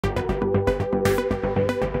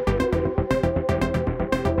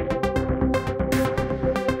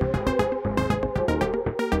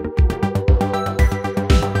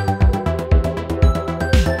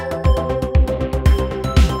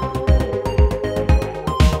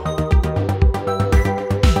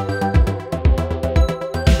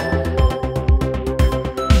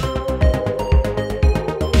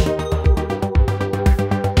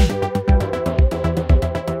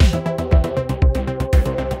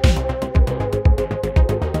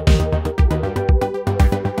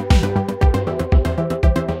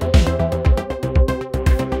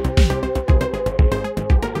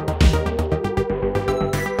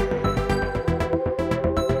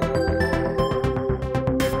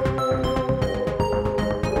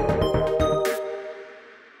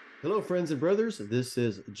friends and brothers. This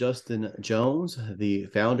is Justin Jones, the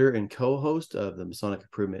founder and co-host of the Masonic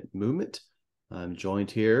Improvement Movement. I'm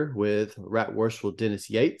joined here with Rat Worshipful Dennis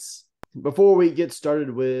Yates. Before we get started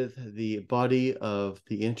with the body of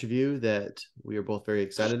the interview that we are both very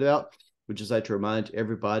excited about, we'd just like to remind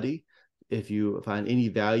everybody, if you find any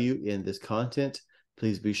value in this content,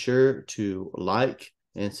 please be sure to like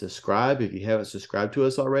and subscribe. If you haven't subscribed to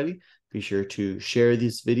us already, be sure to share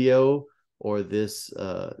this video or this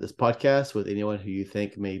podcast with anyone who you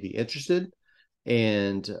think may be interested.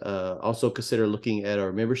 And also consider looking at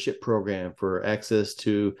our membership program for access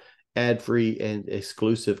to ad-free and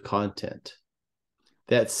exclusive content.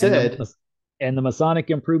 That said, and the Masonic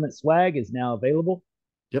Improvement swag is now available.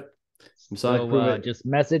 Yep. Masonic Improvement. Just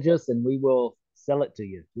message us and we will sell it to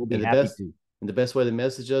you. We'll be happy to. And the best way to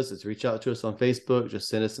message us is reach out to us on Facebook. Just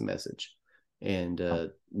send us a message. And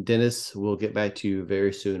Dennis will get back to you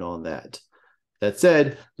very soon on that. That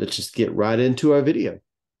said, let's just get right into our video.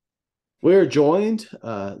 We're joined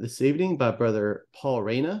this evening by Brother Paul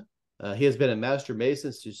Rana. He has been a Master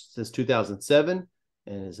Mason since 2007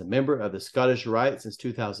 and is a member of the Scottish Rite since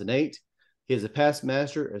 2008. He is a past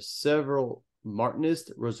master of several Martinist,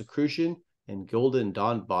 Rosicrucian, and Golden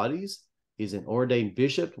Dawn bodies. He's an ordained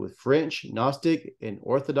bishop with French, Gnostic, and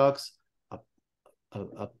Orthodox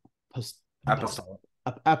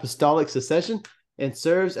apostolic succession, and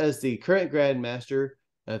serves as the current Grand Master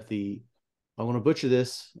of the, I want to butcher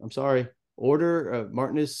this, I'm sorry, Order of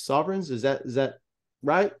Martinist Sovereigns. Is that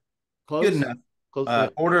right? Close? Good enough. Close.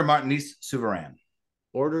 Order of Martinist Souverain.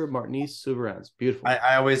 Order of Martinist Souverains. Beautiful.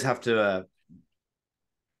 I always have to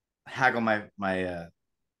haggle my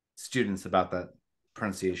students about that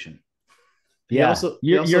pronunciation. Yeah,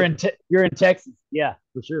 you're in Texas. Yeah,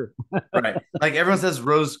 for sure. Right. Like everyone says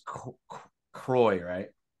Rose Croix, right?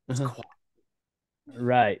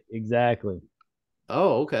 Right, exactly.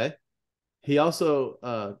 Oh, okay. He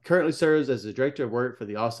also currently serves as the director of work for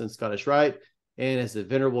the Austin Scottish Rite and as the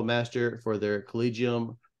venerable master for their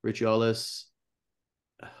Collegium Ritualis.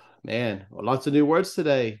 Man, lots of new words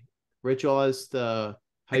today. Ritualist, how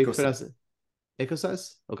you pronounce it?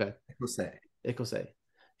 Ecosais? Okay. Ecosais.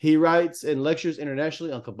 He writes and lectures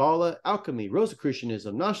internationally on Kabbalah, alchemy,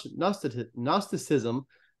 Rosicrucianism, Gnosticism,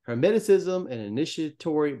 Hermeticism, and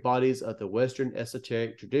initiatory bodies of the Western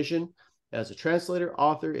esoteric tradition. As a translator,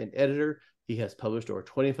 author, and editor, he has published over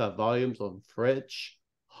 25 volumes on French,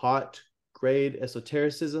 hot grade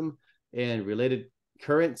esotericism, and related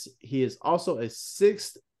currents. He is also a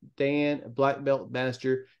 6th Dan black belt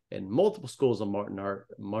master in multiple schools of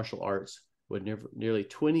martial arts with nearly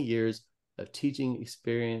 20 years of teaching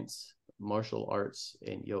experience, martial arts,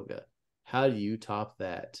 and yoga. How do you top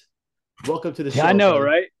that? Welcome to the show. I know, brother.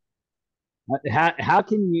 Right? How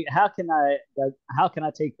can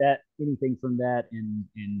I take that anything from that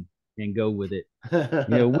and go with it? You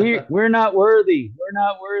know, we're not worthy. We're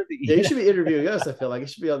not worthy. Yeah, you should be interviewing us. I feel like it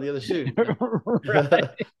should be on the other shoot. Right.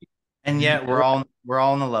 And yet we're all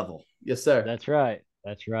on the level. Yes, sir. That's right.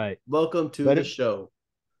 That's right. Welcome to the show.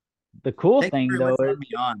 The cool thing though is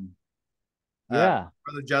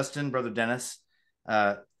Brother Justin, Brother Dennis,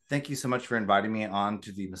 thank you so much for inviting me on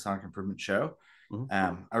to the Masonic Improvement Show.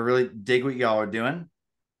 Mm-hmm. I really dig what y'all are doing.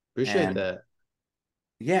 Appreciate that.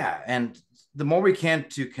 Yeah, and the more we can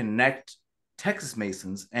to connect Texas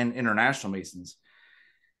Masons and international Masons,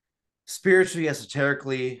 spiritually,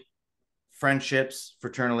 esoterically, friendships,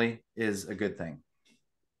 fraternally, is a good thing.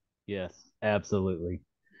 Yes, absolutely.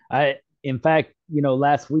 In fact,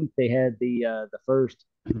 last week they had the first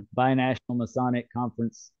binational Masonic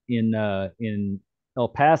conference in El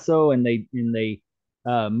Paso, and they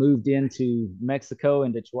moved into Mexico,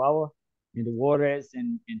 into Chihuahua, into Juarez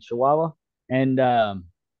in Chihuahua, and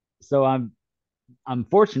so I'm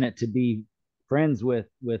fortunate to be friends with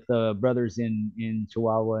brothers in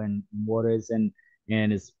Chihuahua and Juarez, and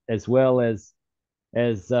as well as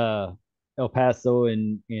El Paso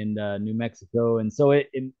and New Mexico, and so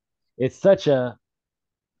it's such a,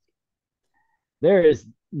 there is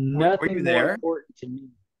nothing more important to me.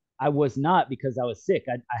 I was not, because I was sick.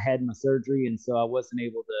 I had my surgery, and so I wasn't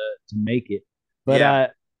able to make it. But yeah.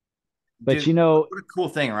 But dude, what a cool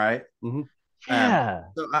thing, right? Mm-hmm. Yeah.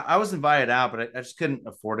 So I was invited out, but I just couldn't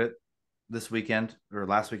afford it this weekend or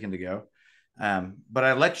last weekend to go. But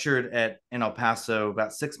I lectured in El Paso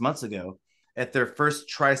about 6 months ago at their first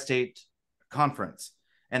tri-state conference,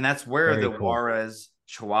 and that's where the Juarez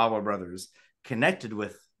Chihuahua brothers connected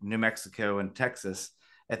with New Mexico and Texas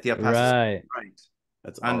at the El Paso right.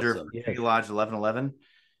 That's under awesome. Lodge 1111.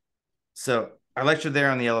 So I lectured there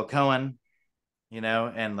on the Yellow Cohen,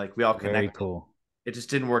 and like we all connected. Very cool. It just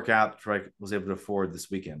didn't work out for I was able to afford this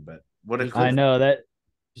weekend, but what a cool I know that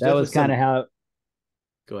that was kind of how.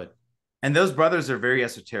 Go ahead. And those brothers are very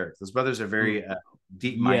esoteric. Those brothers are very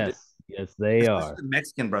deep-minded. Yes, they especially are. the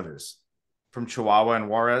Mexican brothers from Chihuahua and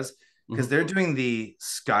Juarez, because they're doing the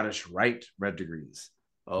Scottish Rite red degrees.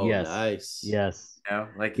 Oh, nice. Yes. You know,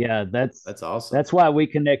 like that's awesome. That's why we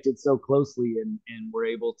connected so closely and we're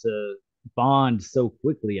able to bond so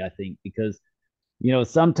quickly, I think, because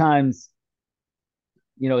sometimes,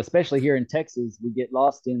 especially here in Texas, we get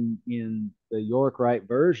lost in the York Rite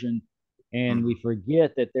version, and we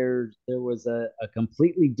forget that there was a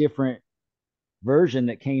completely different version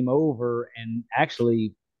that came over, and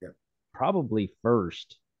actually probably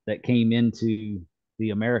first that came into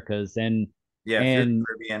the Americas and through the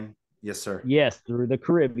Caribbean. Yes, sir. Yes, through the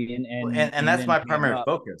Caribbean, and that's my primary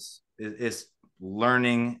focus is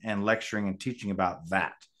learning and lecturing and teaching about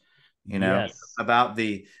that. About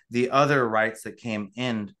the other rites that came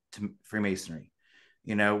into Freemasonry.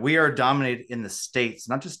 We are dominated in the States,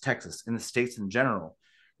 not just Texas, in the States in general.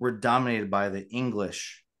 We're dominated by the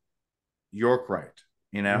English York Rite,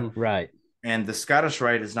 right. And the Scottish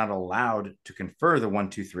Rite is not allowed to confer the 1,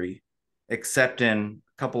 2, 3, except in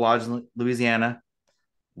a couple lodges in Louisiana,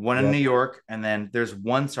 one in New York, and then there's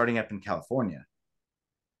one starting up in California.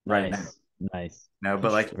 Right now. Nice. No,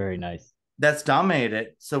 but very nice. That's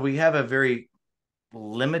dominated. So we have a very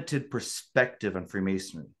limited perspective on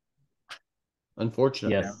Freemasonry.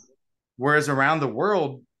 Unfortunately. Yes. Whereas around the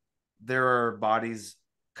world, there are bodies,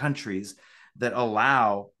 countries that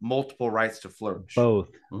allow multiple rites to flourish. Both.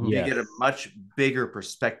 You get a much bigger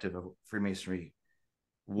perspective of Freemasonry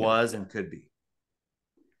was and could be.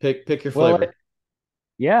 Pick your flavor.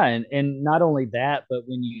 And not only that, but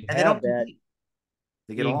when you have that,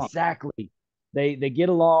 they get along. Exactly. They get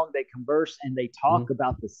along, they converse, and they talk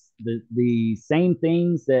about the same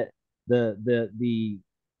things, that the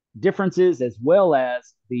differences as well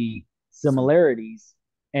as the similarities.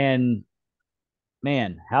 And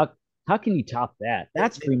man, how can you top that?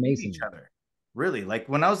 That's Freemasonry. Each other. Really, like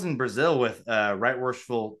when I was in Brazil with Right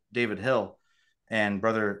Worshipful David Hill and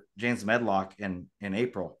Brother James Medlock in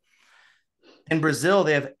April. In Brazil,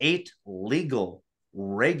 they have 8 legal,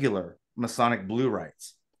 regular Masonic blue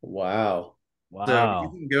rites. Wow. So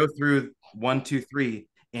you can go through 1, 2, 3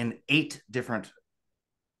 in 8 different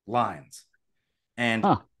lines. And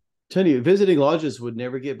tell you, visiting lodges would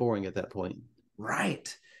never get boring at that point.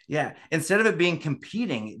 Right. Yeah. Instead of it being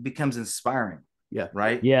competing, it becomes inspiring. Yeah.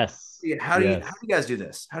 Right. Yes. How do you guys do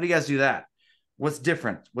this? How do you guys do that? What's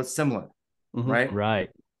different? What's similar? Right. Right.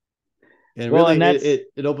 And really,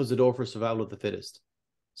 it opens the door for survival of the fittest.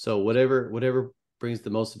 So whatever brings the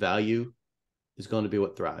most value is going to be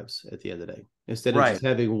what thrives at the end of the day. Instead of just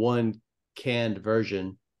having one canned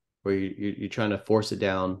version where you're trying to force it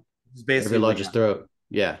down every lodge's throat.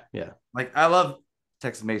 Yeah. Like I love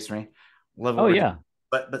Texas Masonry. Love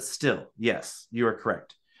but still, yes, you are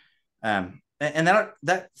correct. And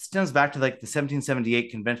that stems back to like the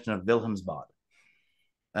 1778 convention of Wilhelmsbad.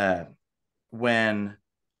 When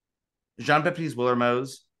Jean-Baptiste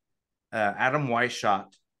Willermoz, Adam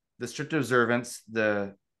Weishaupt, the strict observance,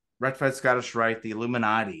 the Rectified Scottish Rite, the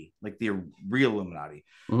Illuminati, like the real Illuminati,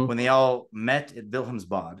 when they all met at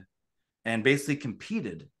Wilhelmsbad and basically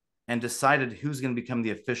competed and decided who's going to become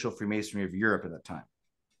the official Freemasonry of Europe at that time.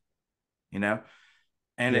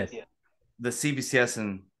 And the CBCS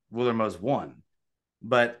and Willermoz won.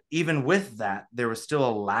 But even with that, they were still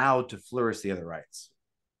allowed to flourish the other rites.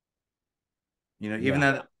 Even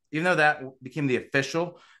though that became the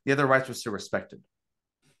official, the other rites were still respected.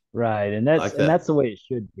 Right. And that's the way it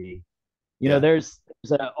should be. There's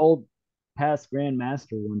an old past Grand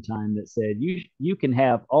Master one time that said, you can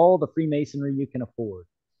have all the Freemasonry you can afford.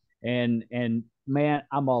 And man,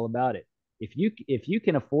 I'm all about it. If you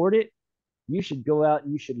can afford it, you should go out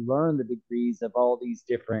and you should learn the degrees of all these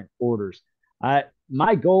different orders.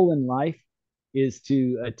 My goal in life is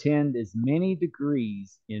to attend as many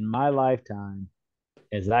degrees in my lifetime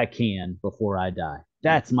as I can before I die.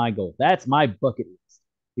 That's my goal. That's my bucket list,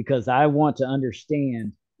 because I want to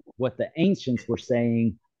understand what the ancients were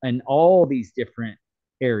saying in all these different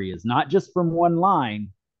areas, not just from one line,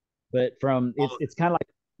 but from it's kind of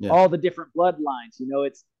like all the different bloodlines.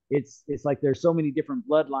 It's like there's so many different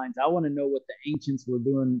bloodlines. I want to know what the ancients were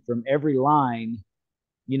doing from every line,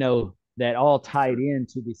 that all tied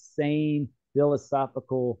into the same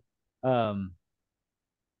philosophical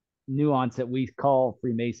nuance that we call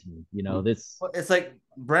Freemasonry. It's like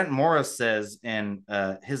Brent Morris says in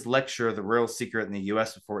his lecture, The Royal Secret in the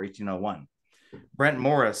U.S. before 1801. Brent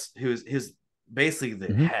Morris, who's basically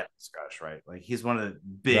the head of Scottish Rite, like he's one of the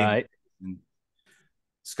big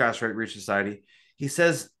Scottish Rite Research Society. He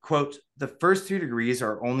says, quote, "The first 3 degrees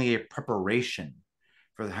are only a preparation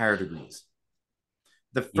for the higher degrees.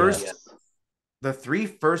 The three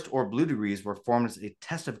first or blue degrees were formed as a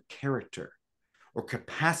test of character or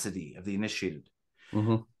capacity of the initiated,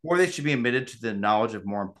 or they should be admitted to the knowledge of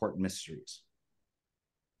more important mysteries.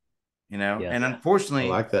 And unfortunately, I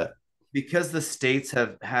like that, because the states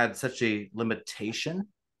have had such a limitation,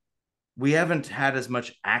 we haven't had as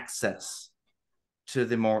much access to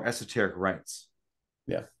the more esoteric rites.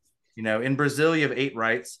 Yeah. In Brazil, you have 8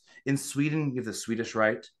 rites. In Sweden, you have the Swedish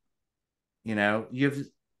rite. You have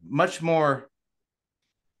much more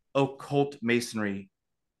occult masonry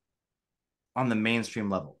on the mainstream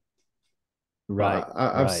level. Right.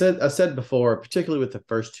 I've said before, particularly with the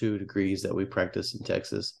first 2 degrees that we practice in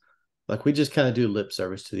Texas, like we just kind of do lip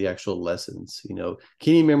service to the actual lessons.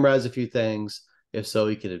 Can you memorize a few things? If so,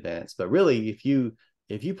 you can advance. But really, if you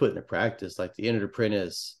put into practice, like the entered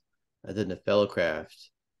apprentice and then the fellowcraft,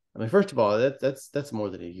 I mean, first of all, that's more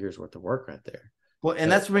than a year's worth of work right there. Well,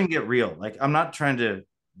 and that's where we can get real. Like, I'm not trying to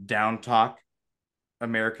down talk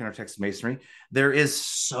American or Texas Masonry. There is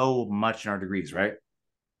so much in our degrees, right?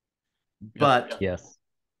 But yes,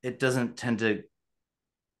 it doesn't tend to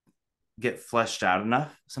get fleshed out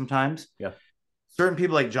enough sometimes. Yeah. Certain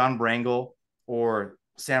people like John Brangle or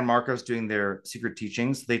San Marcos doing their secret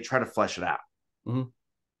teachings, they try to flesh it out.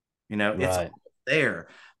 It's there,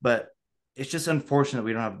 but it's just unfortunate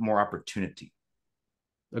we don't have more opportunity.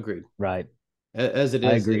 Agreed. Right. As it is,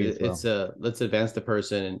 I agree it's let's advance the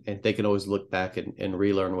person, and they can always look back and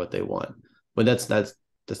relearn what they want. But that's not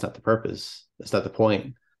the purpose. That's not the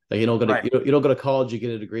point. Like, you don't go to college, you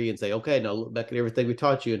get a degree and say, okay, now look back at everything we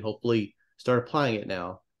taught you and hopefully start applying it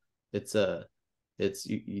now.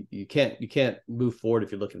 You can't move forward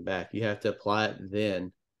if you're looking back. You have to apply it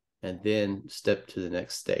then, and then step to the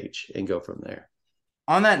next stage and go from there.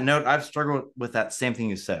 On that note, I've struggled with that same thing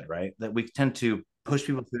you said, right? That we tend to push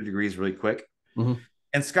people through degrees really quick.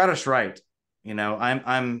 And Scottish Rite,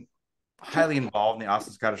 I'm highly involved in the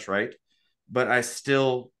Austin Scottish Rite, but I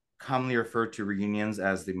still commonly refer to reunions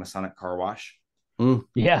as the Masonic car wash.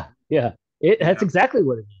 Yeah. That's exactly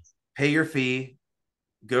what it is. Pay your fee,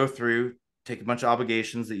 go through, take a bunch of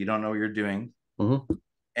obligations that you don't know what you're doing,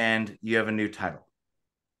 and you have a new title.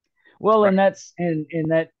 Well, right. and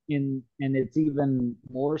it's even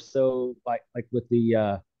more so like with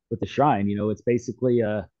the shrine, it's basically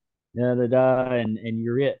and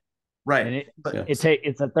you're it. Right. And it's a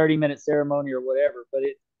 30-minute ceremony or whatever, but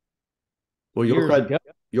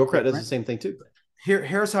Yorkrat does the same thing too.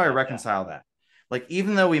 Here's how I reconcile that. Like,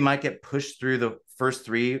 even though we might get pushed through the first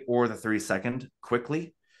 3 or the 32nd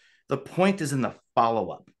quickly, the point is in the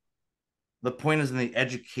follow-up. The point is in the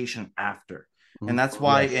education after. And that's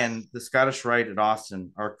why in the Scottish Rite at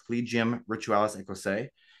Austin, our Collegium Ritualis Ecosse,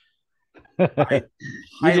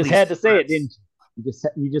 you just had to say it, didn't you?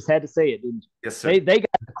 You just had to say it, didn't you? Yes, sir. They got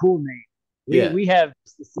a cool name. We have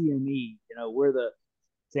the CME. We're the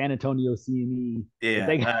San Antonio CME.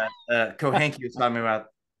 Yeah. Kohanke was talking to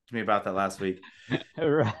me about that last week.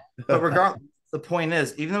 Right. But regardless, the point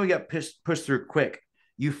is, even though we got pushed through quick,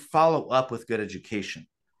 you follow up with good education.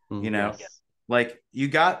 Like, you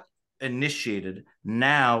got initiated,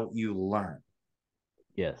 now you learn.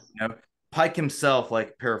 Yes. Pike himself,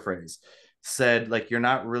 like, paraphrase, said, like, you're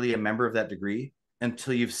not really a member of that degree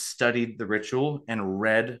until you've studied the ritual and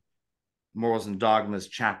read Morals and Dogmas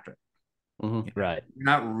chapter. Right. You're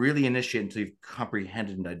not really initiated until you've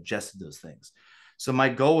comprehended and digested those things. So my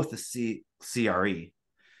goal with the CRE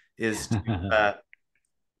is to,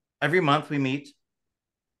 every month we meet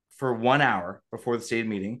for 1 hour before the stated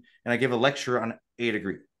meeting, and I give a lecture on a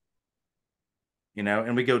degree.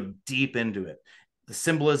 And we go deep into it. The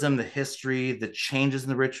symbolism, the history, the changes in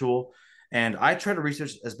the ritual. And I try to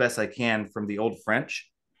research as best I can from the Old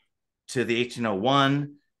French to the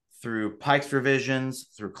 1801, through Pike's revisions,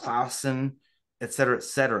 through Clausen, et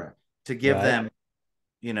cetera, to give them,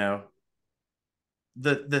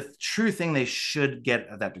 the true thing they should get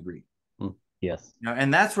at that degree. Yes.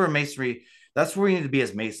 And that's where Masonry, that's where we need to be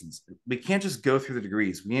as Masons. We can't just go through the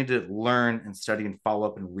degrees. We need to learn and study and follow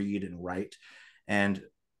up and read and write and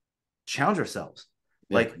challenge ourselves.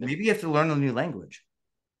 Like, maybe you have to learn a new language.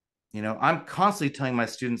 I'm constantly telling my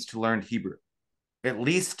students to learn Hebrew, at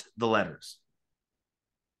least the letters.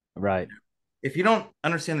 Right. If you don't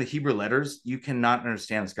understand the Hebrew letters, you cannot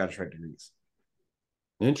understand the Scottish Rite degrees.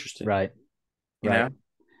 Interesting. Right. And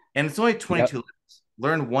it's only 22 letters.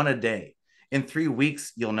 Learn one a day. In 3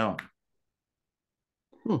 weeks, you'll know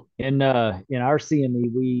them. In our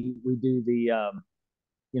CME, we do the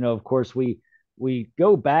of course we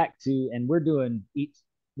go back to, and we're doing each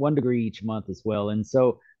 1 degree each month as well, and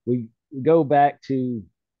so we go back to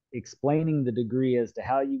explaining the degree as to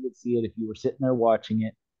how you would see it if you were sitting there watching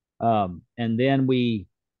it. And then we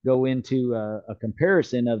go into a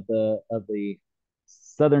comparison of the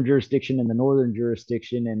southern jurisdiction and the northern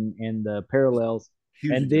jurisdiction and the parallels.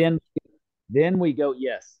 Huge And difference. then we go,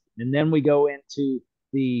 yes. And then we go into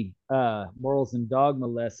the morals and dogma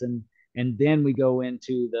lesson. And then we go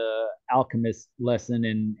into the alchemist lesson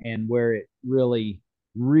and where it really,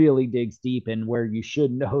 really digs deep and where you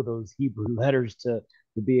should know those Hebrew letters to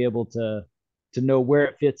be able to know where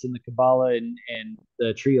it fits in the Kabbalah and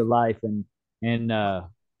the tree of life and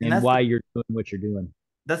And why you're doing what you're doing.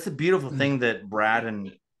 that's the beautiful thing that Brad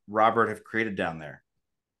and Robert have created down there.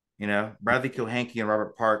 You know, Bradley Kohanke and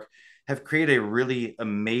Robert Park have created a really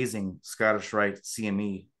amazing Scottish Rite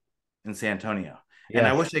CME in San Antonio. And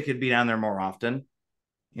I wish I could be down there more often.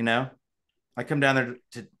 You know, I come down there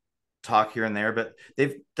to talk here and there, but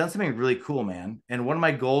they've done something really cool, man. And one of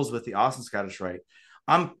my goals with the Austin Scottish Rite,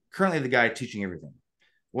 I'm currently the guy teaching everything.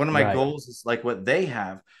 One of my goals is like what they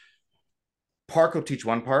have. Park will teach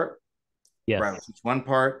one part. Brad will teach one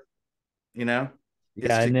part. You know.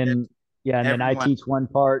 And then I teach one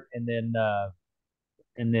part, and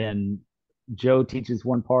then Joe teaches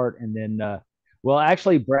one part, and then well,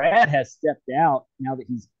 actually, Brad has stepped out now that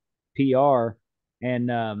he's PR,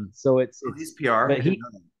 and so it's he's PR,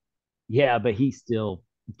 but he still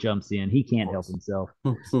jumps in. He can't help himself,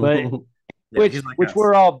 but which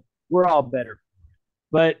we're all better.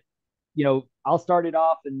 But you know, I'll start it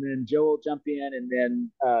off, and then Joe will jump in, and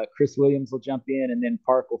then Chris Williams will jump in, and then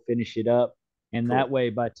Park will finish it up. And that way,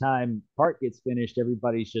 by the time Park gets finished,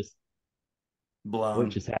 everybody's just blown.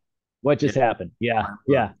 What just happened? Yeah.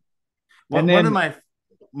 Well, one of my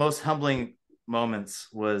most humbling moments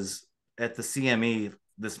was at the CME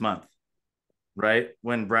this month, right?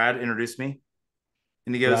 When Brad introduced me,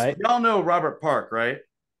 and he goes, "Y'all know Robert Park, right?"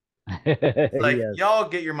 Like, y'all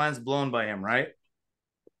get your minds blown by him, right?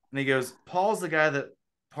 And he goes, "Paul's the guy that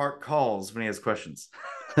Park calls when he has questions."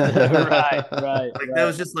 Right. That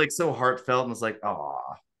was just like so heartfelt, and was like, "Oh,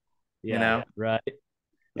 you know." Right.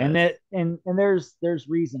 And that and there's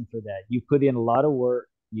reason for that. You put in a lot of work.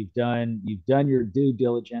 You've done your due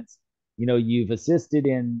diligence. You know, you've assisted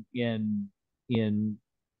in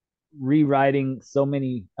rewriting so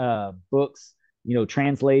many books, you know,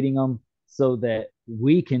 translating them so that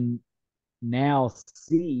we can now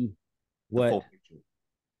see what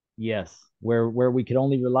where we could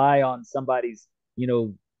only rely on somebody's, you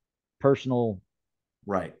know, personal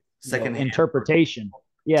secondhand interpretation.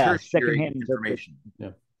 Secondhand information.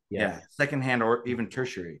 Secondhand or even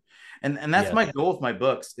tertiary. And that's my goal with my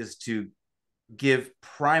books, is to give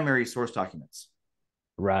primary source documents.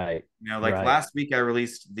 Right. You know, like last week I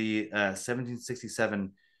released the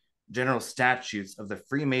 1767 general statutes of the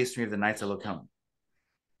Freemasonry of the Knights of Locomo.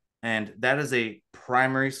 And that is a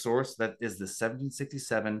primary source. That is the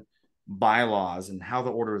 1767 bylaws and how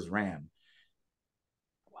the order is ran.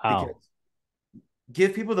 Wow. Because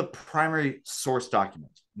give people the primary source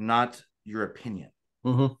document, not your opinion.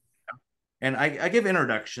 Mm-hmm. And I give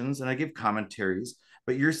introductions and I give commentaries,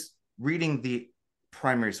 but you're reading the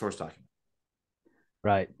primary source document.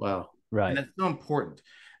 Right. Wow. Right. And that's so important.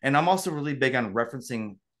 And I'm also really big on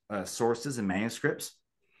referencing sources and manuscripts.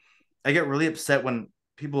 I get really upset when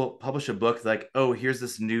people publish a book like, "Oh, here's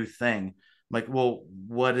this new thing." I'm like, well,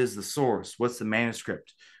 what is the source? What's the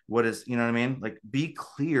manuscript? What is, you know what I mean? Like, be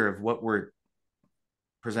clear of what we're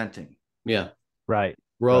presenting. Yeah. Right.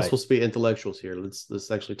 We're all supposed to be intellectuals here.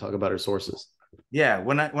 Let's actually talk about our sources. Yeah.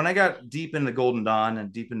 When I got deep into Golden Dawn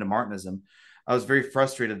and deep into Martinism, I was very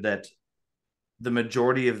frustrated that the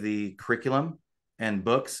majority of the curriculum and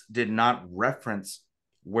books did not reference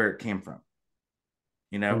where it came from.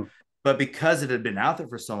 You know, but because it had been out there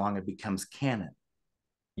for so long, it becomes canon.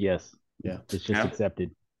 Yes. Yeah. It's just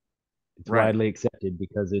accepted. It's widely accepted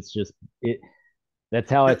because it's just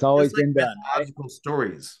that's how it's always been done. Mythological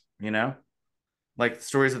stories, you know, like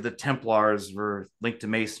stories of the Templars were linked to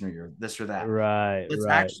Masonry or this or that. Right. Let's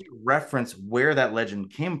actually reference where that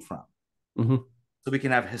legend came from, so we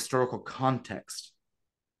can have historical context.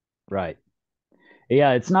 Right.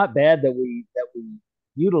 Yeah, it's not bad that we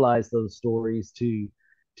utilize those stories to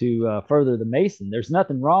further the Mason. There's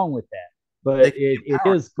nothing wrong with that, but it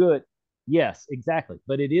is good. Yes, exactly.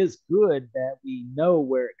 But it is good that we know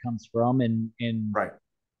where it comes from, and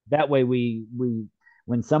that way we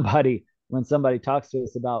when somebody talks to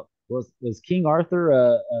us about was King Arthur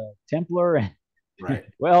a Templar? Right.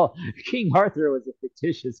 Well, King Arthur was a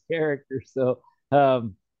fictitious character, so I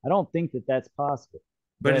don't think that that's possible.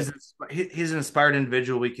 But he's an inspired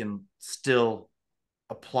individual we can still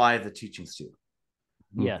apply the teachings to.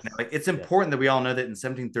 Yes. Like, it's important that we all know that in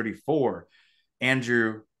 1734,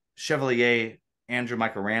 Andrew Chevalier Andrew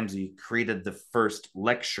Michael Ramsey created the first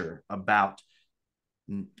lecture about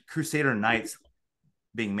Crusader Knights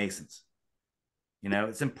being Masons. You know,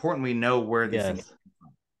 it's important we know where these things come from.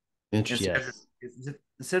 Interesting.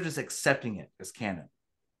 Instead of just accepting it as canon.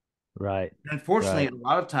 Right. Unfortunately, a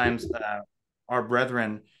lot of times our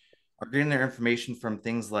brethren are getting their information from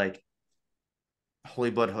things like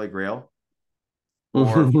Holy Blood, Holy Grail,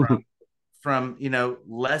 or from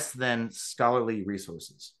less than scholarly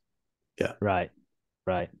resources. Yeah. Right.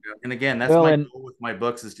 And again, that's my goal with my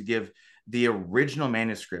books, is to give the original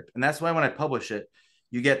manuscript. And that's why when I publish it,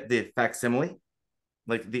 you get the facsimile,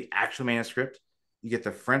 like the actual manuscript, you get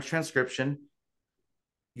the French transcription,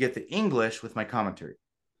 you get the English with my commentary,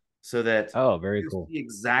 so that very cool, see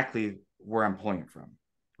exactly where I'm pulling it from.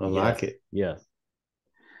 I like it. Yes.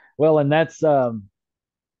 Well, and that's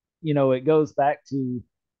it goes back to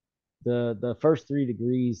the first 3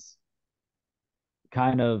 degrees,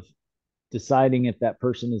 kind of deciding if that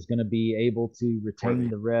person is going to be able to retain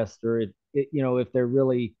the rest, or if they're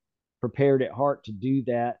really prepared at heart to do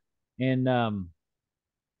that. And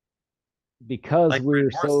because we're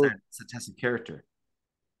so, it's a test of character.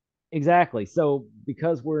 Exactly. So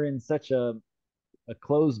because we're in such a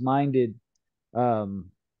closed-minded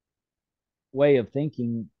way of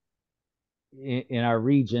thinking in our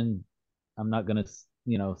region, I'm not going to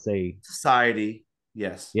say society.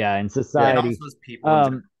 Yes. Yeah, in society. And also as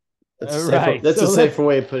people. That's a safer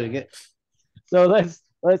way of putting it. So let's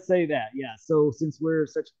say that. Yeah. So since we're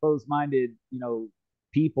such closed-minded,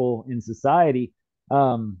 people in society,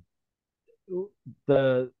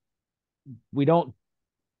 we don't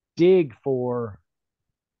dig for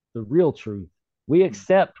the real truth. We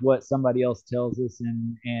accept what somebody else tells us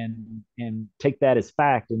and take that as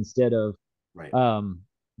fact, instead of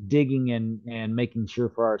digging and making sure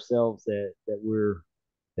for ourselves that we're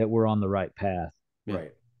on the right path.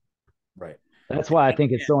 Right. That's why I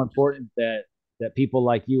think it's so important that people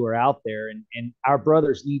like you are out there, and our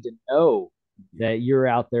brothers need to know that you're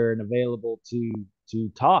out there and available to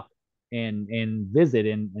talk and visit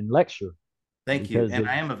and lecture. Thank you. And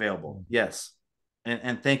I am available. Yes.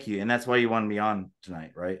 And thank you. And that's why you wanted me on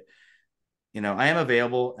tonight, right? I am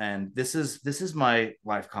available, and this is my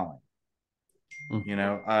life calling. One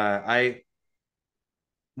of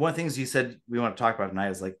the things you said we want to talk about tonight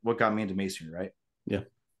is like what got me into Masonry, right? Yeah.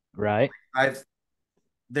 Right.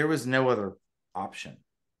 There was no other option.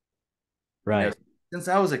 Right. Since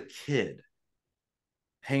I was a kid,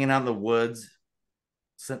 hanging out in the woods,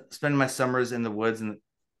 spending my summers in the woods and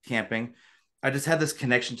camping, I just had this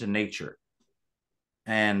connection to nature.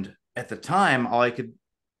 And at the time,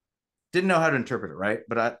 didn't know how to interpret it, right?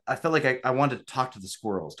 But I felt like I wanted to talk to the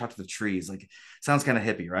squirrels, talk to the trees. Like, sounds kind of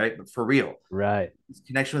hippie, right? But for real. Right. This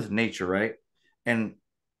connection with nature, right? And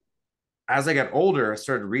as I got older, I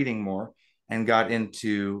started reading more and got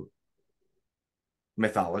into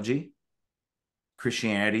mythology,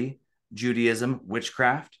 Christianity, Judaism,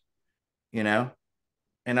 witchcraft, and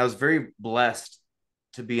I was very blessed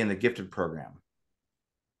to be in the gifted program.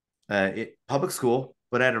 Public school,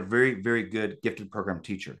 but I had a very, very good gifted program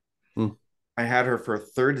teacher. I had her for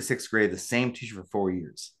 3rd to 6th grade, the same teacher for 4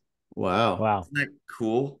 years. Wow. Isn't that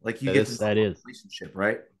cool? Like you get this relationship,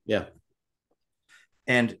 right? Yeah.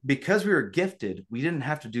 And because we were gifted, we didn't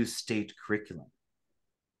have to do state curriculum.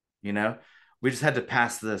 We just had to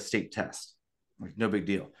pass the state test. Like, no big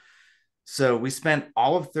deal. So we spent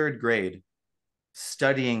all of 3rd grade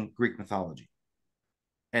studying Greek mythology,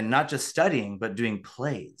 and not just studying, but doing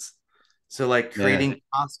plays. So like creating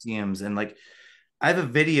costumes, and like I have a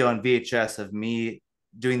video on VHS of me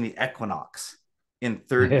doing the equinox in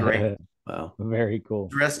 3rd grade. Wow. Very cool.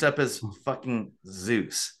 Dressed up as fucking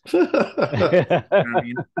Zeus. You know what I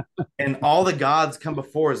mean? And all the gods come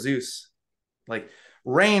before Zeus. Like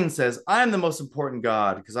rain says, I'm the most important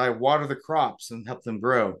god because I water the crops and help them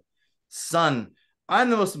grow. Sun,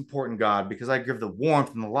 I'm the most important god because I give the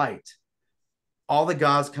warmth and the light. All the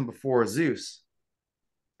gods come before Zeus,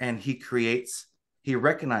 and he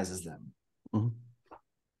recognizes them.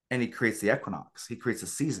 And he creates the equinox. He creates the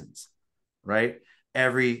seasons, right?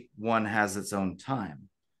 Everyone has its own time.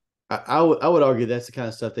 I would argue that's the kind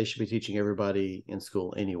of stuff they should be teaching everybody in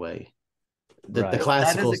school anyway. The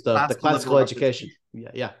classical stuff, the classical education.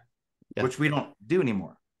 Yeah. Which we don't do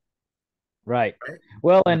anymore. Right.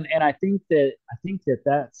 Well, and I think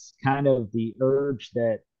that's kind of the urge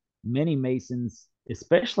that many Masons,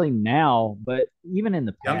 especially now, but even in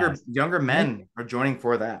the past, younger men are joining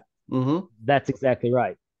for that. That's exactly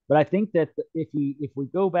right. But I think that if we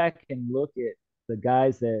go back and look at the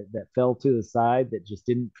guys that fell to the side, that just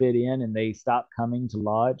didn't fit in, and they stopped coming to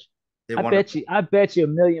lodge, I bet you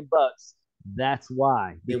 $1 million That's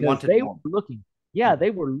why, They because wanted they were more, looking. Yeah,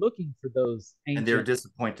 they were looking for those and they were ancient.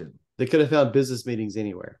 disappointed. They could have found business meetings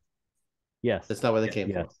anywhere. Yes, That's not what they Yeah. came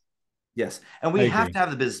yes, for. Yes, and I we have agree. to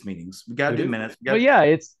have the business meetings. We got to We do do. minutes. Well,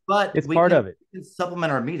 yeah, But it's we part can, of it. we can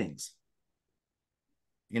supplement our meetings.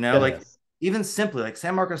 You know, Yeah. like Yes. even simply like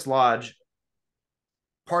San Marcos Lodge,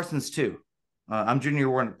 Parsons too. I'm junior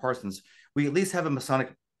warden at Parsons. We at least have a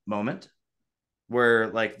Masonic moment where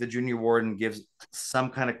like the junior warden gives some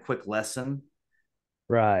kind of quick lesson,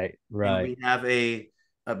 Right, and right. we have a,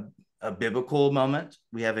 a biblical moment.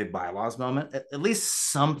 We have a bylaws moment, at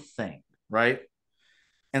least something, right?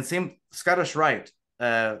 And same Scottish Rite.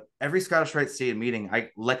 Every Scottish Rite stated meeting, I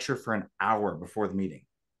lecture for an hour before the meeting.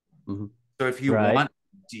 Mm-hmm. So if you Right. want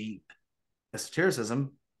deep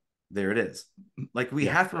esotericism, there it is. Like we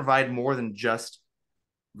Yeah. have to provide more than just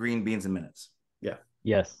green beans and minutes. Yeah.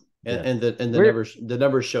 Yes. And yes. the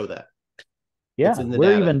numbers show that. Yeah, It's in the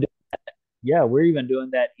we're data. even we're even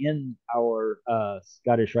doing that in our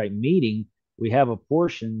Scottish Rite meeting. We have a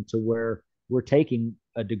portion to where we're taking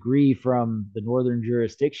a degree from the northern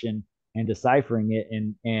jurisdiction and deciphering it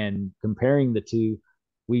and comparing the two.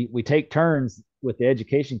 We take turns with the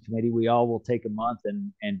education committee. We all will take a month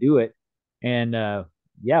and do it. And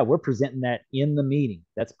yeah, we're presenting that in the meeting.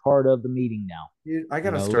 That's part of the meeting now. Dude, I You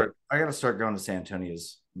gotta know, start. I gotta start going to San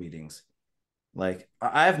Antonio's meetings. Like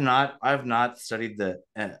I have not studied the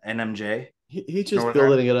NMJ, He's just Northern.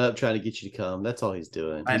 building it up, trying to get you to come. That's all he's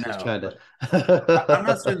doing. I He's just know, trying but I'm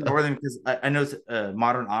not to. studying Northern because I know it's a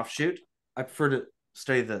modern offshoot. I prefer to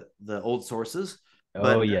study the old sources, oh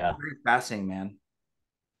but yeah, very fascinating, man.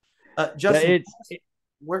 yeah. Justin,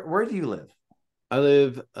 where do you live? I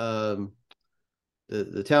live.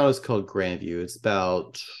 The town is called Grandview. It's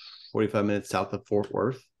about 45 minutes south of Fort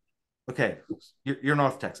Worth. Okay, you're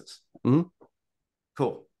North Texas. Mm-hmm.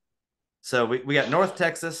 Cool. So we got North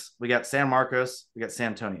Texas, we got San Marcos, we got San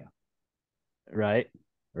Antonio. right,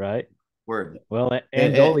 right. Word. Well, and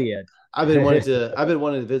And Goliad. I've been wanting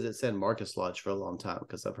to visit San Marcos Lodge for a long time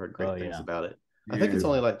because I've heard great things yeah. about it. Dude. I think it's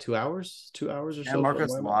only like 2 hours or San so.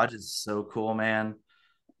 Marcos Lodge is so cool, man.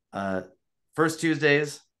 First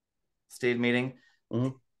Tuesdays, state meeting.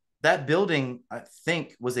 Mm-hmm. That building, I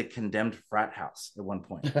think, was a condemned frat house at one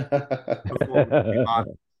point.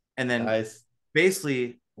 And then Nice.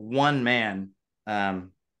 basically one man. Oh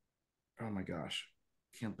my gosh,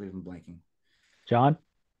 can't believe I'm blanking. John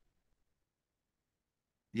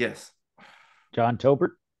Yes,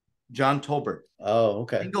 Tolbert. John Tolbert Oh,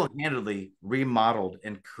 okay. single-handedly remodeled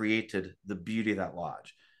and created the beauty of that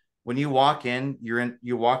lodge. When you walk in,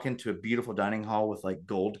 you walk into a beautiful dining hall with like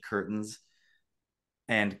gold curtains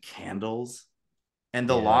and candles, and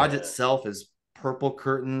the lodge itself is purple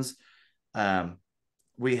curtains.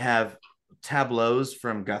 We have tableaus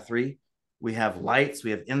from Guthrie. We have lights.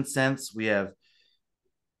 We have incense. We have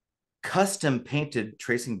custom painted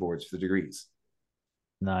tracing boards for the degrees.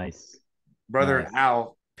 Nice. Brother nice.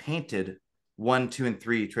 Al painted 1, 2, and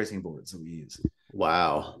 3 tracing boards that we use.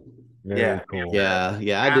 Wow. Very cool. Yeah.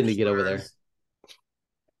 I didn't get over there.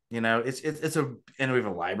 You know, it's and we have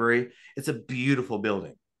a library. It's a beautiful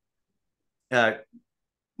building.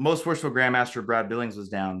 Most worshipful Grandmaster Brad Billings was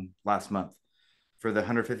down last month for the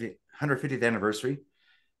 150th anniversary,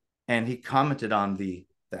 and he commented on the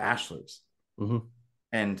Ashlers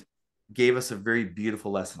and gave us a very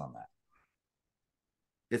beautiful lesson on that.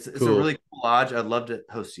 It's a really cool lodge. I'd love to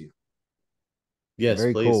host you. Yes,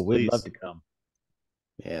 very please, cool. please. We'd love to come.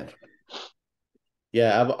 Man.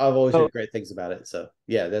 Yeah, I've always heard great things about it. So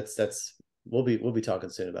yeah, that's we'll be talking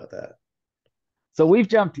soon about that. So we've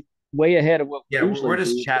jumped way ahead of what we're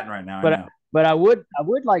just chatting right now. But I would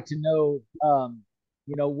like to know,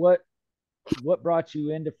 you know, what brought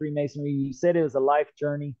you into Freemasonry? You said it was a life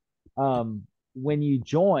journey. When you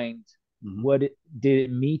joined, did it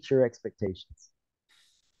meet your expectations?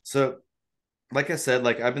 So, like I said,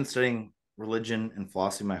 like I've been studying religion and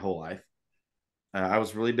philosophy my whole life. I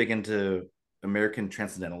was really big into American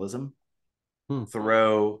transcendentalism,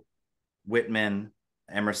 Thoreau, Whitman,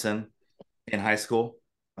 Emerson in high school.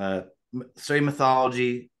 Studying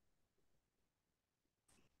mythology.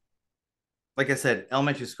 Like I said,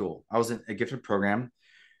 elementary school, I was in a gifted program.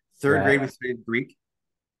 Third grade, we studied Greek.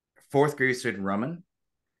 Fourth grade, we studied Roman.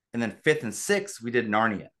 And then fifth and sixth, we did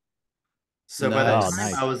Narnia. So by the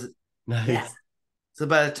time I was so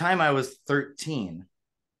by the time I was 13,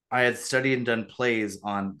 I had studied and done plays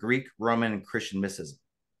on Greek, Roman, and Christian mysticism.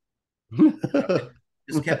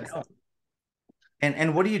 Just kept going.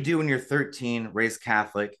 And what do you do when you're 13, raised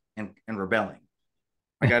Catholic, and rebelling?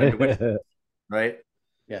 I got into Wicca, right?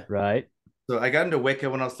 Yeah. Right. So I got into Wicca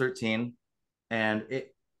when I was 13, and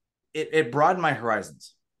it broadened my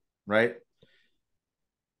horizons, right?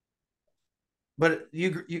 But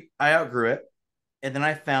I outgrew it, and then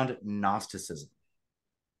I found Gnosticism.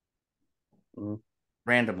 Mhm.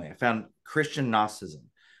 Randomly, I found Christian Gnosticism,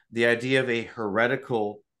 the idea of a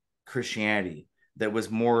heretical Christianity that was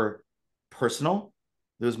more personal,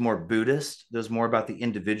 that was more Buddhist, that was more about the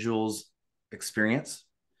individual's experience,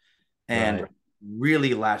 and Right.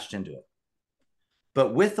 really latched into it.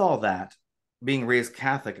 But with all that, being raised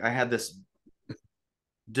Catholic, I had this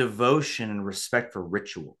devotion and respect for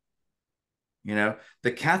ritual. You know,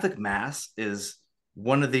 the Catholic Mass is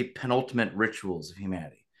one of the penultimate rituals of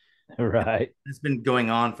humanity. Right. It's been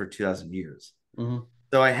going on for 2,000 years. Mhm.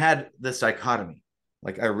 So I had this dichotomy.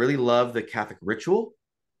 Like, I really love the Catholic ritual,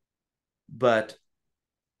 but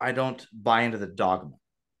I don't buy into the dogma,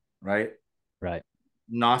 right? Right.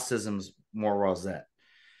 Gnosticism's more rosette.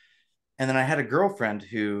 And then I had a girlfriend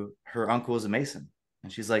who her uncle was a Mason.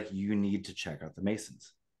 And she's like, you need to check out the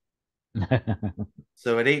Masons.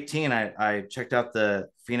 So at 18, I checked out the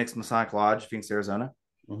Phoenix Masonic Lodge, Phoenix, Arizona.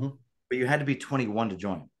 Mhm. But you had to be 21 to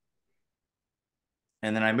join.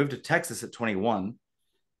 And then I moved to Texas at 21.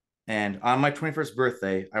 And on my 21st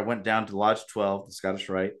birthday, I went down to Lodge 12, the Scottish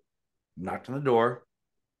Rite, knocked on the door.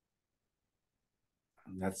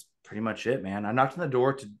 And that's pretty much it, man. I knocked on the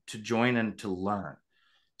door to join and to learn,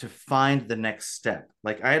 to find the next step.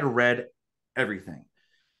 Like, I had read everything.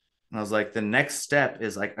 And I was like, the next step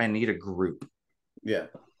is like, I need a group. Yeah.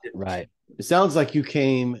 Right. It sounds like you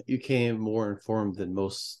came more informed than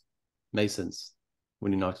most Masons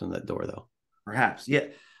when you knocked on that door, though. Perhaps. Yeah.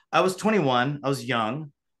 I was 21. I was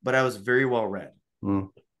young, but I was very well read. Mm.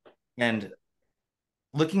 And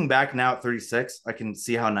looking back now at 36, I can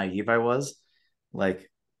see how naive I was. Like,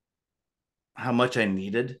 how much I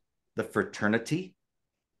needed the fraternity,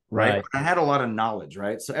 right? Right. But I had a lot of knowledge,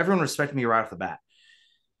 right? So everyone respected me right off the bat.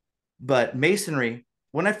 But Masonry,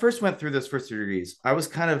 when I first went through those first 3 degrees, I was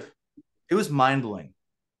kind of, it was mind blowing.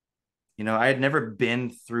 You know, I had never been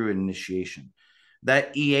through an initiation.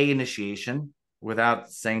 That EA initiation, without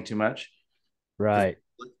saying too much, Right.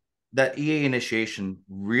 that EA initiation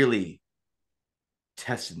really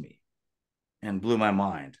tested me and blew my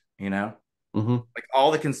mind, you know? Mm-hmm. Like,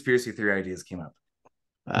 all the conspiracy theory ideas came up.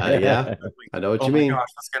 Yeah, I know what Oh you my mean. gosh,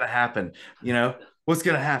 what's going to happen? You know, what's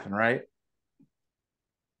going to happen, right?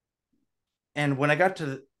 And when I got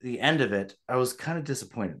to the end of it, I was kind of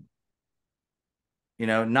disappointed. You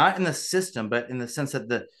know, not in the system, but in the sense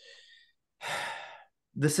that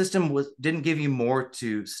the system didn't give you more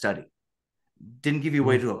to study, didn't give you a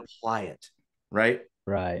way to apply it, right?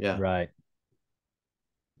 Right. Yeah. Right.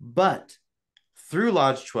 But through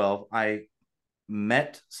Lodge 12, I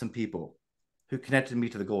met some people who connected me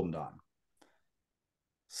to the Golden Dawn.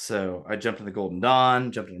 So I jumped in the Golden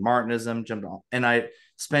Dawn, jumped into Martinism, jumped on, and I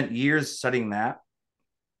spent years studying that.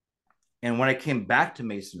 And when I came back to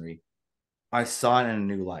Masonry, I saw it in a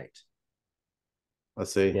new light.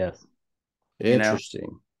 Let's see. Yes. You know,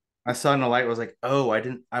 Interesting. I saw it in a light. I was like, oh, I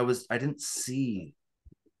didn't see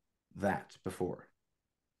that before.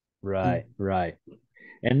 Right. Right.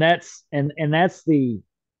 And that's the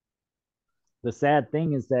sad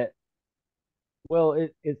thing is that, well,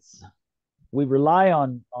 it's we rely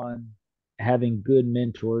on having good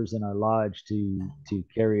mentors in our lodge to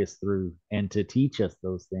carry us through and to teach us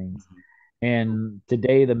those things. And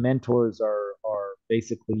today the mentors are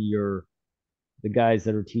basically the guys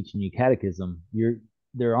that are teaching you catechism.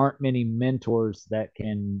 There aren't many mentors that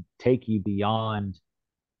can take you beyond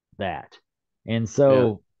that. And Yeah.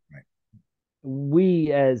 so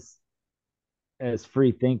we as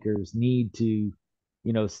free thinkers need to,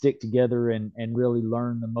 stick together and really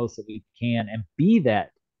learn the most that we can and be that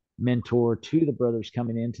mentor to the brothers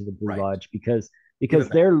coming into the Blue Right. Lodge because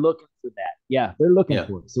they're looking for that. Yeah, they're looking Yeah.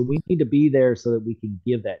 for it. So we need to be there so that we can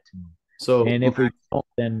give that to them. So And if we don't,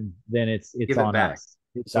 then it's Give it on back. us.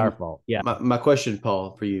 It's So our fault. Yeah. my question,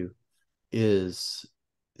 Paul, for you is,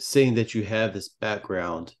 seeing that you have this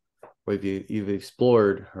background where you've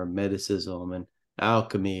explored Hermeticism and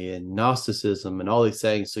alchemy and Gnosticism and all these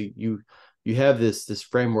things, so you have this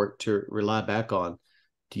framework to rely back on.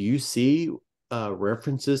 Do you see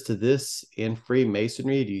references to this in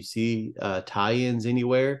Freemasonry? Do you see tie-ins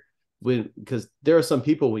anywhere? Because there are some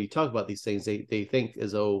people, when you talk about these things, they think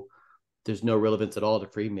as though there's no relevance at all to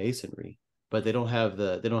Freemasonry, but they don't have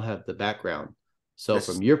the background. So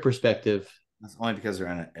from your perspective, that's only because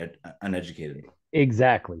they're uneducated.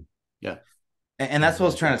 Exactly. Yeah. And that's what I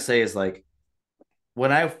was trying to say is, like,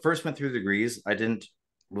 when I first went through the degrees, I didn't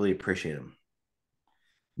really appreciate them.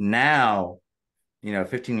 Now,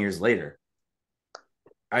 15 years later,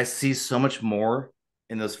 I see so much more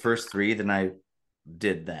in those first three than I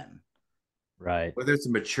did then. Right. Whether it's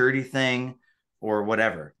a maturity thing or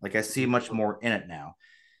whatever. Like I see much more in it now.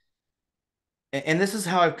 And this is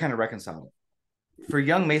how I've kind of reconciled it. For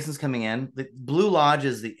young Masons coming in, the Blue Lodge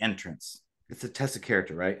is the entrance. It's a test of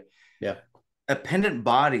character, right? Yeah. Appendant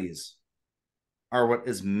bodies are what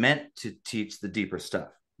is meant to teach the deeper stuff.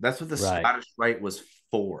 That's what the Scottish Rite was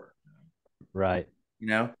for. Right. You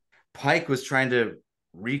know, Pike was trying to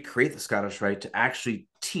recreate the Scottish Rite to actually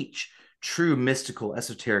teach true mystical,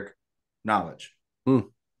 esoteric knowledge.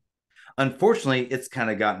 Unfortunately, it's kind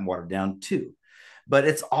of gotten watered down too, but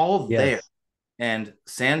it's all there. And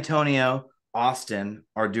San Antonio, Austin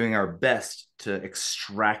are doing our best to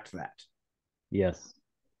extract that. Yes.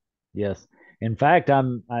 In fact,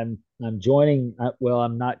 I'm joining. Well,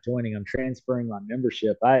 I'm not joining. I'm transferring my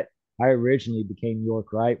membership. I originally became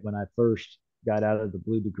York Rite when I first got out of the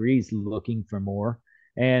blue degrees, looking for more,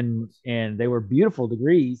 and they were beautiful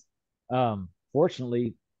degrees.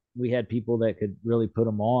 Fortunately, we had people that could really put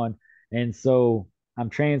them on, and so I'm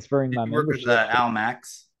transferring my membership. Work with Al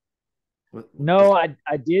Max? No, I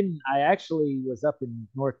didn't. I actually was up in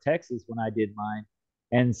North Texas when I did mine,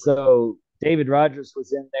 and so David Rogers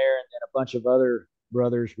was in there, and then a bunch of other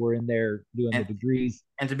brothers were in there doing the degrees.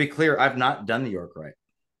 And to be clear, I've not done the York Rite.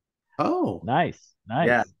 Oh, nice.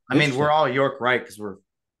 Yeah, I mean, we're all York Rite because we're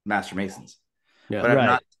Master Masons. Yeah,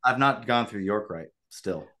 but I've not gone through York Rite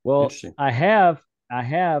still. Well, I have,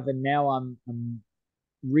 and now I'm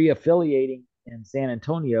reaffiliating in San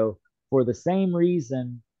Antonio for the same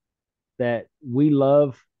reason that we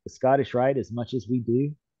love the Scottish Rite as much as we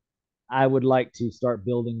do. I would like to start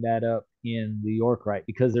building that up in the York Rite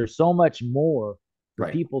because there's so much more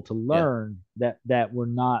for people to learn that we're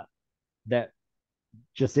not, that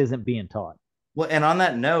just isn't being taught. Well, and on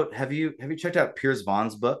that note, have you checked out Piers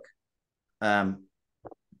Vaughn's book? Do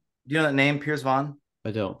you know that name, Piers Vaughn?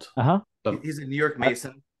 I don't. He's a New York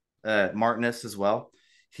Mason, Martinist as well.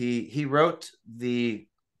 He wrote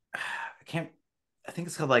I think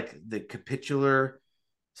it's called like the Capitular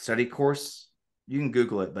Study Course. You can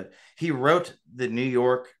Google it, but he wrote the New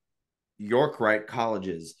York Rite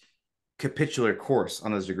College's capitular course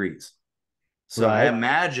on those degrees. So I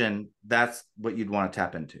imagine that's what you'd want to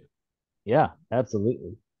tap into. Yeah,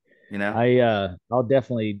 absolutely. You know, I'll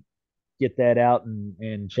definitely get that out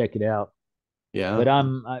and check it out. Yeah. But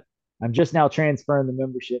I'm just now transferring the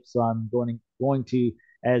membership, so I'm going to,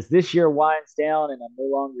 as this year winds down and I'm no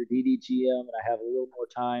longer DDGM and I have a little more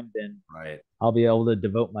time, then I'll be able to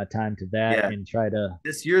devote my time to that and try to.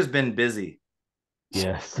 This year's been busy.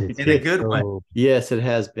 Yes, in a good way. Yes, it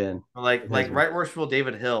has been. Like Right Worshipful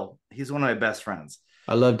David Hill, he's one of my best friends.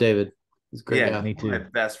 I love David. He's a great guy. Me too. One of my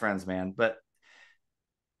best friends, man. But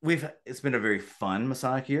it's been a very fun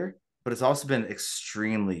Masonic year, but it's also been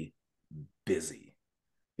extremely busy.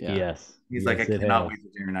 Yeah. Yes. He's like, I cannot wait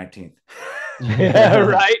for January 19th. Yeah,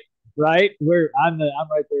 right. I'm right there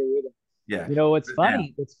with him. Yeah. You know what's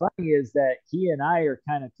funny? What's funny is that he and I are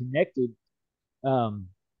kind of connected. A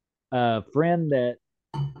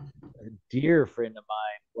dear friend of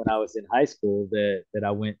mine when I was in high school that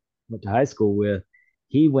I went to high school with,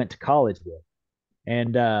 he went to college with,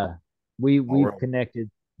 and we connected.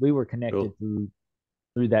 We were connected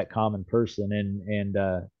through that common person, and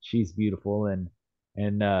she's beautiful, and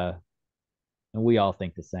we all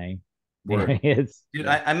think the same. Dude,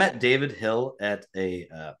 I met David Hill at a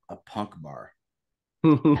punk bar.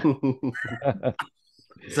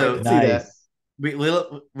 So nice. We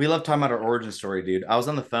love talking about our origin story, dude. I was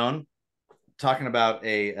on the phone talking about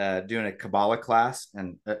doing a Kabbalah class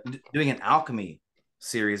and doing an alchemy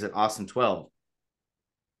series at Austin 12.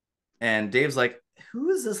 And Dave's like, who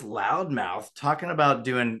is this loudmouth talking about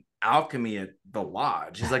doing alchemy at the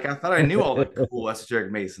lodge? He's like, I thought I knew all the cool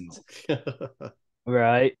esoteric Masons.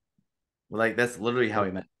 Right. Like, that's literally how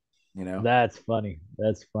we met, you know? That's funny.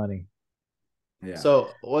 Yeah. So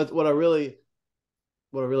what I really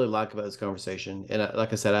like about this conversation, and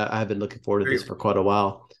like I said, I have been looking forward to this for quite a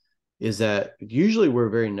while, is that usually we're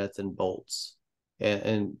very nuts and bolts,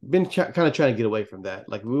 and been kind of trying to get away from that.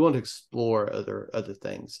 Like we want to explore other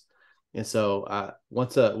things, and so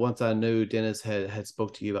once I knew Dennis had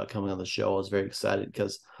spoke to you about coming on the show, I was very excited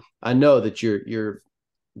because I know that you're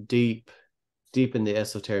deep in the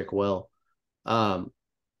esoteric well.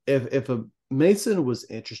 If a Mason was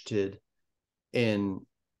interested in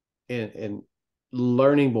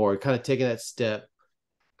learning more, kind of taking that step,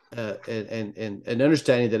 and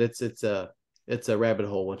understanding that it's a rabbit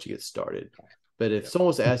hole once you get started. But if someone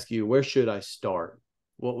was to ask you, where should I start?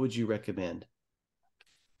 What would you recommend?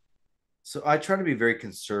 So I try to be very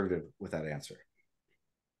conservative with that answer.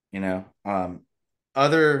 You know,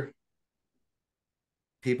 other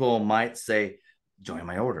people might say, join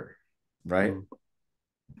my order, right?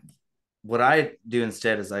 what I do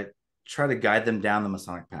instead is I try to guide them down the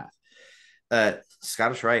Masonic path.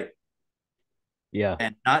 Scottish Rite, Yeah.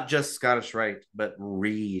 and not just Scottish Rite, but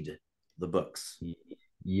read the books.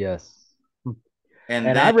 Yes. And And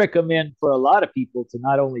then I recommend for a lot of people to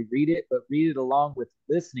not only read it, but read it along with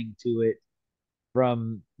listening to it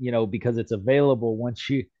from, because it's available once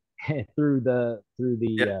you through the through the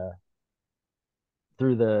yeah,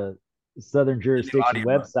 through the Southern the new Jurisdiction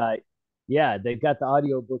audiobook. website. Yeah, they've got the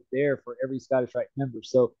audio book there for every Scottish Rite member.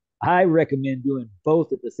 So I recommend doing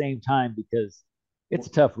both at the same time because it's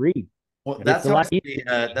a tough read. Well, It's that's a how I lot study. easier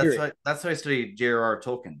when you hear it. That's how I study J.R.R.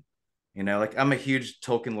 Tolkien. Like I'm a huge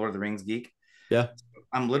Tolkien Lord of the Rings geek. Yeah.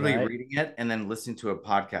 I'm literally Right. reading it and then listening to a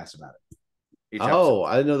podcast about it. Each episode. Oh,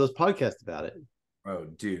 I didn't know those podcasts about it. Oh,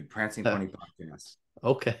 dude, Prancing Pony podcast.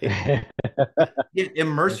 Okay. Yeah,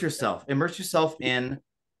 immerse yourself. Immerse yourself in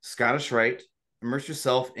Scottish Rite. Immerse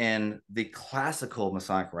yourself in the classical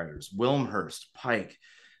Masonic writers, Wilmhurst, Pike.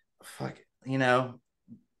 Fuck,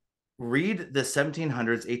 read the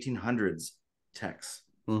 1700s, 1800s texts.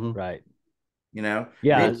 Mhm. Right. Read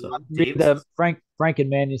Yeah. So, Read the Franken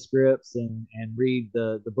manuscripts and read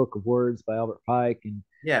the Book of Words by Albert Pike. And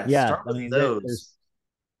yeah, yeah, start I with mean, those, there's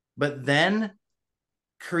but then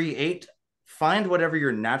find whatever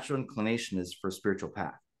your natural inclination is for a spiritual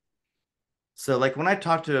path. So, like when I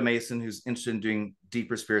talk to a Mason who's interested in doing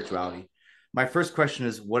deeper spirituality, my first question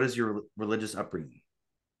is, what is your religious upbringing?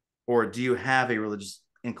 Or do you have a religious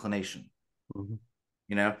inclination? mhm.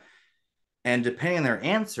 And depending on their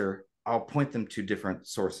answer, I'll point them to different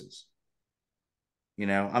sources.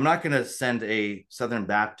 I'm not going to send a Southern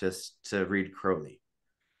Baptist to read Crowley.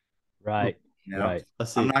 right. I'm Right.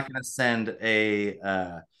 not going to send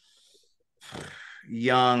a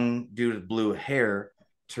young dude with blue hair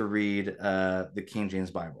to read the King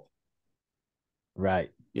James Bible.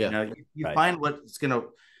 Right. Yeah. You Right. find what's going to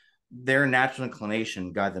their natural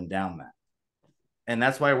inclination, guide them down that. And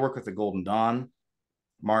that's why I work with the Golden Dawn,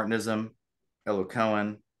 Martinism, Elo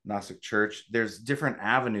Cohen, Gnostic Church. There's different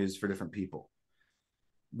avenues for different people.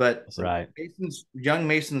 But Right. young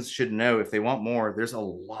Masons should know if they want more, there's a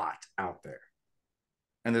lot out there.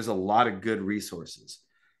 And there's a lot of good resources.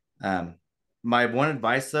 My one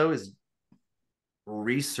advice, though, is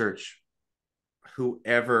research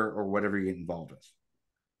whoever or whatever you get involved with.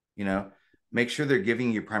 Make sure they're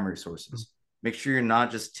giving you primary sources. Make sure you're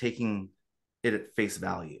not just taking it at face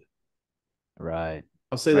value. Right.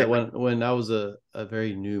 I'll say Right. that when I was a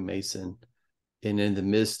very new Mason, and in the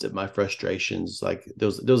midst of my frustrations, like there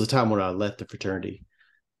was a time when I left the fraternity.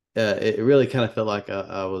 It really kind of felt like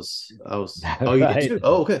I was. Oh, you did Right. too?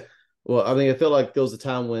 Oh, okay. Well, I mean, it felt like there was a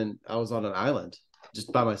time when I was on an island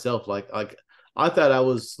just by myself. Like I thought I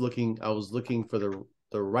was looking for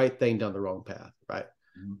the right thing down the wrong path, right?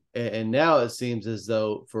 Mhm. And now it seems as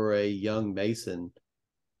though for a young Mason,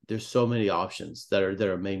 there's so many options that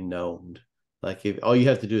are made known. Like if all you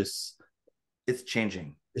have to do is It's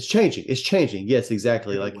changing. it's changing. It's changing. Yes,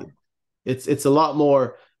 exactly. Like it's a lot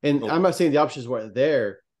more. And I'm not saying the options weren't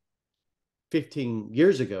there 15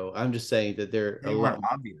 years ago. I'm just saying that they're They a lot. weren't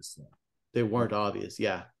obvious, though. They weren't obvious.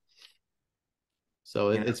 Yeah. So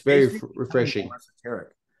it's very Basically becoming refreshing. more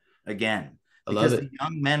esoteric again, I love because it. the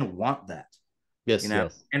young men want that. Yes.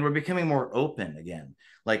 Yes. And we're becoming more open again.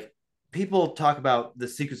 Like people talk about the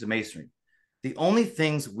secrets of Masonry. The only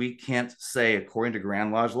things we can't say, according to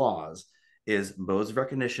Grand Lodge laws, is modes of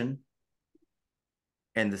recognition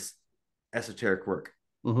and this esoteric work.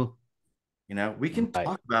 Mm-hmm. We can Right.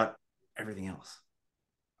 talk about everything else.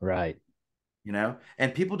 Right.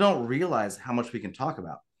 And people don't realize how much we can talk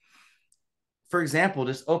about. For example,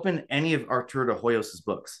 just open any of Arturo de Hoyos's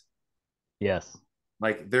books. Yes.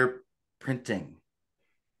 Like they're printing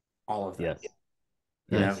all of that.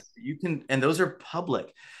 Yes. You can, and those are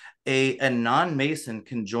public. A non-Mason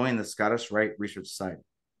can join the Scottish Rite Research Society.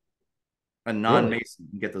 A non-Mason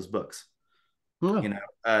can get those books. Wow.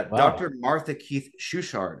 Dr. Martha Keith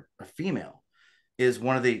Schuchard, a female, is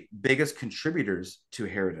one of the biggest contributors to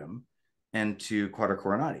Herodom and to Quadra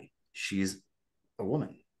Coronati. She's a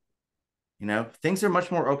woman. Things are much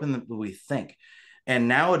more open than we think. And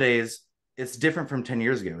nowadays, it's different from 10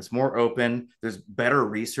 years ago. It's more open. There's better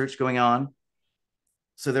research going on.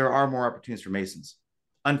 So there are more opportunities for Masons.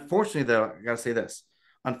 Unfortunately, though, I got to say this.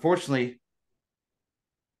 Unfortunately,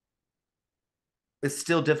 it's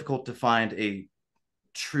still difficult to find a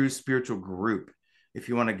true spiritual group if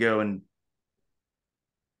you want to go and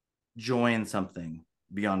join something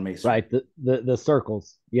beyond Masonry. Right. The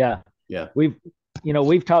circles. Yeah. Yeah. We've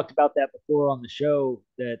talked about that before on the show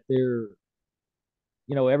that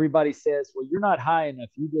everybody says, well, you're not high enough.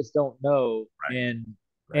 You just don't know. Right.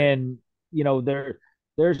 And,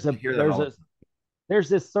 there's I hear that all the time. there's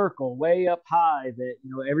this circle way up high that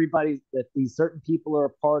everybody, that these certain people are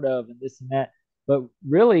a part of, and this and that. But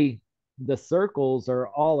really, the circles are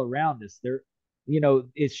all around us. They're,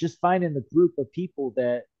 it's just finding the group of people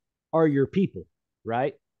that are your people,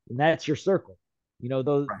 right? And that's your circle.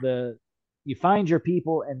 Those Right. you find your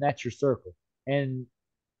people, and that's your circle, and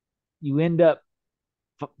you end up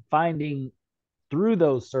finding through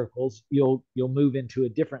those circles, you'll move into a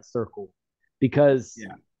different circle because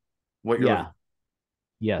What you're looking.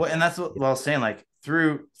 Yes. Well, and that's what I was saying. Like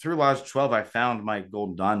through Lodge 12, I found my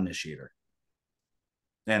Golden Dawn initiator,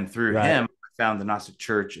 and through him, I found the Gnostic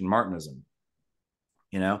Church and Martinism.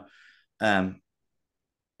 And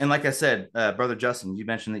like I said, Brother Justin, you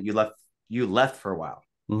mentioned that you left for a while.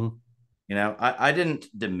 Mm-hmm. I didn't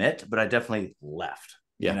demit, but I definitely left.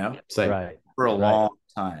 Yeah, same. Right. For a long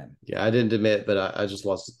time. Yeah, I didn't demit, but I just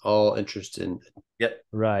lost all interest in. Yep.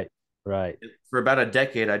 Right. For about a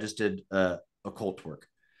decade, I just did occult work.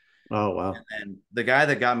 Oh, wow. And the guy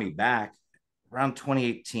that got me back around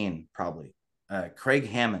 2018, probably, Craig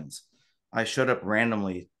Hammonds, I showed up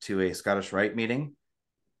randomly to a Scottish Rite meeting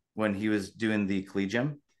when he was doing the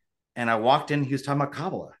collegium. And I walked in, he was talking about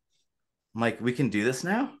Kabbalah. I'm like, we can do this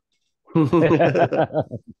now?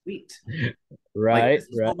 Sweet. Right. This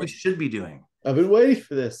is what we should be doing. I've been waiting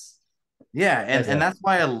for this. Yeah. And that's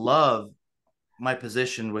why I love my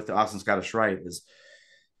position with the Austin Scottish Rite is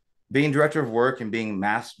being director of work and being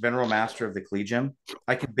venerable master of the collegium.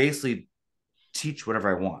 I can basically teach whatever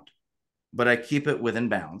I want, but I keep it within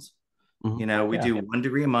bounds. Mm-hmm. We do 1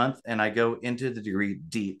 degree a month, and I go into the degree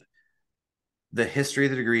deep, the history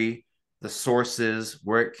of the degree, the sources,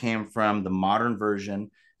 where it came from, the modern version,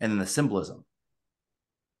 and then the symbolism.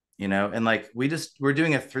 And like we're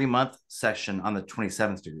doing a 3-month session on the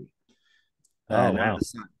 27th degree. Wow.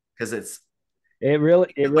 Because it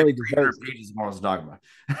really like deserves pages of Morals Dogma.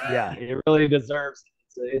 Yeah, it really deserves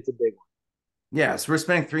it. It's a big one. Yeah, so we're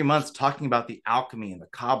spending 3 months talking about the alchemy and the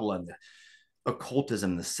Kabbalah and the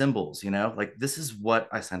occultism, the symbols. Like this is what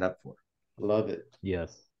I signed up for. Love it.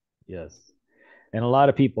 Yes. And a lot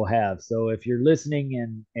of people have. So if you're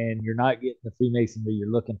listening and you're not getting the Freemasonry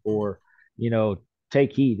you're looking for,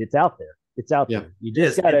 take heed. It's out there. You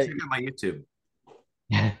just gotta check out my YouTube.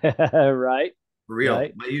 Right. For real.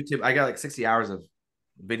 Right? My YouTube, I got like 60 hours of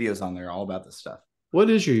videos on there all about this stuff. What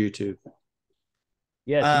is your YouTube?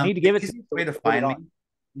 Yes, you need to give it to me. Way to find me.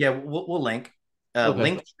 Yeah, we'll link.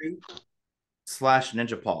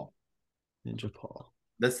 Linktree/Ninja Paul. Ninja Paul.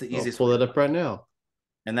 That's the easiest. I'll pull that up right now.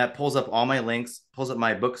 And that pulls up all my links, pulls up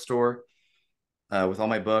my bookstore with all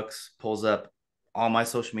my books, pulls up all my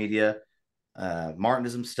social media,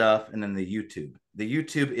 Martinism stuff, and then the YouTube. The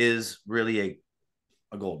YouTube is really a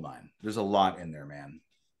gold mine. There's a lot in there, man.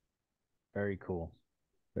 Very cool.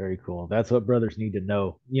 That's what brothers need to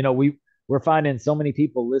know. We're finding so many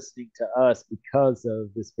people listening to us because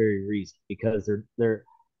of this very reason, because they're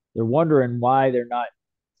wondering why they're not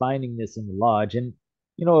finding this in the lodge. And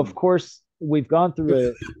of course, we've gone through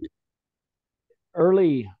the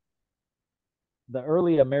early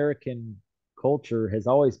American culture has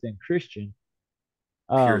always been Christian.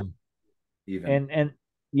 Even.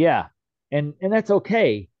 And that's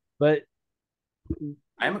okay, but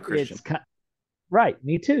I'm a Christian. Right,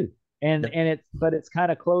 me too. But it's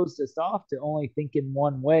kind of closed us off to only thinking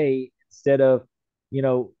one way instead of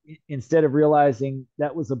realizing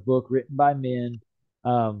that was a book written by men.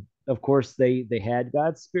 Of course, they had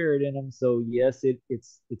God's spirit in them, so yes,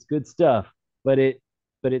 it's good stuff. But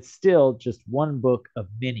it's still just one book of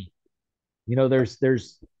many.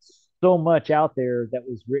 There's so much out there that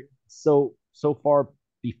was written so far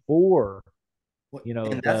before.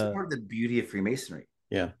 And that's part of the beauty of Freemasonry.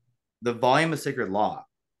 Yeah, the volume of sacred law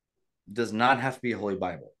does not have to be a Holy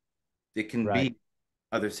Bible. It can be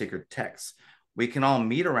other sacred texts. We can all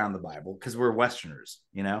meet around the Bible because we're Westerners,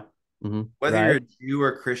 mm-hmm. Whether you're a Jew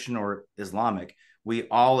or Christian or Islamic, we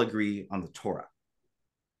all agree on the Torah.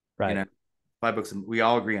 Right. 5 books, we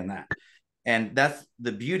all agree on that. And that's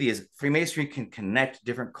the beauty is Freemasonry can connect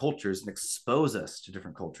different cultures and expose us to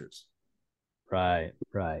different cultures. Right.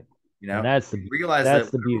 And that's the realize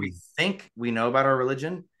that the beauty. We think we know about our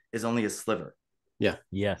religion is only a sliver. Yeah.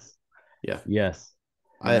 Yes. Yeah. Yes.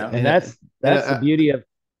 That's the beauty of.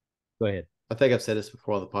 Go ahead. I think I've said this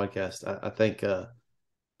before on the podcast. I think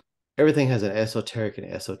everything has an esoteric and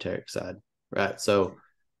esoteric side, right? So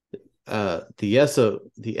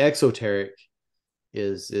the exoteric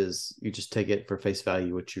is you just take it for face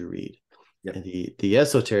value what you read. Yep. And the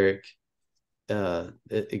esoteric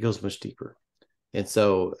it goes much deeper. And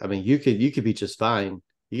so I mean you could be just fine.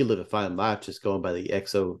 You could live a fine life just going by the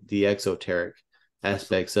exoteric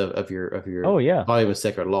aspects of your Oh yeah. volume of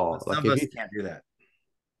sacred law. But Like some if of us you, can't do that.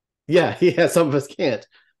 yeah, some of us can't.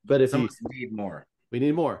 But if Some you, of us need more. we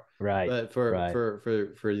need more. Right. But Right. for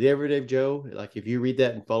the everyday Joe, like if you read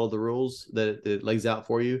that and follow the rules that it lays out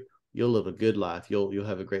for you, you'll live a good life. You'll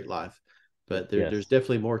have a great life. But there's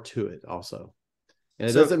definitely more to it also. And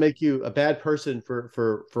it doesn't make you a bad person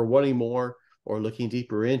for wanting more or looking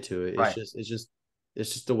deeper into it. Right. It's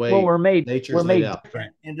just the way Well, we're made laid out.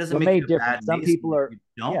 different. And it doesn't We're make made you a bad different. Some Mason people are if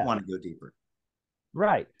you don't want to go deeper.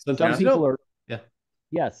 right. Sometimes Some people are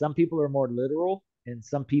yeah. Some people are more literal, and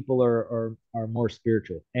some people are more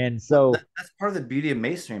spiritual. And so that's part of the beauty of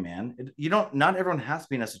Masonry, man. Not everyone has to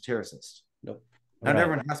be an esotericist. Nope. Not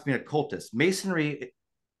everyone has to be an occultist. Masonry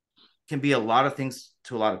can be a lot of things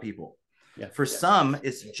to a lot of people. Yeah. For some,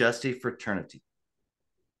 it's just a fraternity.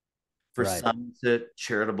 For some, it's a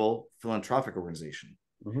charitable philanthropic organization.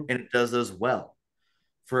 And it does those well.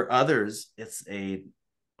 For others, it's a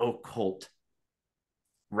occult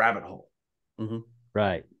rabbit hole.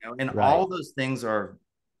 Right. And all those things are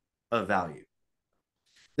of value.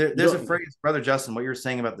 There's a phrase, Brother Justin, what you were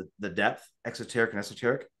saying about the depth, exoteric and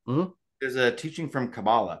esoteric. There's a teaching from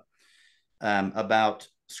Kabbalah about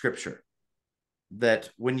scripture, that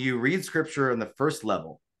when you read scripture on the first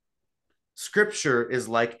level, scripture is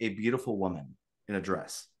like a beautiful woman in a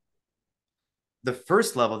dress. The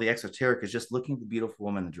first level, the exoteric, is just looking at the beautiful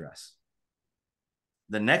woman in the dress.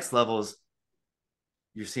 The next level is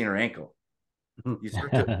you're seeing her ankle. You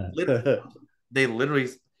start to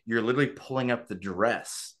you're literally pulling up the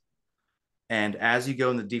dress. And as you go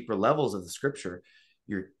in the deeper levels of the scripture,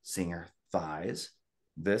 you're seeing her thighs,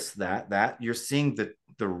 this, that. You're seeing the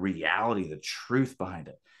reality, the truth behind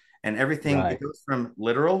it. And everything, it goes from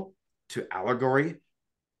literal to allegory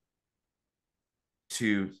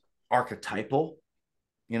to archetypal,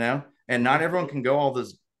 and not everyone can go all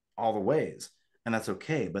the ways, and that's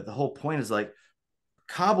okay. But the whole point is like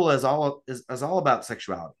Kabbalah is all about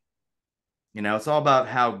sexuality. It's all about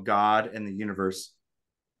how God and the universe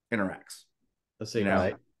interacts.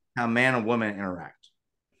 How man and woman interact.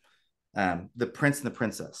 The prince and the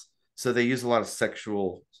princess. So they use a lot of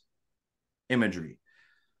sexual imagery.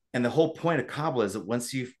 And the whole point of Kabbalah is that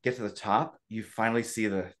once you get to the top, you finally see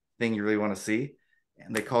the thing you really want to see.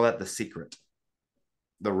 And they call that the secret,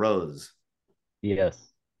 the rose. Yes.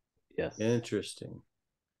 Interesting.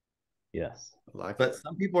 Yes. But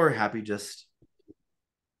some people are happy just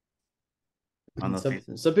on the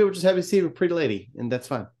some people just happy to see a pretty lady, and that's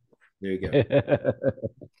fine. There you go.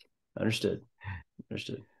 Understood.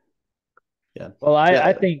 Yeah. Well,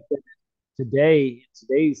 I think that in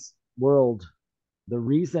today's world, the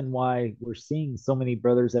reason why we're seeing so many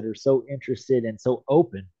brothers that are so interested and so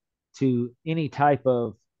open to any type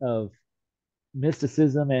of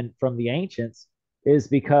mysticism and from the ancients is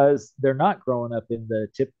because they're not growing up in the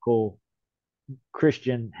typical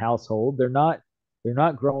Christian household. They're not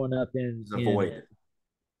growing up in a void.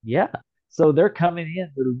 So they're coming in,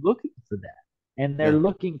 they're looking for that. And they're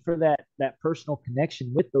looking for that personal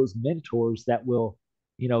connection with those mentors that will,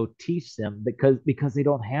 teach them because they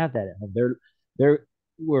don't have that at home.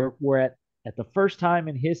 We're at the first time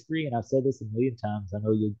in history, and I've said this a million times. I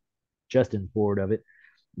know Justin's bored of it,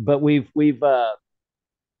 but we've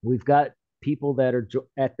got people that are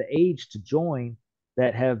at the age to join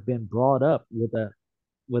that have been brought up with a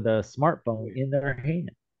smartphone in their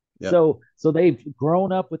hand. Yep. So they've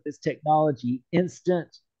grown up with this technology,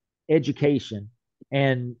 instant education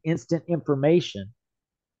and instant information.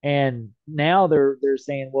 And now they're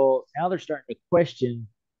saying, well, now they're starting to question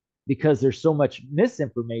because there's so much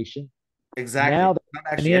misinformation. Exactly. Now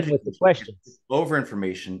they're coming in with the questions. Over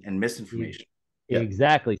information and misinformation. Yep.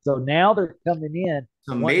 Exactly. So now they're coming in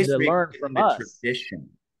wanting to learn from us. Tradition.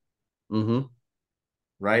 Mm-hmm.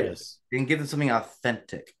 Right? Yes. You can give them something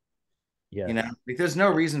authentic. Yeah. Like there's no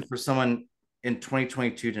reason for someone in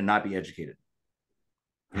 2022 to not be educated.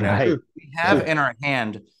 Right. We have in our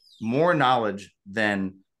hand more knowledge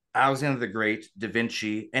than Alexander the Great, Da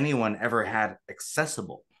Vinci, anyone ever had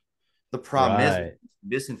accessible. The problem is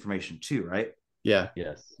misinformation too, right? Yeah.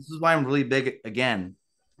 Yes. This is why I'm really big, again,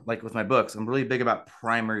 like with my books, I'm really big about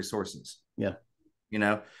primary sources. Yeah.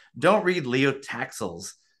 Don't read Leo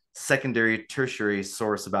Taxel's secondary, tertiary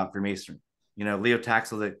source about Freemasonry. Leo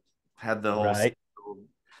Taxel that had the whole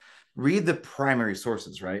read the primary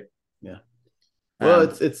sources, right? Yeah. Well,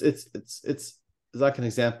 it's like an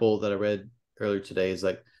example that I read earlier today is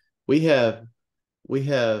like we have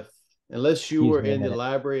unless you were in the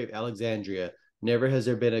Library of Alexandria, never has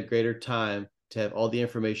there been a greater time to have all the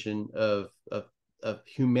information of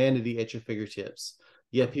humanity at your fingertips.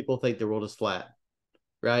 Yet people think the world is flat,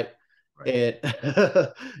 right? And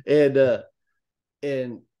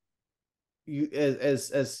and you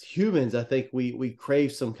as humans, I think we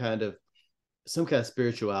crave some kind of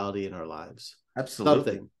spirituality in our lives.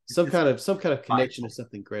 Absolutely. Some kind of connection vital. to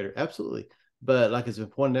something greater. Absolutely. But like it's been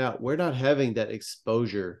pointed out, we're not having that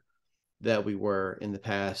exposure that we were in the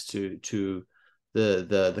past to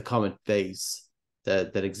the common faiths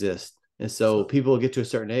that exist. And so people get to a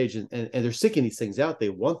certain age and they're seeking these things out. They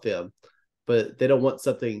want them, but they don't want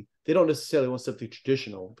something. They don't necessarily want something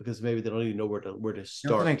traditional because maybe they don't even know where to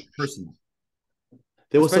start. Something personal.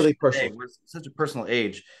 They want Especially something personal. today, we're such a personal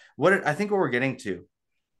age. I think what we're getting to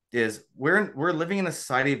is we're living in a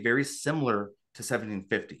society very similar to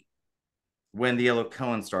 1750 when the Yellow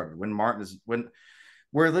Cohen started, when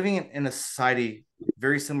we're living in a society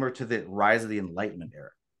very similar to the rise of the Enlightenment era.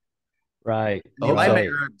 Right. The Enlightenment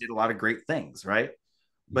era did a lot of great things, right?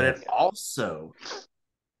 But it also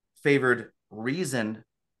favored reason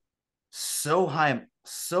so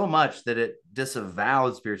much that it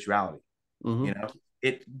disavowed spirituality. Mm-hmm. You know,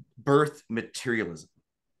 it birthed materialism.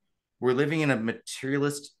 We're living in a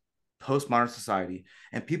materialist postmodern society,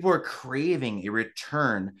 and people are craving a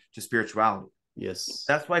return to spirituality. Yes.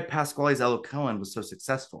 That's why Pasquale's Yellow Cohen was so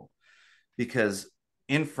successful, because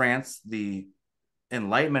in France, the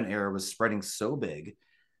Enlightenment era was spreading so big.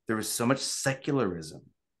 There was so much secularism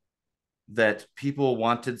that people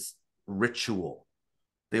wanted ritual.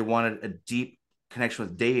 They wanted a deep connection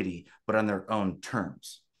with deity, but on their own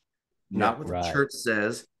terms. Not what the church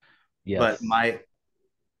says, but my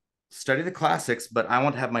study the classics, but I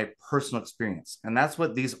want to have my personal experience. And that's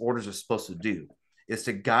what these orders are supposed to do, is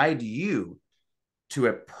to guide you to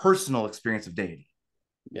a personal experience of deity.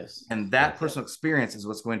 Yes. And that personal experience is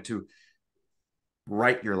what's going to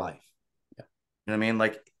write your life. Yeah. You know what I mean?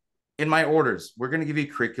 Like in my orders, we're going to give you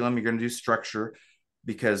curriculum. You're going to do structure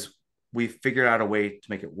because we figured out a way to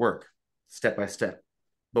make it work step by step.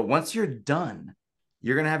 But once you're done,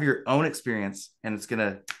 you're going to have your own experience and it's going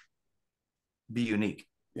to be unique.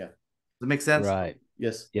 Yeah. Does that make sense? Right.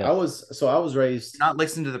 Yes. I was raised. You're not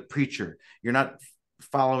listening to the preacher. You're not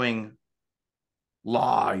following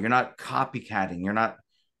law. You're not copycatting. You're not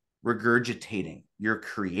regurgitating. You're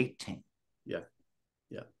creating. Yeah.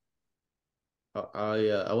 Yeah.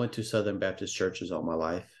 I went to Southern Baptist churches all my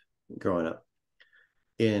life growing up.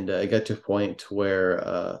 And I got to a point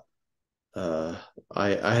where I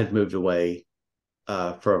had moved away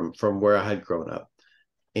from where I had grown up.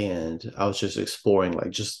 And I was just exploring,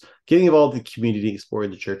 like just getting involved in the community,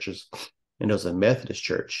 exploring the churches. And it was a Methodist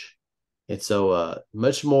church. And so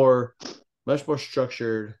much more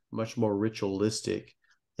structured, much more ritualistic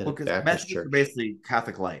than a Baptist church. Basically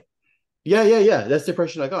Catholic light. Yeah. That's the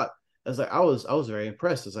impression I got. I was like, I was very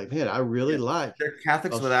impressed. I was like, man, I really like. They're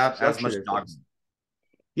Catholics without as much dogma.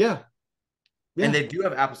 Yeah. And they do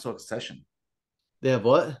have apostolic succession. They have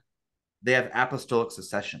what? They have apostolic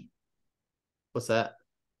succession. What's that?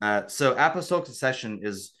 So apostolic succession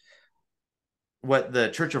is what the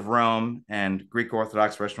Church of Rome and Greek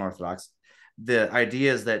Orthodox, Russian Orthodox, the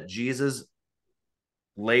idea is that Jesus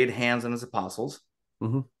laid hands on his apostles,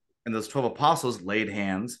 and those 12 apostles laid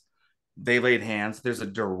hands. They laid hands. There's a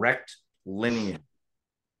direct lineage.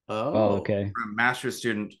 Oh, okay. From master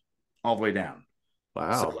student all the way down.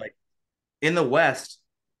 Wow. So like in the West,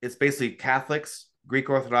 it's basically Catholics, Greek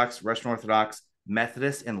Orthodox, Russian Orthodox,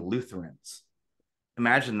 Methodists, and Lutherans.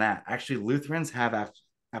 Imagine that. Actually, Lutherans have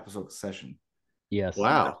apostolic succession. Yes.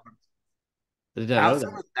 Wow.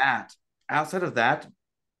 Outside of that,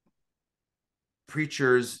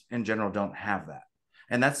 preachers in general don't have that.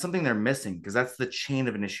 And that's something they're missing, because that's the chain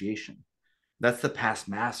of initiation. That's the past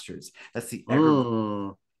masters. That's the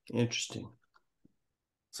interesting.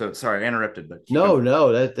 So sorry, I interrupted, but no,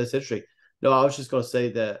 that's interesting. No, I was just going to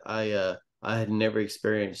say that I had never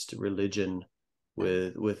experienced religion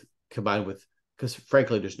with combined with, because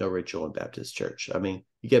frankly, there's no ritual in Baptist church. I mean,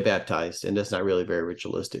 you get baptized, and that's not really very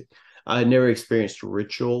ritualistic. I had never experienced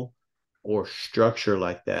ritual or structure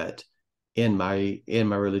like that in my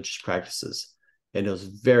religious practices, and it was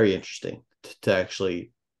very interesting to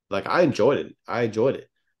actually, like, I enjoyed it.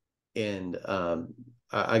 And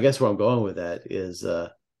I guess where I'm going with that is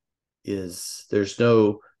there's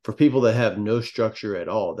no, for people that have no structure at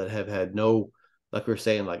all, that have had no, like we were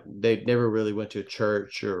saying, like they never really went to a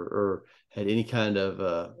church or had any kind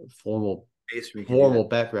of formal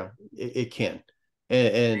background. It can,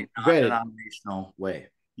 and granted, denominational way.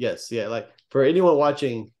 Yes, yeah. Like for anyone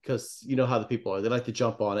watching, because you know how the people are, they like to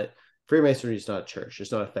jump on it. Freemasonry is not a church.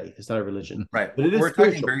 It's not a faith. It's not a religion. Right. But we're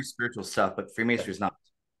talking very spiritual stuff, but Freemasonry is not.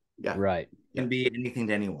 Yeah. Right. It can be anything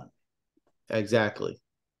to anyone. Exactly.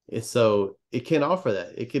 And so it can offer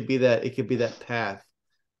that. It could be that path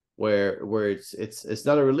where it's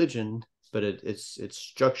not a religion, but it's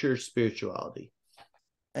structured spirituality.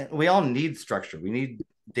 And we all need structure. We need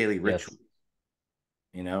daily rituals.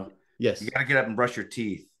 Yes. You got to get up and brush your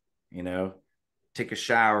teeth, take a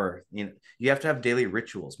shower. You have to have daily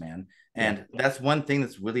rituals, man. And that's one thing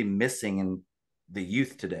that's really missing in the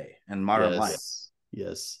youth today and modern life.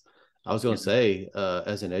 Yes. I was going to say,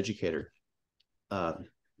 as an educator,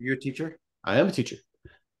 you're a teacher? I am a teacher.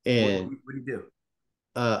 And what do you do?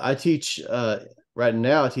 I teach right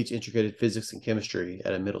now. I teach integrated physics and chemistry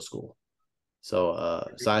at a middle school. So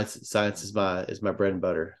science is my bread and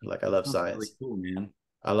butter. Like I love science. Really cool, man.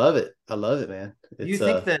 I love it, man. Do you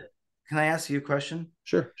think that? Can I ask you a question?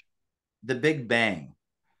 Sure. The Big Bang.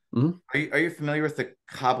 Mm-hmm. Are you familiar with the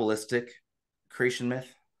Kabbalistic creation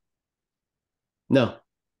myth? No.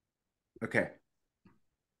 Okay.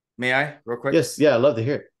 May I, real quick? Yes. Yeah, I'd love to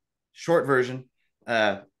hear it. Short version.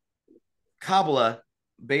 Kabbalah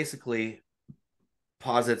basically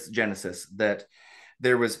posits Genesis, that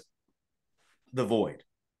there was the void,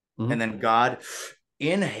 and then God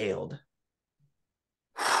inhaled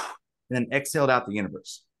and then exhaled out the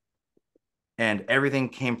universe, and everything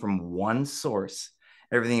came from one source.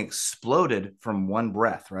 Everything exploded from one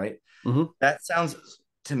breath, right? That sounds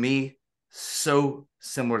to me so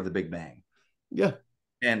similar to the Big Bang. Yeah.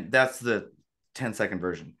 And that's the 10-second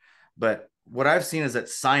version. But what I've seen is that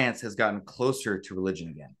science has gotten closer to religion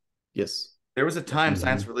again. Yes. There was a time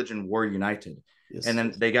science and religion were united, and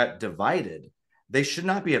then they got divided. They should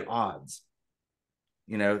not be at odds.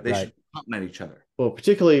 They should complement each other. Well,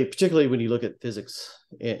 particularly when you look at physics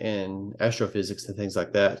and astrophysics and things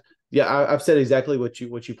like that. Yeah, I've said exactly what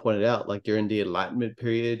you pointed out. Like during the Enlightenment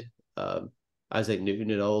period, Isaac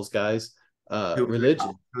Newton and all those guys.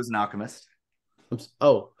 Religion. Who's an alchemist?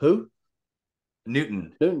 Who?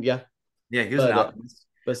 Newton. Yeah. Yeah, he was an alchemist.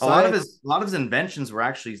 But a lot of his inventions were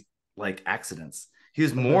actually like accidents. He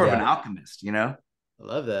was more of an alchemist, I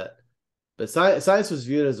love that. But science was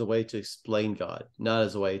viewed as a way to explain God, not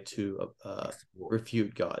as a way to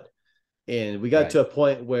refute God. And we got to a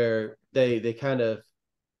point where they kind of,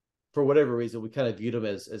 for whatever reason, we kind of viewed them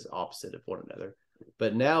as opposite of one another.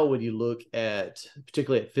 But now when you look at,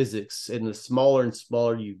 particularly at physics, and the smaller and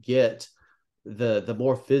smaller you get, the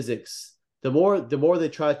more physics, the more they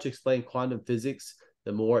try to explain quantum physics,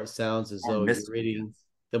 the more it sounds as though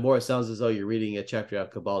you're reading a chapter out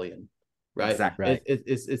of Kabbalion. Right. Exactly.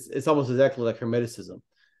 It's almost exactly like Hermeticism.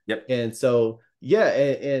 Yep. And so,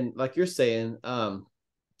 and like you're saying,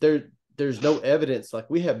 there's no evidence. Like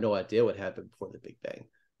we have no idea what happened before the Big Bang,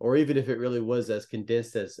 or even if it really was as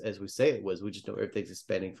condensed as we say it was. We just know everything's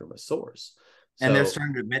expanding from a source. And they're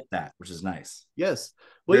starting to admit that, which is nice. Yes.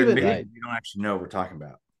 Well, even we don't actually know what we're talking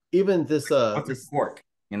about. Even this this quark,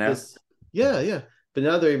 yeah. But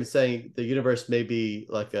now they're even saying the universe may be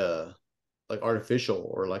like artificial,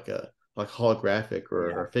 or like holographic,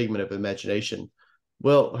 or a figment of imagination.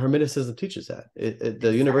 Well, Hermeticism teaches that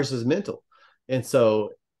the universe is mental, and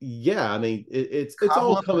so I mean it's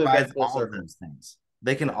all coming back full circle. Those things,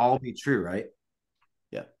 they can all be true, right?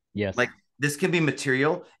 Yeah. Yes. Like this can be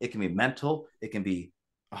material, it can be mental, it can be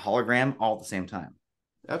a hologram, all at the same time.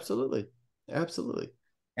 Absolutely.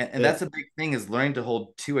 And that's a big thing, is learning to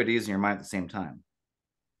hold two ideas in your mind at the same time.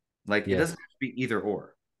 Like it doesn't have to be either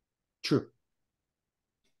or. True.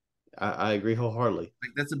 I agree wholeheartedly.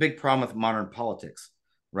 Like that's a big problem with modern politics,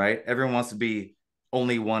 right? Everyone wants to be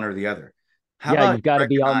only one or the other. How about you've got to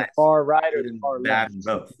be on the far right or the far left?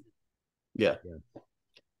 Both. Yeah.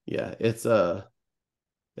 It's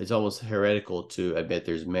almost heretical to admit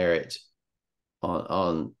there's merit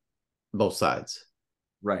on both sides.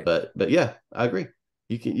 Right. But yeah, I agree.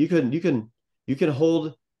 You can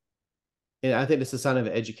hold, and I think that's a sign of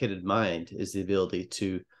an educated mind, is the ability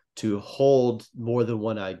to hold more than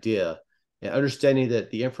one idea, and understanding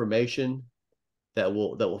that the information that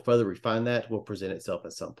will further refine that will present itself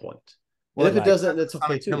at some point. Well, and if it doesn't, that's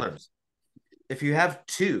okay too. Pillars. If you have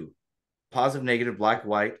two, positive, negative, black,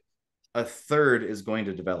 white, a third is going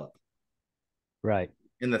to develop. Right.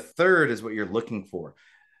 And the third is what you're looking for.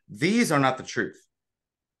 These are not the truth.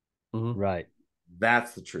 Right.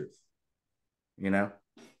 That's the truth. I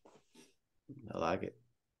like it.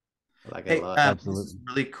 I like it a lot. Absolutely. This is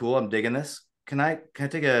really cool. I'm digging this. Can I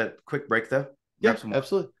take a quick break though? Yeah,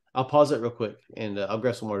 absolutely. I'll pause it real quick, and I'll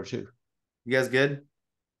grab some water too. You guys good?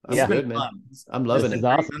 I'm good, man. I'm loving it.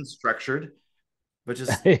 Awesome. Unstructured, but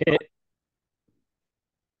just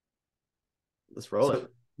let's roll it.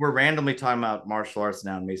 We're randomly talking about martial arts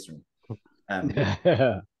now in Masonry.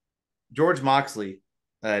 George Moxley,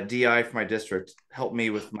 DI for my district, helped me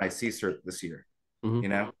with my CCERT this year.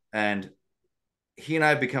 And he and I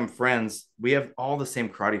have become friends. We have all the same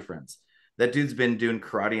karate friends That dude's been doing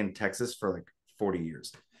karate in Texas for like 40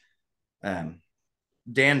 years.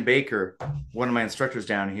 Dan Baker, one of my instructors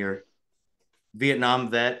down here, Vietnam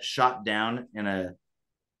vet, shot down in a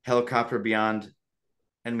helicopter beyond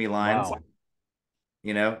enemy lines. Wow.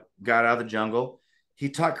 You know, got out of the jungle. He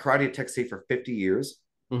taught karate at Texas State for 50 years.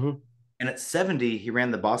 Mm-hmm. And at 70, he ran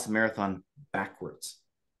the Boston Marathon backwards.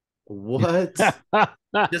 What?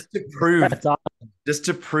 just to prove That's awesome. just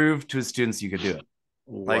to prove to his students you could do it.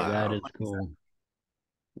 Like, Wow. That is cool.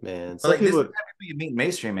 Man. But like, this is the type of people you meet in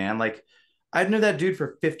masonry, man. Like, I knew that dude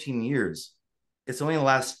for 15 years. It's only the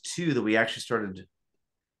last 2 that we actually started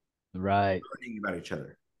Right. learning about each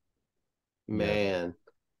other. Man.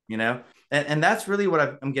 You know? And that's really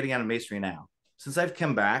what I'm getting out of masonry now. Since I've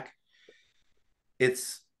come back,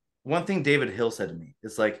 it's one thing David Hill said to me.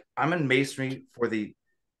 It's like, I'm in masonry for the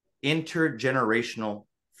intergenerational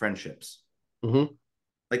friendships. Mm-hmm.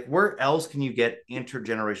 Like, where else can you get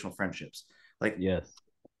intergenerational friendships? Like, Yes.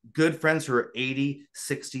 good friends who are 80,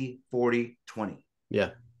 60, 40, 20.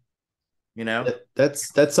 Yeah. You know?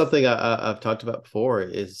 That's something I've talked about before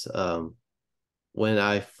is when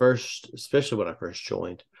I first, especially when I first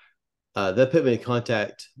joined, that put me in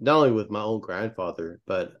contact not only with my own grandfather,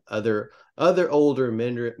 but other older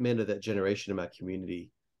men of that generation in my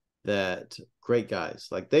community, that great guys.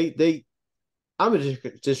 Like I'm a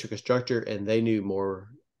district instructor, and they knew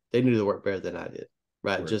the work better than I did,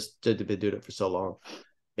 right? Right. Just to be doing it for so long.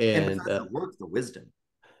 And the work, the wisdom.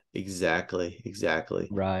 Exactly.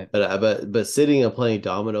 Right. But sitting and playing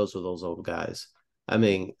dominoes with those old guys, I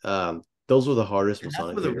mean, those were the hardest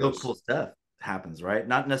Masonic That's where the real heroes. cool stuff happens, right?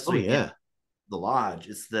 Not necessarily in the lodge,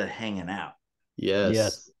 it's the hanging out.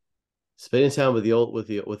 Yes. Spending time with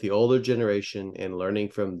the older generation and learning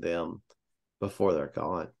from them before they're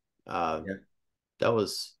gone. That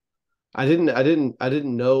was, I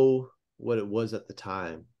didn't know what it was at the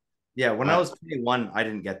time. Yeah, when I was 21, I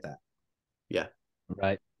didn't get that. Yeah.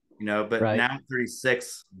 Right. You know, but now at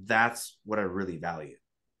 36, that's what I really value.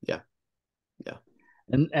 Yeah.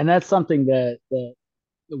 And that's something that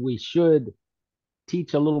we should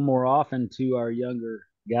teach a little more often to our younger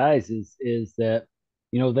guys is that,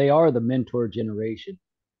 you know, they are the mentor generation,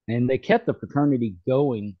 and they kept the fraternity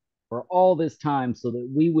going for all this time so that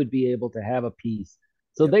we would be able to have a peace.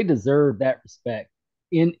 So they deserve that respect.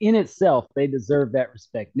 In itself, they deserve that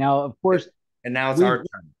respect. Now, of course, and now it's our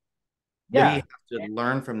turn. Yeah. We have to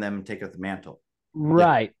learn from them and take up the mantle.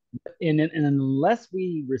 Right. And unless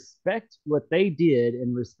we respect what they did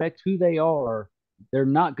and respect who they are, they're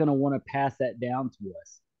not going to want to pass that down to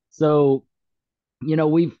us. So, you know,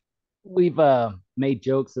 we've made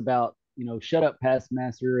jokes about, you know, shut up, past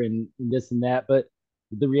master, and this and that. But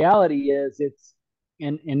the reality is, it's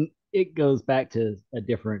and it goes back to a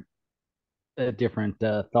different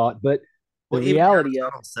thought. But the reality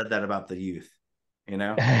of said that about the youth, you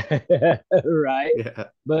know, right? Yeah.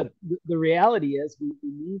 But the reality is, we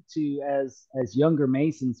need to, as younger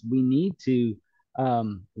Masons, we need to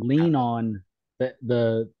lean on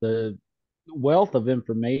the wealth of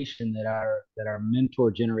information that our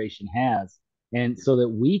mentor generation has, and so that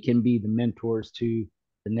we can be the mentors to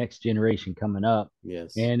the next generation coming up.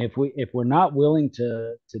 Yes. And if we're not willing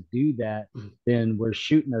to do that, then we're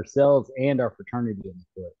shooting ourselves and our fraternity in the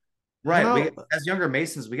foot. Right. As younger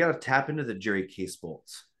Masons, we got to tap into the Jerry Case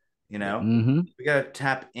Bolts. You know, we got to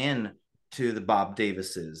tap in to the Bob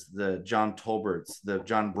Davises, the John Tolberts, the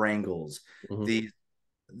John Brangles, the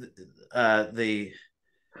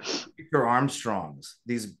Victor Armstrongs,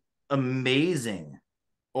 these amazing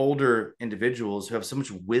older individuals who have so much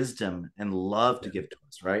wisdom and love to give to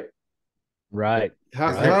us, right? Right.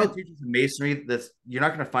 How teaches masonry that's you're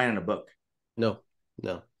not going to find in a book. No.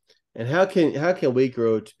 And how can we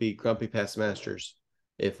grow to be grumpy past masters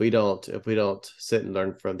if we don't sit and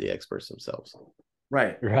learn from the experts themselves?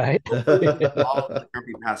 Right. All the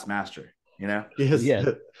grumpy past master, you know? Yes. Yeah.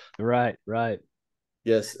 Right.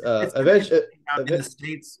 Yes. Eventually, in the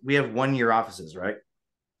States, we have 1-year offices, right?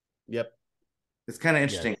 Yep. It's kind of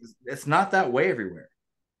interesting. Yes. It's not that way everywhere.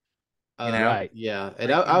 You know? Right. Yeah.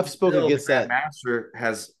 And I've spoken against that. Master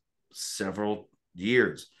has several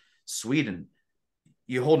years. Sweden,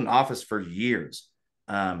 you hold an office for years.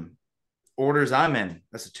 Orders I'm in,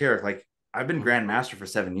 Esoteric, like I've been Grand Master for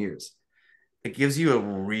 7 years. It gives you a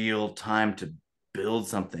real time to build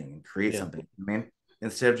something and create something. I mean,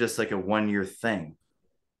 instead of just like a 1-year thing.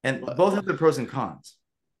 And both have their pros and cons.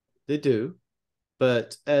 They do.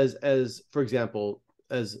 But as for example,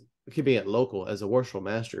 as keeping it local, as a worshipful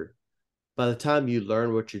master, by the time you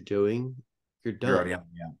learn what you're doing, you're done. You're already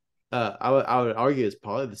out, I would argue it's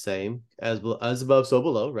probably the same as above, so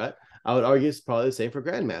below, right? I would argue it's probably the same for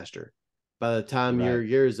Grandmaster. by the time Right. your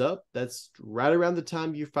year is up, that's right around the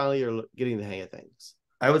time you finally are getting the hang of things.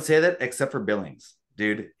 I would say that, except for Billings,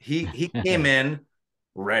 dude. He came in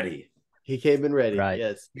ready. He came in ready. Right.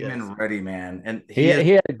 Yes. Came Yes. in ready, man. And He had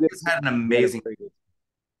a good. he's had an he had a amazing. very good-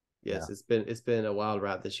 Yes. Yeah. It's been a wild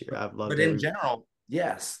ride this year. I've loved But every. in general,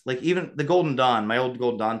 yes. Like even the Golden Dawn, my old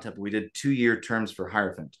Golden Dawn temple, we did 2-year terms for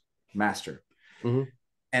Hierophant Master. Mhm.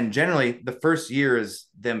 And generally, the first year is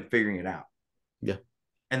them figuring it out. Yeah.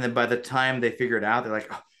 And then by the time they figure it out, they're like,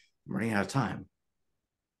 oh, I'm running out of time.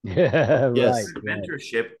 Yeah. Yes. Right.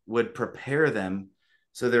 Mentorship would prepare them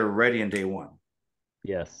so they're ready in day one.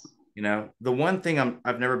 Yes. You know, the one thing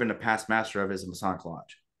I've never been a past master of is a Masonic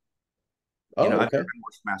Lodge. Oh, You know, I've okay. never been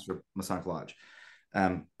master of Masonic Lodge.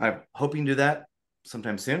 I'm hoping to do that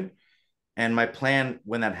sometime soon. And my plan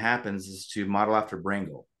when that happens is to model after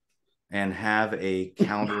Brangle and have a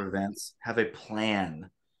calendar of events, have a plan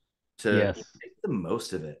to Yes. make the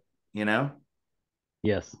most of it, you know?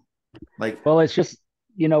 Yes. Like, Well, it's just,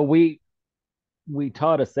 we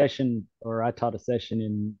taught a session, or I taught a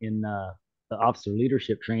session in the officer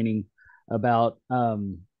leadership training about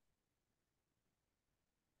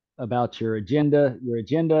your agenda,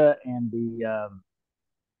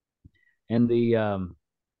 and the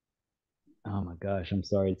oh my gosh, I'm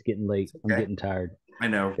sorry, it's getting late. I'm okay. getting tired. I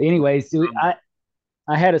know. But anyways, so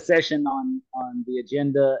I had a session on the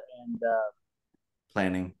agenda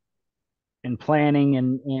Planning. and planning,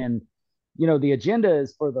 and the agenda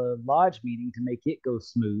is for the lodge meeting to make it go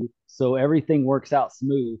smooth, so everything works out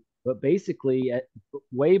smooth. But basically,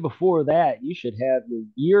 way before that, you should have your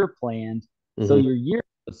year planned, so Mhm. your year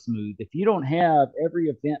goes smooth. If you don't have every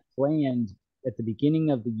event planned at the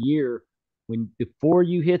beginning of the year, before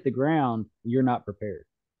you hit the ground, you're not prepared.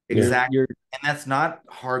 Exactly. You're And that's not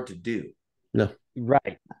hard to do. No.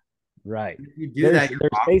 right. Right. If you do that, your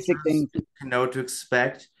There's basic officers things. can know what to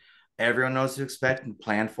expect. Everyone knows what to expect and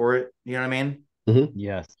plan for it. You know what I mean? Mhm.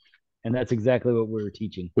 Yes. And that's exactly what we were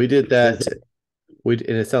teaching. We did that. And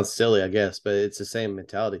it sounds silly, I guess, but it's the same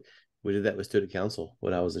mentality. We did that with student council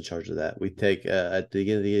when I was in charge of that. We take at the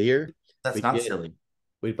beginning of the year. That's not silly.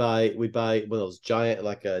 We'd buy one of those giant,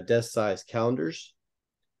 like desk size calendars,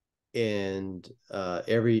 and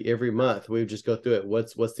every month we would just go through it.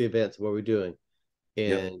 What's the events? What are we doing?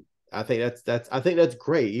 And Yep. I think that's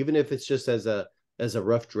great, even if it's just as a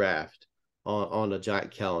rough draft on a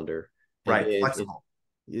giant calendar. And Right. Flexible.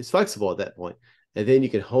 It's flexible at that point, and then you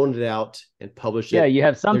can hone it out and publish it. Yeah, you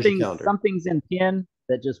have some There's your calendar. things in pen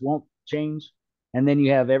that just won't change, and then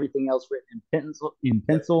you have everything else written in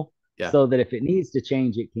pencil, Yeah. so that if it needs to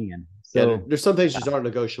change, it can. Yeah, So there's some things just aren't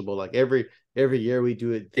negotiable. Like every year we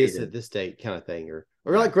do it this at this date kind of thing, or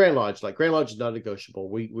like Grand Lodge. Like Grand Lodge is not negotiable.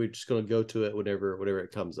 We're just going to go to it whenever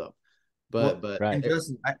it comes up. But right. And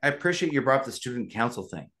Justin, I appreciate you brought up the student council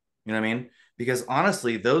thing. You know what I mean? Because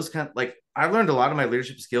honestly, those like I learned a lot of my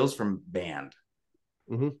leadership skills from band.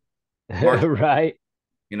 Right.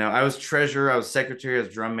 You know, I was treasurer, I was secretary, I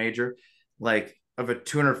was drum major, like of a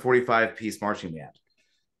 245 piece marching band.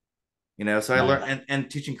 You know, so I learned and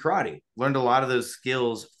teaching karate, learned a lot of those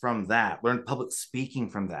skills from that, learned public speaking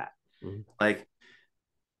from that. Mhm. Like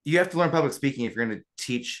you have to learn public speaking if you're going to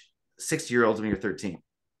teach 60-year-olds when you're 13.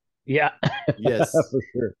 Yeah. Yes. For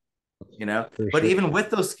sure. You know, but even with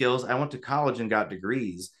those skills, I went to college and got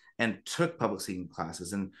degrees and took public speaking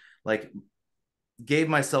classes and like gave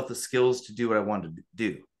myself the skills to do what I wanted to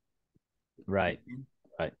do. Right.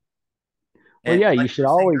 Right. And well, yeah, like you should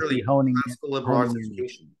always earlier, be honing classical liberal arts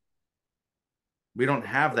education. We don't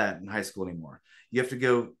have that in high school anymore. You have to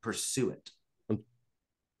go pursue it.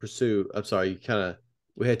 I'm sorry, you kind of.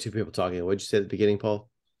 We had two people talking. What'd you say at the beginning, Paul?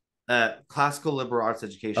 Classical liberal arts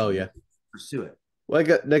education. Oh yeah, pursue it. Well,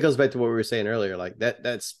 that goes back to what we were saying earlier. Like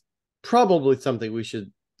that's probably something we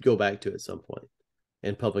should go back to at some point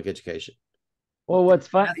in public education. Well, what's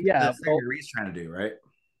fun? Yeah. That's what Reed's trying to do, right?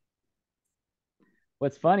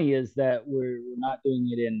 What's funny is that we're not doing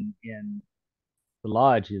it in the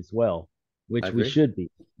lodge as well, which we should be,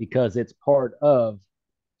 because it's part of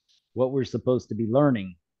what we're supposed to be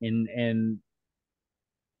learning, and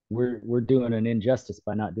we're doing an injustice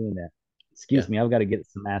by not doing that. Excuse me, I've got to get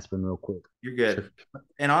some aspirin real quick. You're good.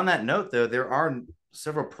 And on that note, though, there are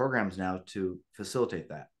several programs now to facilitate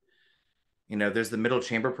that. You know, there's the Middle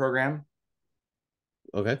Chamber program.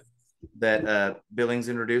 Okay. That Billings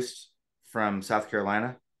introduced from South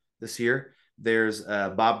Carolina this year. There's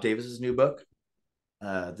Bob Davis's new book,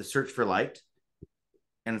 The Search for Light.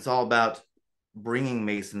 And it's all about bringing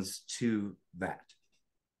Masons to that.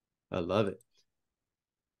 I love it.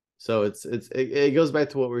 So it goes back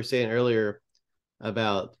to what we were saying earlier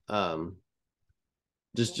about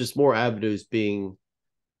just more avenues being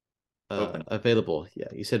available. Yeah,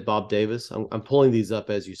 you said Bob Davis. I'm pulling these up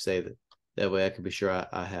as you say that. That way I can be sure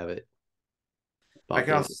I have it. Bob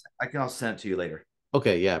Davis. I can also send it to you later.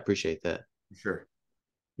 Okay, yeah, I appreciate that. Sure.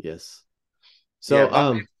 Yes. So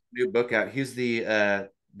Bob new book out. He's the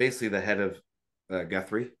basically the head of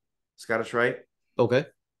Guthrie, Scottish Rite. Okay.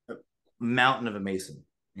 Mountain of a Mason.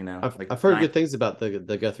 I've heard good things about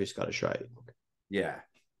the Guthrie Scottish Rite. Yeah.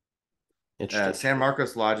 Interesting. San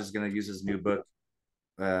Marcos Lodge is going to use his new book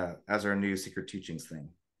as our new secret teachings thing.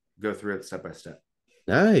 Go through it step by step.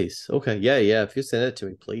 Nice. Okay. Yeah. If you send it to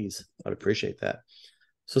me, please, I'd appreciate that.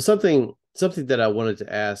 So something that I wanted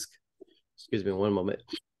to ask. Excuse me, one moment.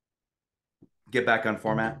 Get back on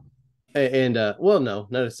format. And well, no,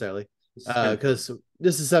 not necessarily, because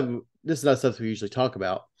this is not something we usually talk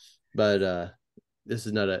about, but this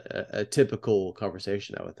is not a typical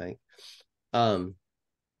conversation, I would think.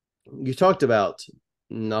 You talked about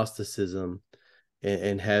Gnosticism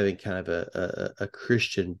and having kind of a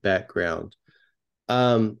Christian background.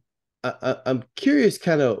 I'm curious,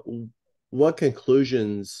 kind of what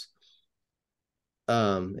conclusions.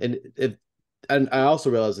 And I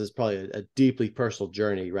also realize it's probably a deeply personal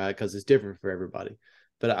journey, right? Because it's different for everybody.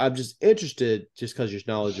 But I'm just interested, just because you're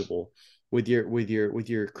knowledgeable with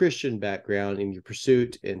your Christian background and your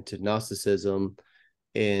pursuit into Gnosticism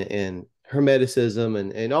and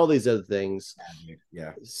Hermeticism and all these other things.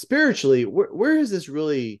 Yeah. Spiritually, where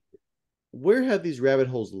have these rabbit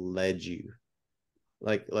holes led you?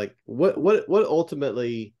 Like what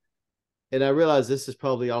ultimately, and I realize this is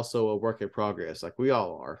probably also a work in progress, like we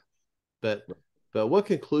all are, but what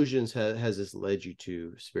conclusions has this led you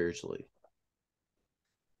to spiritually?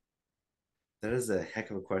 That is a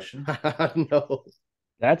heck of a question. No,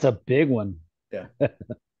 that's a big one. Yeah.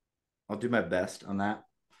 I'll do my best on that.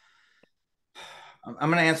 I'm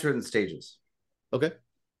going to answer it in stages. Okay.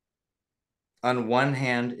 On one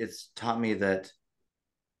hand, it's taught me that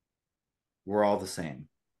we're all the same.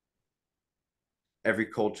 Every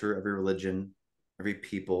culture, every religion, every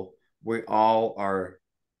people, we all are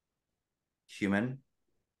human.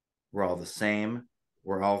 We're all the same.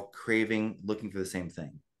 We're all craving, looking for the same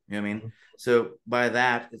thing. You know what I mean? Mm-hmm. So by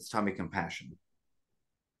that, it's taught me compassion.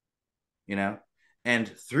 And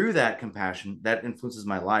through that compassion, that influences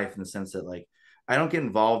my life in the sense that, like, I don't get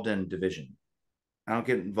involved in division. I don't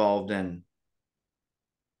get involved in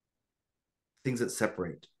things that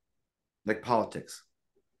separate, like politics.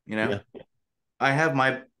 Yeah. I have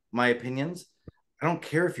my opinions. I don't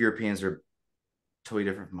care if your opinions are totally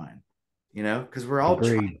different from mine, because we're all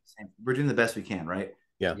trying. We're doing the best we can, right?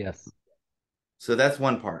 Yeah. Yes. So that's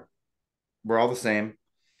one part. We're all the same.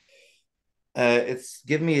 It's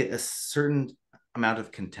given me a certain amount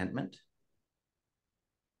of contentment,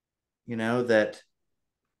 that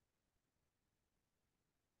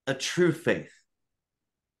a true faith,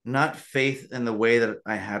 not faith in the way that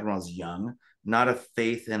I had when I was young, not a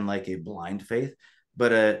faith in like a blind faith,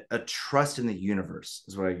 but a trust in the universe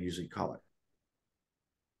is what I usually call it.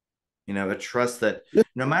 A trust that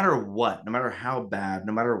no matter what, no matter how bad,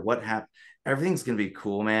 no matter what happens, everything's going to be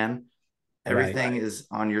cool, man. Everything is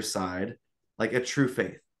on your side, like a true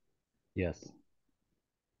faith. Yes.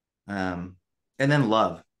 And then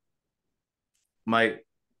love. My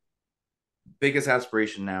biggest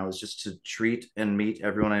aspiration now is just to treat and meet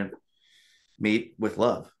everyone I meet with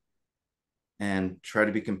love and try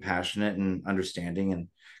to be compassionate and understanding, and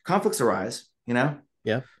conflicts arise,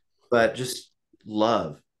 Yeah. But just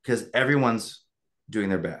love, because everyone's doing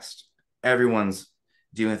their best. Everyone's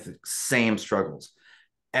dealing with the same struggles.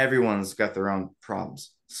 Everyone's got their own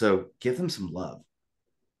problems. So give them some love,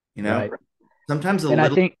 Right. Sometimes a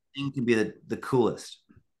little thing can be the coolest.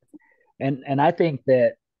 And I think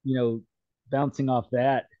that, bouncing off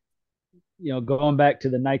that, going back to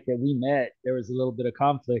the night that we met, there was a little bit of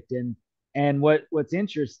conflict. And what's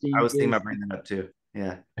interesting, I was thinking about bringing that up too.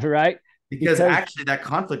 Yeah. Right. Because actually that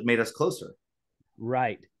conflict made us closer.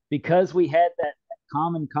 Right. Because we had that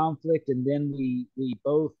common conflict, and then we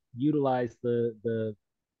both utilized the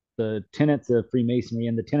tenets of Freemasonry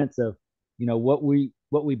and the tenets of, what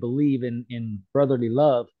we believe in brotherly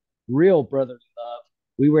love, real brotherly love.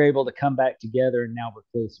 We were able to come back together, and now we're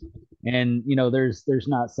closer. And there's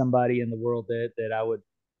not somebody in the world that I would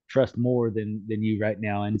trust more than you right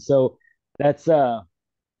now. And so that's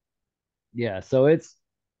yeah. So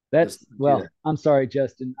I'm sorry,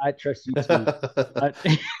 Justin. I trust you too.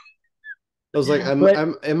 I was like,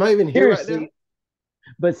 am I even here right now?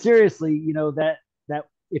 But seriously, that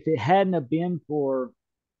if it hadn't have been for,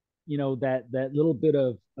 that little bit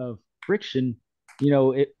of friction,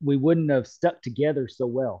 we wouldn't have stuck together so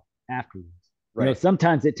well afterwards. Right.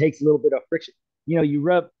 Sometimes it takes a little bit of friction. You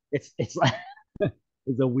rub, it's like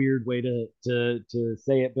is a weird way to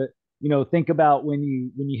say it, but think about when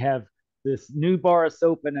you have this new bar of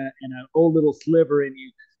soap and an old little sliver, and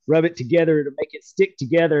you rub it together to make it stick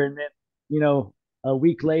together, and then a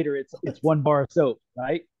week later it's one bar of soap,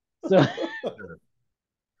 right? So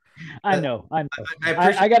I know.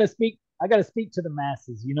 I gotta speak to the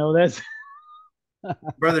masses. That's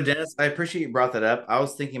Brother Dennis, I appreciate you brought that up. I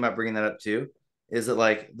was thinking about bringing that up too. Is that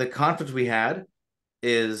like the conflict we had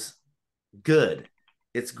is good?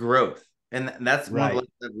 It's growth, and that's one of the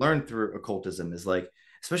lessons I've learned through occultism is like,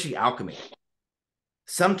 especially alchemy.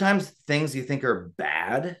 Sometimes things you think are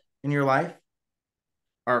bad in your life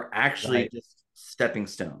are actually just stepping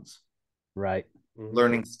stones, right?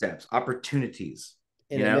 Learning steps, opportunities.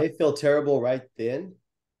 And it may feel terrible right then,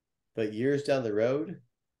 but years down the road,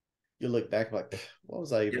 you look back like, what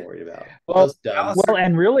was I even worried about? Well,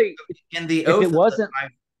 and really, in the oath, it wasn't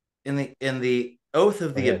in the oath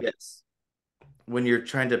of the abyss, when you're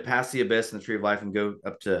trying to pass the abyss in the tree of life and go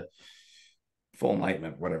up to full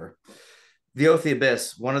enlightenment, whatever. The oath of the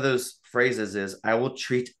abyss, one of those phrases is, I will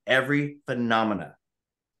treat every phenomena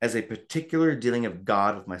as a particular dealing of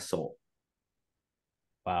God with my soul.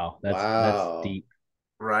 Wow. That's deep.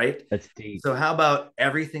 Right? That's deep. So how about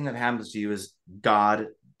everything that happens to you is God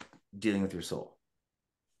dealing with your soul?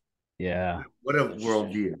 Yeah. What a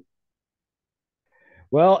worldview.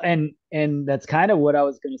 Well, and that's kind of what I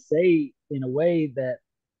was going to say, in a way, that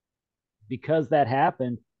because that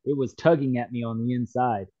happened, it was tugging at me on the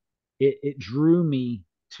inside. It drew me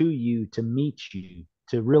to you, to meet you,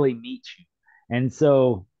 to really meet you. And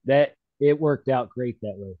so that it worked out great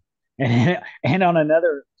that way. And on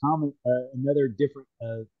another comment, another different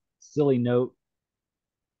silly note,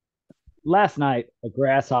 last night a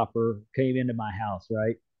grasshopper came into my house,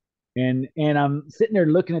 right? And I'm sitting there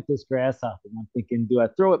looking at this grasshopper, and I'm thinking, do I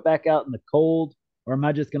throw it back out in the cold, or am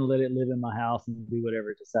I just going to let it live in my house and do whatever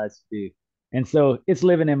it decides to do? And so it's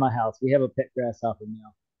living in my house. We have a pet grasshopper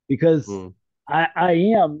now, because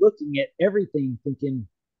I am looking at everything thinking,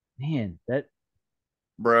 man, that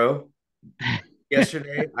bro.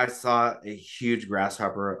 Yesterday, I saw a huge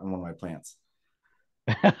grasshopper on one of my plants.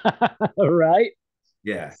 Right?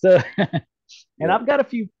 Yeah. So, and I've got a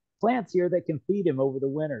few plants here that can feed him over the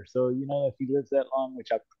winter. So, if he lives that long, which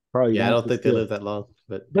I probably won't, I don't think they live that long,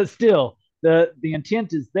 but still, the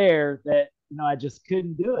intent is there that I just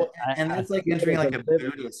couldn't do it. And that's like entering like a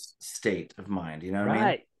Buddhist state of mind. You know what I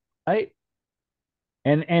mean? Right.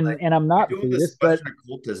 And I'm not Buddhist, but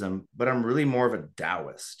occultism, but I'm really more of a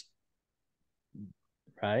Taoist.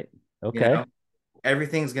 Right. Okay.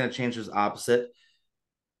 Everything's going to change as opposite.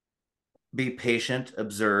 Be patient,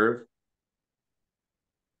 observe,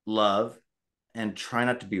 love, and try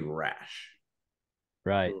not to be rash.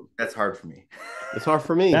 Right. That's hard for me. It's hard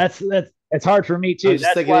for me. That's hard for me too. I was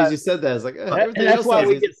just thinking as you said that, it's like that's why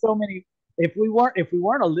we get so many. If we weren't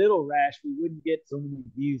a little rash, we wouldn't get so many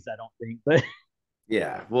views, I don't think. But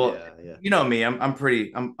yeah, well, you know me,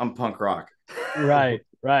 I'm punk rock. Right.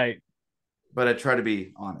 But I try to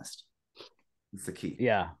be honest. It's the key.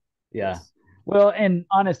 Yeah. Yes. Well, and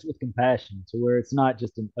honest with compassion, to where it's not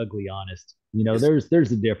just an ugly honest.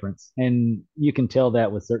 There's a difference, and you can tell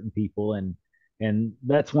that with certain people, and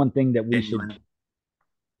that's one thing that we should.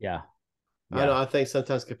 Yeah. I know. I think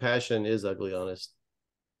sometimes compassion is ugly honest.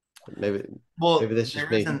 Maybe that's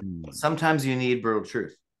just me. Sometimes you need brutal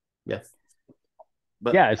truth. Yeah.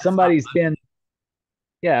 But if somebody's been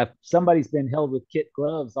held with kid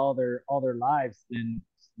gloves all their lives, then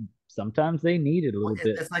sometimes they need it a little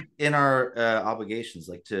bit. It's like in our obligations,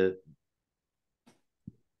 like to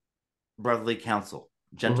brotherly counsel,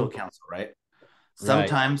 gentle counsel, right?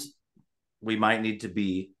 Sometimes we might need to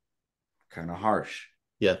be kind of harsh.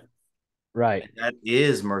 Yeah. Right. And that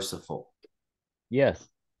is merciful. Yes.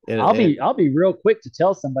 I'll be real quick to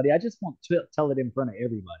tell somebody. I just won't tell it in front of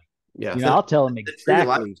everybody. Yeah. I'll tell them exactly. The tree of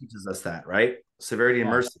life teaches us that, right? Severity and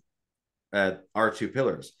mercy are two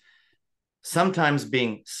pillars. Sometimes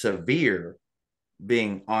being severe,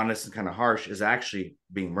 being honest and kind of harsh is actually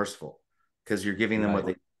being merciful, because you're giving them what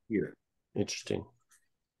they hear. Interesting.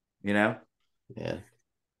 Yeah.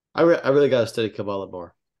 I really got to study Kabbalah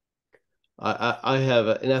more. I have,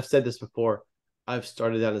 and I've said this before, I've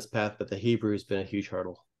started down this path, but the Hebrew has been a huge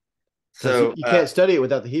hurdle. So you can't study it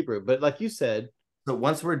without the Hebrew. But like you said, so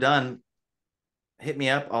once we're done, hit me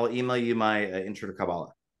up. I'll email you my intro to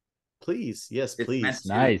Kabbalah. Please. Yes, please.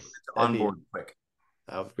 Nice. On board quick.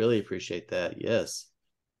 I really appreciate that. Yes.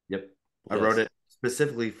 Yep. I wrote it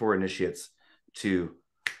specifically for initiates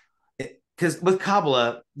because with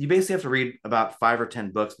Kabbalah, you basically have to read about 5 or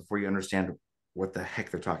 10 books before you understand what the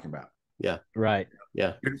heck they're talking about. Yeah. Right.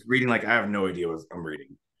 Yeah. You're just reading like, I have no idea what I'm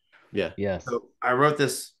reading. Yeah. Yes. So I wrote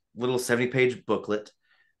this little 70-page booklet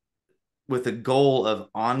with the goal of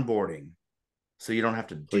onboarding, so you don't have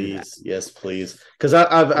to do that. Please, yes, please. Because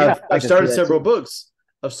I've I can see started that several too. books.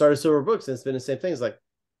 I've started several books, and it's been the same things. Like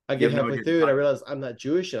I You get have no halfway idea what through, you're and I talking about. realize I'm not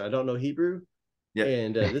Jewish and I don't know Hebrew, Yeah.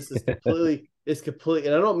 and this is completely. It's completely,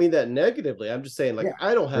 and I don't mean that negatively. I'm just saying, like, Yeah.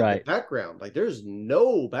 I don't have the Right. background. Like, there's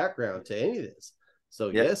no background to any of this. So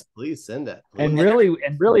Yep. yes, please send that. And Please.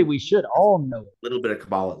 really, we should all know it. A little bit of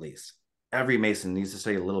Kabbalah, at least. Every Mason needs to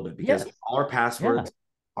study a little bit, because Yes. all our passwords,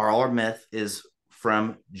 all our myth is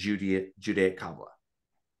from Judaic Kabbalah.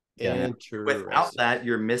 Yeah. Interesting. Without that,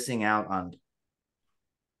 you're missing out on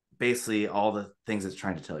basically all the things it's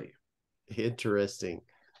trying to tell you. Interesting.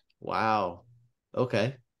 Wow.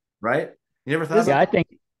 Okay. Right? You never thought Yeah, about I that? think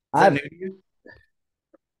Is that I've new to you?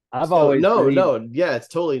 I've So always no, believed. no, yeah, it's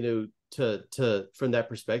totally new to from that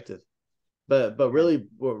perspective. But really,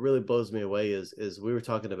 what really blows me away is we were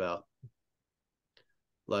talking about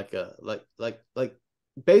like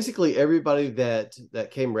basically everybody that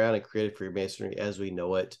came around and created Freemasonry as we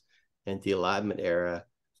know it in the Enlightenment era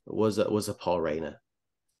was a Paul Rana,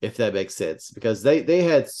 if that makes sense, because they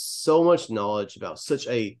had so much knowledge about such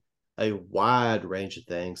a wide range of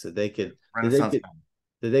things that they could Renaissance.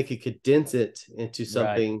 that they could condense it into Right.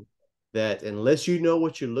 something that unless you know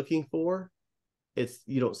what you're looking for, it's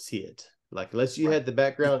you don't see it. Like unless you had the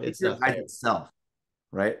background, it's not there. Itself,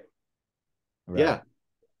 right? Yeah,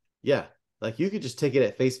 yeah. Like you could just take it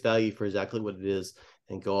at face value for exactly what it is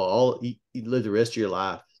and go all you live the rest of your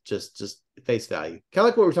life just face value. Kind of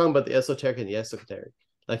like what we're talking about the esoteric and the esoteric.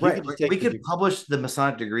 Like you could just take we could publish the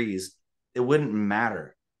Masonic degrees. It wouldn't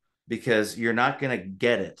matter, because you're not going to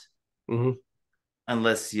get it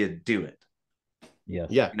unless you do it. Yes.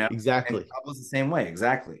 Yeah, You know? exactly. And Kabbalah's the same way.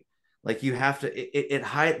 Exactly. Like you have to, it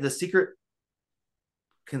hide the secret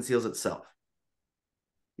conceals itself.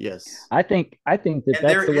 Yes. I think that And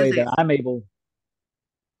that's the way that I'm able.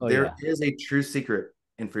 Oh, there yeah. is a true secret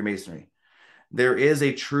in Freemasonry. There is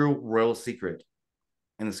a true royal secret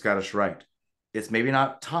in the Scottish Rite. It's maybe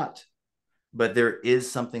not taught, but there is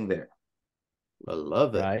something there. I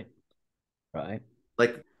love it. Right.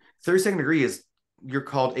 Like 32nd degree is, you're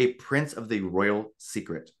called a prince of the royal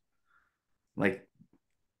secret. Like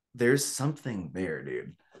there's something there,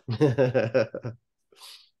 dude.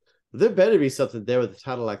 There better be something there with a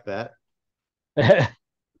title like that. Yeah,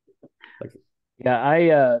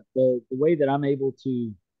 I the way that I'm able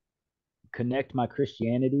to connect my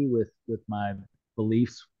Christianity with my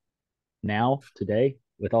beliefs now today,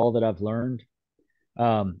 with all that I've learned,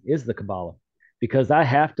 is the Kabbalah, because I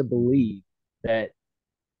have to believe that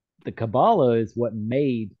the Kabbalah is what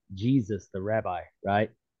made Jesus the rabbi,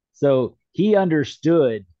 right? So he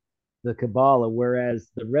understood the Kabbalah, whereas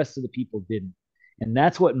the rest of the people didn't. And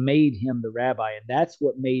that's what made him the rabbi. And that's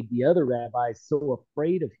what made the other rabbis so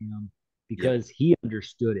afraid of him, because he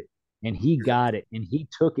understood it and he got it and he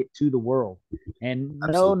took it to the world. And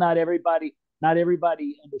no, not everybody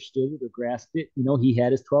understood it or grasped it. You know, he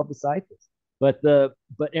had his 12 disciples, but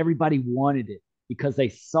everybody wanted it because they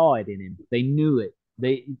saw it in him. They knew it.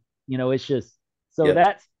 It's just so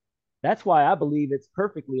that's why I believe it's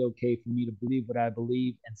perfectly okay for me to believe what I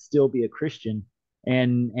believe and still be a Christian,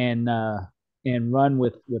 and run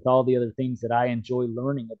with all the other things that I enjoy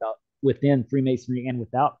learning about within Freemasonry and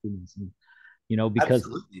without Freemasonry. Because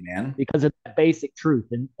because of that basic truth,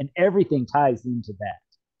 and everything ties into that.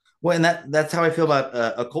 Well, and that's how I feel about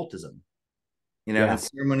occultism, and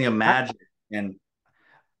ceremonial magic, and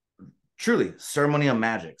truly ceremonial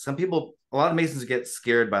magic. Some people, a lot of Masons get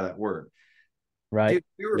scared by that word. Right. Dude,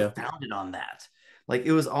 we were founded on that. Like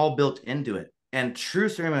it was all built into it. And true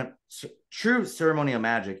ceremonial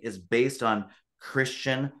magic is based on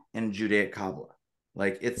Christian and Judaic Kabbalah.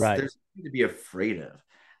 Like there's nothing to be afraid of.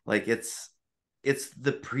 Like it's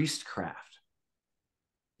the priestcraft.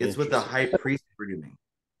 It's what the high priests were doing.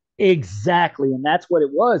 Exactly. And that's what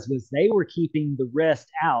it was they were keeping the rest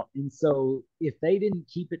out. And so if they didn't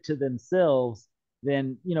keep it to themselves,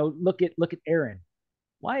 then, look at Aaron.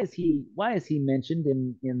 Why is he mentioned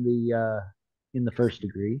in the first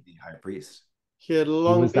degree? The high priest. He had a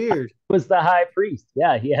long beard. Was the high priest.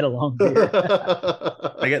 Yeah, he had a long beard.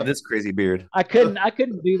 I got this crazy beard. I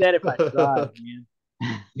couldn't do that if I tried, man.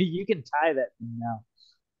 You can tie that thing now.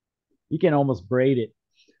 You can almost braid it.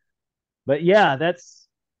 But yeah, that's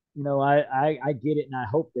I get it, and I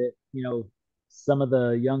hope that some of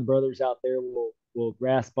the young brothers out there will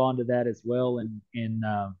grasp onto that as well, and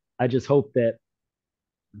I just hope that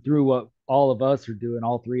through what all of us are doing,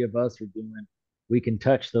 all three of us are doing, we can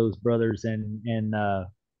touch those brothers and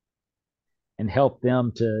help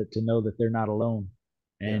them to know that they're not alone.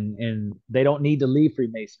 and they don't need to leave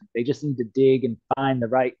Freemasonry. They just need to dig and find the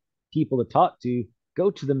right people to talk to,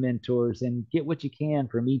 go to the mentors and get what you can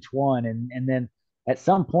from each one. And then at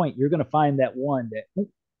some point you're going to find that one that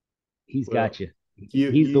he's got you.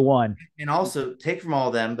 He's the one. And also take from all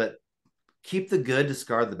of them, but keep the good,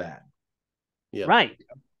 discard the bad. Yeah. Right.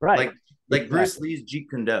 Like exactly. Bruce Lee's Jeet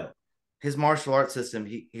Kune Do. His martial arts system,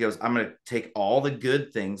 he goes, I'm going to take all the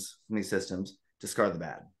good things from these systems, discard the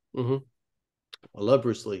bad. Mm-hmm. I love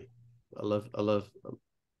Bruce Lee. I love the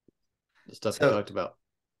stuff he talked about.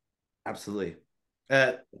 Absolutely.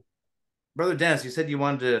 Brother Dennis, you said you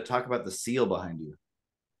wanted to talk about the seal behind you.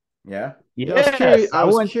 Yeah? Yeah, I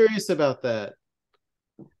was curious about that.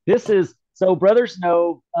 This is, so brothers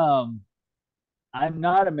know, I'm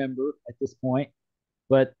not a member at this point,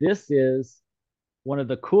 but this is one of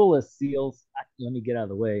the coolest seals. Let me get out of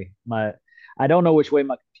the way. I don't know which way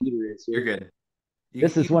my computer is here. You're good.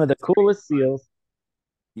 This is one of the coolest seals.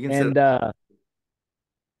 You can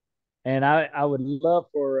and I would love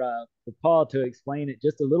for Paul to explain it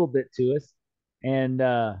just a little bit to us. And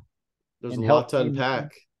there's a lot to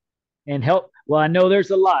unpack. And help. Well, I know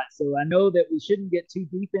there's a lot, so I know that we shouldn't get too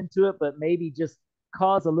deep into it, but maybe just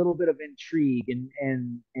cause a little bit of intrigue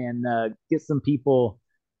and get some people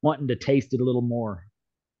wanting to taste it a little more.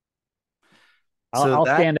 I'll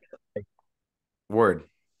stand up. Word.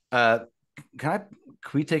 Can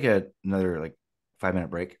we take another 5-minute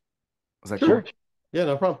break? Is that sure? Cool? Yeah,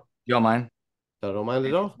 no problem. You don't mind? I don't mind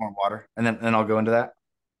at all. More water, and then I'll go into that.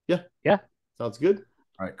 Yeah. Sounds good.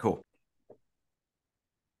 All right, cool.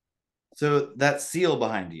 So that seal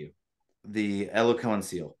behind you, the Eloquent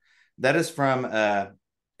seal, that is from a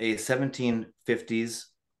 1750s,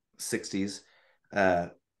 60s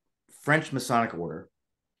French Masonic order,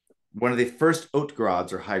 one of the first haute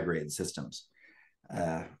grades or high grade systems.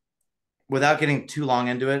 Without getting too long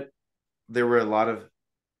into it, there were a lot of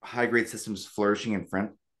high grade systems flourishing in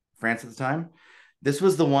France at the time. This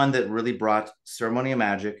was the one that really brought ceremonial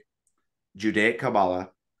magic, Judaic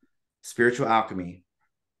Kabbalah, spiritual alchemy,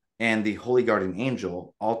 and the Holy Guardian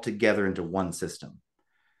Angel all together into one system,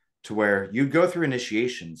 to where you'd go through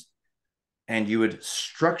initiations and you would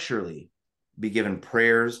structurally be given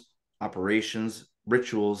prayers, operations,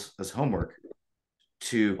 rituals as homework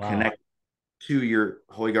to connect to your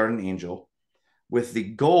Holy Guardian Angel, with the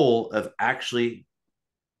goal of actually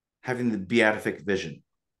having the beatific vision.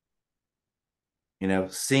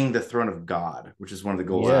 Seeing the throne of God, which is one of the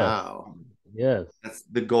goals. Wow. Yes. That's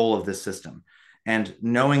the goal of this system. And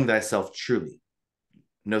knowing thyself truly.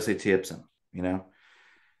 Nos te ipsum,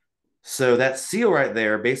 So that seal right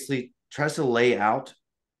there basically tries to lay out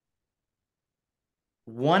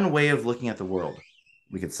one way of looking at the world,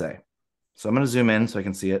 we could say. So I'm going to zoom in so I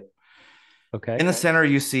can see it. Okay. In the center,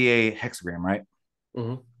 you see a hexagram, right?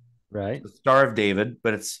 Mm-hmm. Right. The Star of David,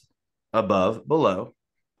 but it's above, below.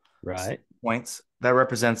 Right. Points. That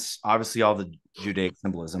represents obviously all the Judaic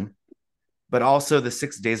symbolism, but also the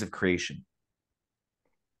 6 days of creation.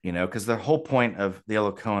 Because the whole point of the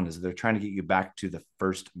Yellow Cone is they're trying to get you back to the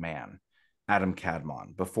first man, Adam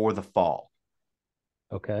Kadmon, before the fall.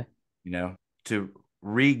 Okay. To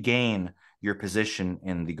regain your position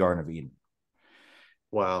in the Garden of Eden.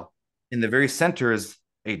 Wow. In the very center is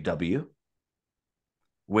a W,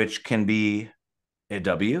 which can be a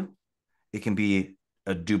W. It can be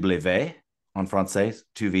a W en français,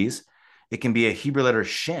 2 V's. It can be a Hebrew letter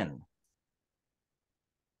Shin.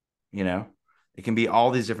 It can be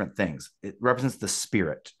all these different things. It represents the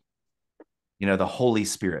spirit, the Holy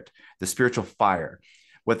Spirit, the spiritual fire,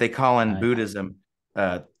 what they call in Buddhism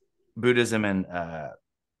and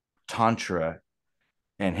Tantra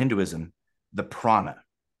and Hinduism, the prana.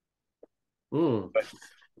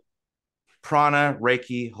 Prana,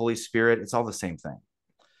 Reiki, Holy Spirit, it's all the same thing.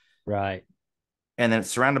 Right. And then it's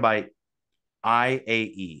surrounded by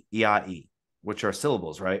I-A-E, E-I-E, which are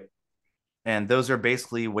syllables, right? And those are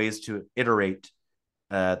basically ways to iterate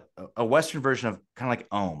a Western version of kind of like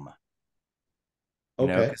Om.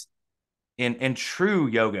 Okay. In true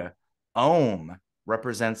yoga, Om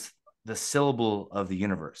represents the syllable of the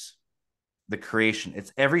universe, the creation.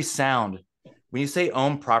 It's every sound. When you say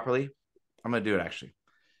Om properly, I'm going to do it actually.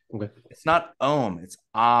 Okay. It's not Om, it's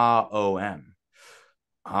A-O-M.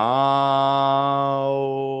 A-O-M.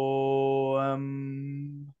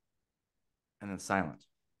 And then silent.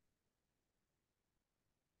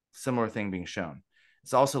 Similar thing being shown.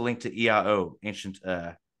 It's also linked to Iao, ancient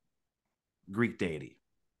Greek deity.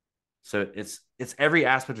 So it's every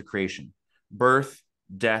aspect of creation: birth,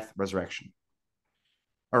 death, resurrection.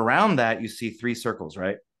 Around that, you see 3 circles,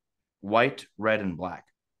 right? White, red, and black.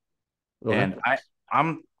 Okay. And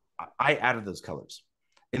I added those colors.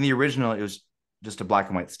 In the original, it was just a black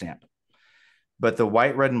and white stamp. But the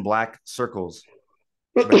white, red, and black circles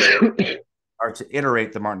are to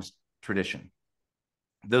iterate the Martinist tradition.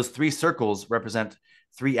 Those 3 circles represent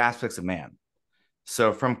 3 aspects of man.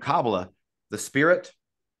 So from Kabbalah, the spirit,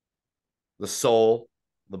 the soul,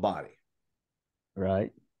 the body.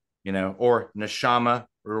 Right. Or neshama,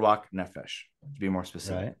 ruach, nefesh, to be more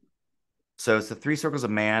specific. Right. So it's the 3 circles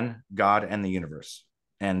of man, God, and the universe.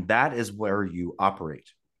 And that is where you operate.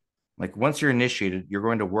 Like once you're initiated, you're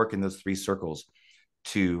going to work in those 3 circles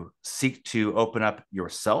to seek to open up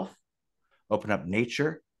yourself, open up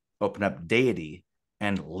nature, open up deity,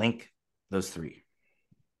 and link those 3.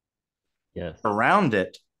 Yes. Around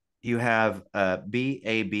it, you have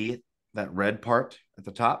BAB, that red part at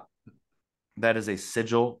the top. That is a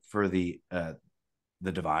sigil for the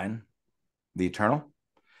divine, the eternal.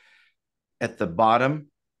 At the bottom,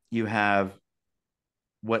 you have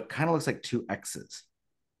what kind of looks like 2 X's,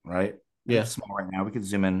 right? Yeah. It's small right now. We could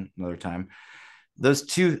zoom in another time. Those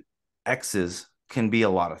 2 X's can be a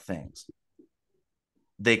lot of things.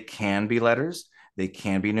 They can be letters. They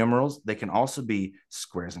can be numerals. They can also be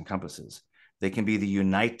squares and compasses. They can be the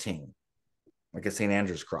uniting, like a St.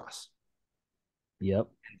 Andrew's cross. Yep.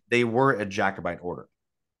 They were a Jacobite order,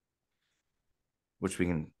 which we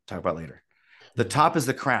can talk about later. The top is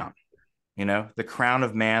the crown, the crown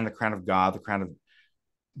of man, the crown of God, the crown of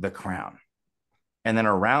the crown. And then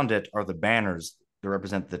around it are the banners that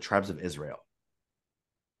represent the tribes of Israel.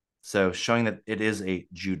 So showing that it is a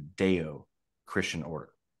Judeo-Christian order.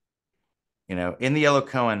 In the yellow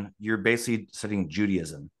Cohen, you're basically studying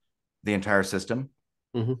Judaism, the entire system,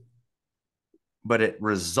 but it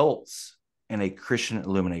results in a Christian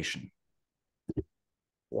illumination.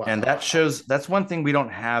 Wow. And that's one thing we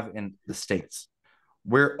don't have in the States.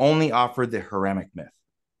 We're only offered the Heramic myth.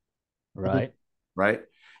 Right. Right.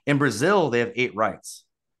 In Brazil, they have 8 rites.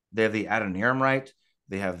 They have the Adoniram rite.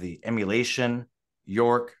 They have the emulation,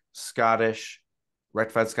 York, Scottish,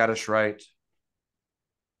 rectified Scottish rite,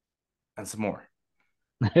 and some more.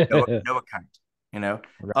 Noahite. Right.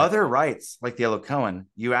 Other rites like the yellow Cohen,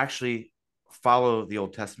 you actually follow the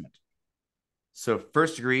Old Testament. So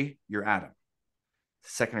 1st degree, you're Adam.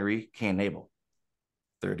 2nd degree, Cain and Abel.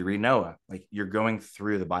 3rd degree, Noah. Like you're going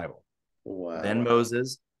through the Bible. Wow. Then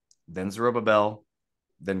Moses, then Zerubbabel,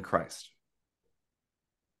 then Christ.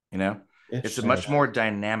 It's a much more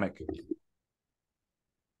dynamic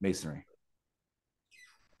Masonry.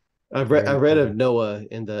 I read of Noah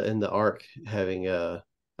in the Ark having a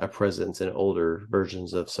presence in older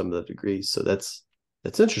versions of some of the degrees. So that's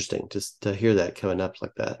interesting just to hear that coming up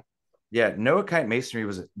like that. Yeah, Noahite Masonry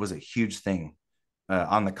was a huge thing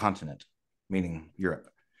on the continent, meaning Europe.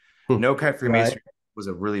 Noahite Freemasonry was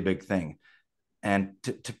a really big thing. And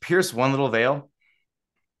to pierce one little veil,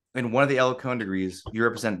 in one of the yellow Cohen degrees, you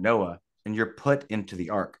represent Noah and you're put into the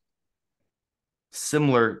Ark.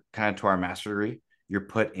 Similar kind of to our master degree, you're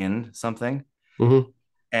put in something,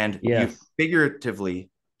 and you figuratively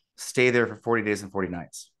stay there for 40 days and 40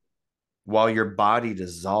 nights while your body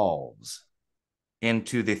dissolves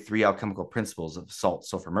into the 3 alchemical principles of salt,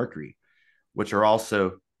 sulfur, mercury, which are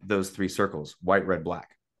also those 3 circles: white, red,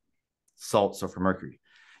 black, salt, sulfur, mercury.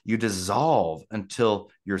 You dissolve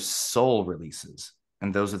until your soul releases,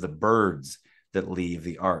 and those are the birds that leave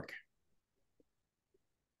the Ark.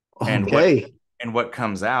 Okay. And what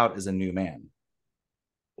comes out is a new man.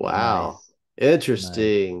 Wow. Nice.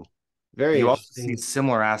 Interesting. Nice. Very you interesting. Also see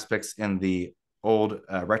similar aspects in the old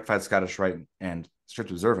rectified Scottish rite and strict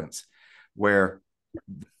observance, where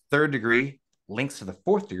the 3rd degree links to the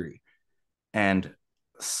 4th degree, and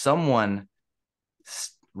someone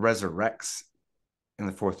resurrects in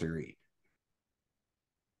the 4th degree.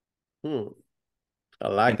 I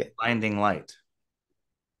like it. Blinding light.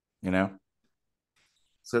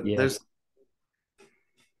 So there's.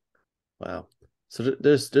 Wow. So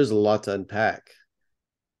there's a lot to unpack.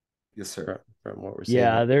 Yes, sir. From what we're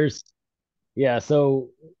seeing. Yeah. So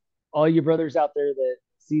all you brothers out there that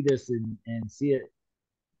see this and see it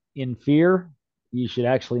in fear, you should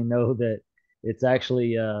actually know that it's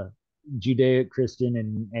actually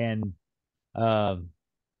Judeo-Christian and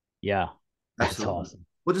yeah, that's Absolutely. Awesome.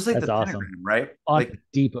 Well, just like the pentagram, right? On like a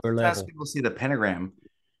deeper level. As people see the pentagram,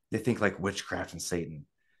 they think like witchcraft and Satan.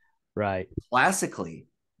 Right. Classically,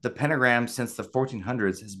 the pentagram since the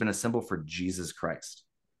 1400s has been a symbol for Jesus Christ.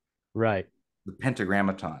 Right. The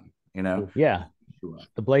pentagrammaton, Yeah.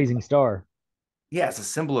 The blazing star. Yeah, it's a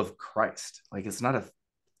symbol of Christ. Like it's not a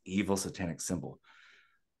evil satanic symbol.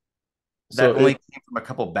 That only came from a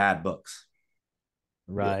couple bad books.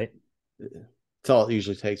 Right. Yeah. It's all it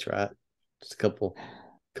usually takes, right? Just a couple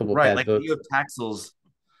right, bad like books.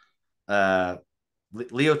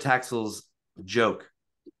 Leo Taxil's joke.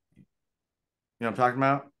 You know what I'm talking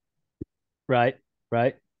about? Right.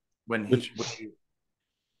 When he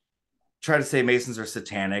tried to say Masons are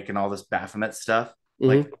satanic and all this Baphomet stuff,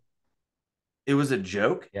 like it was a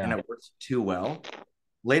joke and it worked too well.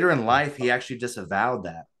 Later in life, he actually disavowed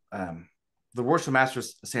that. The Worship Master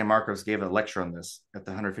San Marcos gave a lecture on this at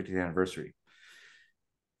the 150th anniversary.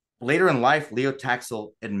 Later in life, Leo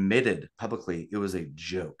Taxil admitted publicly it was a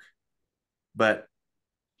joke, but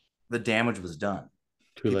the damage was done.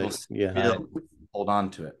 Too people late. Yeah. still hold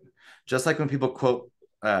on to it. Just like when people quote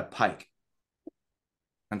Pike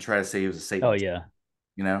and try to say he was a Satanist. Oh, yeah.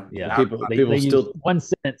 You know? Yeah. People still use one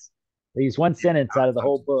sentence. They use one sentence out of the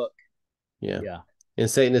whole book. Yeah. Yeah. In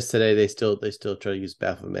Satanists today, they still try to use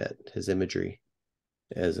Baphomet, his imagery,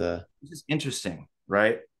 as a. It's just interesting,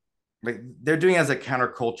 right? Like they're doing it as a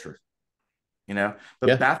counterculture, you know.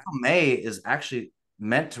 But Baphomet is actually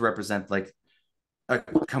meant to represent like a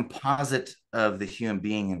composite of the human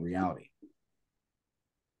being in reality.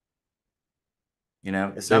 You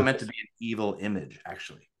know, it's not meant to be an evil image.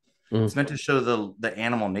 Actually, it's meant to show the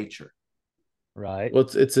animal nature. Right. Well,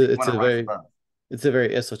 it's a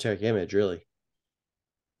very esoteric image, really.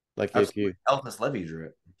 Like absolutely. Elvis Levy drew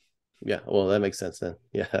it. Yeah, well, that makes sense then.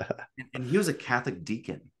 Yeah. And he was a Catholic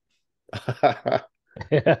deacon.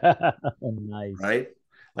 Nice. Right?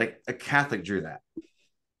 Like a Catholic drew that.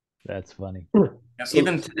 That's funny.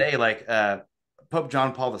 Even today, like Pope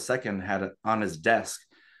John Paul II had on his desk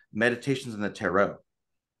Meditations in the Tarot,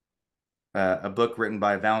 a book written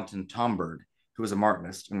by Valentin Tomberg, who was a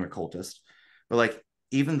Martinist and an occultist. But like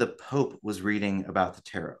even the Pope was reading about the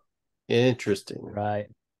tarot. Interesting. Right.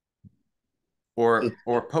 Or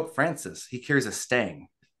Pope Francis, he carries a stang.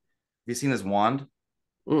 Have you seen his wand?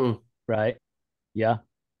 Right. Yeah.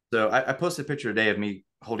 So I posted a picture today of me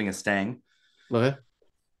holding a stang. Okay.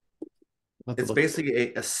 It's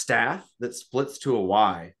basically a staff that splits to a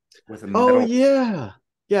Y with a metal. Oh yeah.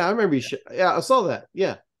 Yeah, I remember you. Yeah, I saw that.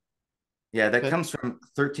 Yeah. Yeah, that comes from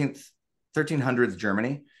 1300s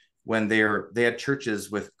Germany when they had churches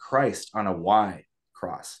with Christ on a Y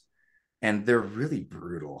cross. And they're really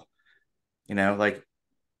brutal. You know, like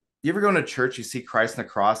you ever go into church, you see Christ on the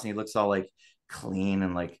cross and he looks all like clean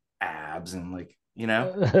and like abs and like, you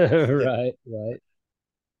know. Right.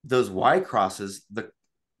 Those Y crosses,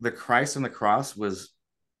 the Christ on the cross was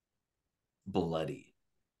bloody,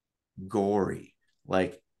 gory,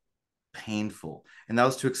 like painful. And that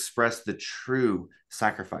was to express the true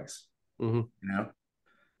sacrifice. You know?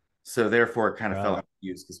 So therefore it kind of fell out of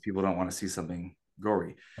use because people don't want to see something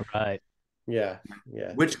gory. Right. Yeah.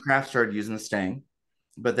 Witchcraft started using the stang,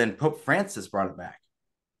 but then Pope Francis brought it back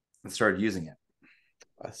and started using it.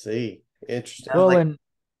 I see. Interesting. Well, and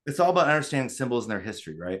it's all about understanding symbols in their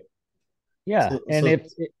history, right? Yeah, and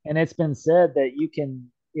it's been said that you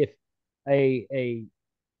can, if a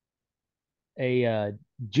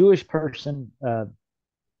Jewish person,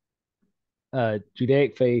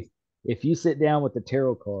 Judaic faith, if you sit down with the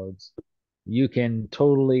tarot cards, you can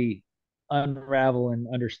totally unravel and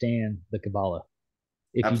understand the Kabbalah.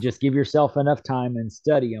 If you just give yourself enough time and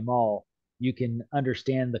study them all, you can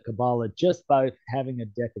understand the Kabbalah just by having a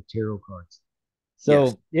deck of tarot cards.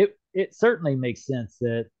 So it certainly makes sense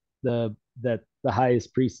that the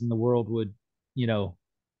highest priest in the world would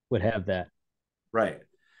have that. Right.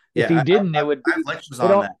 If he didn't, it would. I have lectures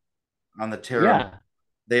on that, on the tarot. Yeah.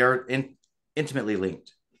 They are intimately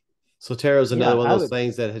linked. So tarot is another one of those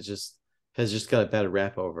things that has just got a bad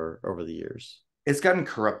rap over the years. It's gotten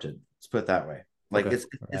corrupted. Let's put it that way. Like it's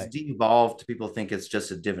de-evolved to people think it's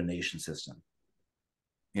just a divination system.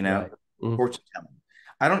 You know, fortune telling.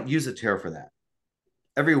 I don't use the tarot for that.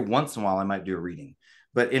 Every once in a while, I might do a reading,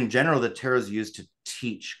 but in general, the tarot is used to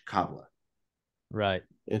teach Kabbalah. Right.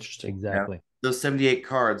 Interesting. Exactly. You know, those 78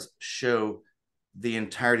 cards show the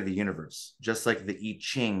entirety of the universe, just like the I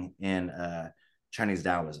Ching in Chinese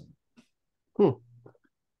Taoism.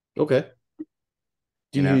 Okay.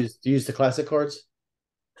 Do you use the classic cards?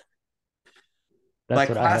 By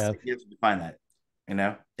classic, you have to define that. You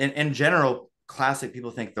know, in general, classic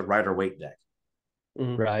people think the Rider-Waite deck.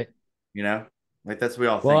 Right. You know, like that's what we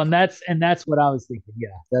all think. Well, and that's what I was thinking. Yeah,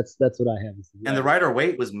 that's what I have. And the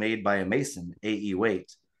Rider-Waite was made by a Mason, A.E.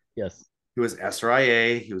 Waite. Yes. He was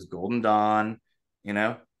SRIA. He was Golden Dawn. You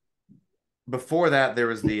know, before that there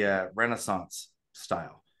was the Renaissance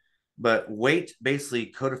style, but Waite basically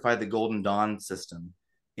codified the Golden Dawn system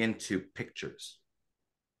into pictures.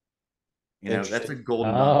 You know, that's a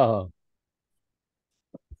Golden Dawn.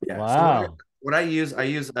 Yeah. Wow. So what I use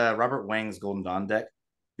Robert Wang's Golden Dawn deck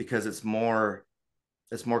because it's more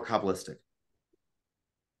Kabbalistic.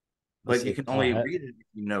 But you can only read it if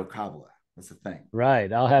you know Kabbalah. That's the thing.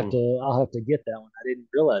 Right. I'll have to get that one. I didn't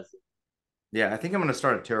realize it. Yeah, I think I'm going to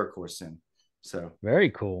start a tarot course soon. So Very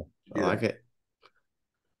cool. I like it.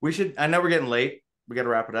 We should. I know we're getting late. We got to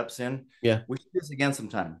wrap it up soon. Yeah. We should do this again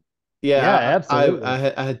sometime. Yeah, absolutely.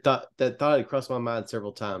 I had thought had crossed my mind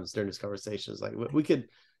several times during this conversation. It's like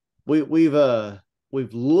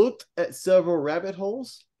we've looked at several rabbit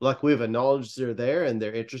holes, like we've acknowledged they're there and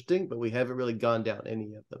they're interesting, but we haven't really gone down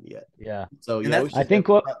any of them yet. Yeah. So I think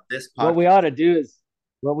what we ought to do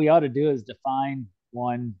is define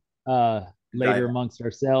one later amongst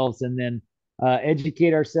ourselves, and then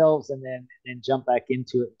educate ourselves, and then jump back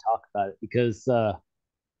into it and talk about it, because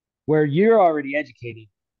where you're already educated,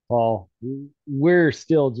 Paul, we're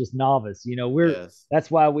still just novice.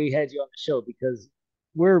 That's why we had you on the show, because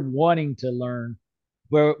we're wanting to learn,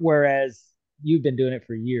 whereas you've been doing it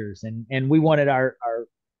for years, and we wanted our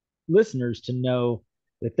listeners to know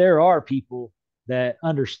that there are people that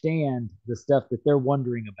understand the stuff that they're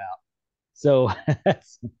wondering about. So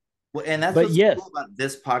that's cool about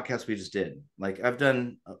this podcast we just did. Like, I've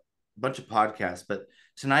done a bunch of podcasts, but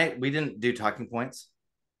tonight we didn't do talking points.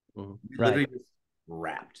 Mm-hmm. We literally just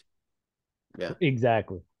rapped. Yeah,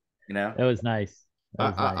 exactly. That was nice.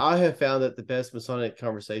 I have found that the best Masonic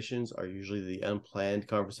conversations are usually the unplanned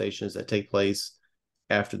conversations that take place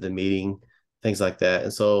after the meeting, things like that.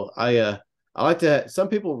 And so I like to. Some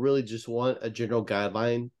people really just want a general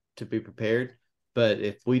guideline to be prepared, but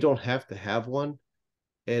if we don't have to have one,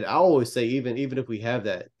 and I always say, even if we have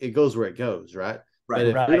that, it goes where it goes, right? But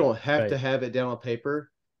if we don't have to have it down on paper,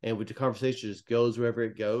 and with the conversation just goes wherever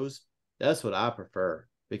it goes, that's what I prefer.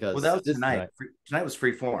 Because that was tonight. Tonight was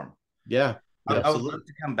free form. Yeah. I would love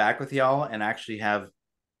to come back with y'all and actually have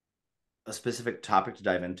a specific topic to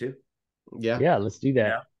dive into. Yeah, let's do that.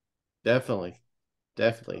 Yeah. Definitely.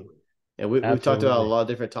 And we've talked about a lot of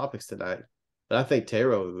different topics tonight, but I think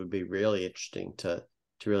tarot would be really interesting to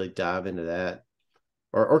really dive into that,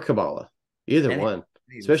 or Kabbalah, either one.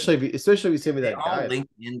 Especially if you send me that guide. All link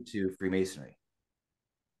into Freemasonry.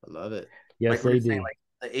 I love it. Yes, they do. Saying, like,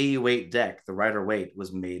 the AU8 deck, the Rider Waite,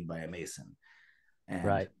 was made by a Mason,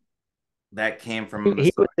 and that came from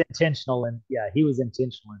he was intentional, and he was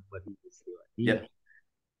intentional in what he was doing.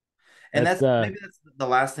 And that's maybe that's the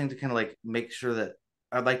last thing to kind of like make sure that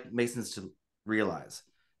I'd like Masons to realize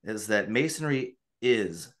is that Masonry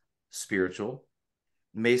is spiritual.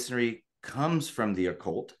 Masonry comes from the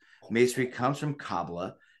occult. Masonry comes from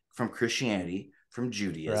Kabbalah, from Christianity, from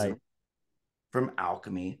Judaism, from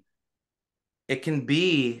alchemy. It can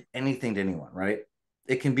be anything to anyone, right?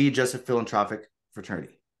 It can be just a philanthropic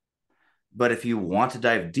fraternity. But if you want to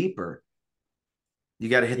dive deeper, you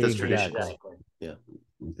got to hit those traditions. Yeah,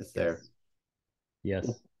 it's there. Yes.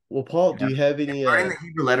 Well, Paul, do you have any? Learning the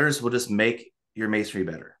Hebrew letters will just make your Masonry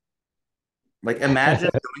better. Like, imagine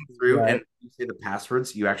going through and you say the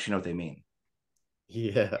passwords, you actually know what they mean.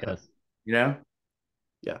 Yeah. Yes. Yeah.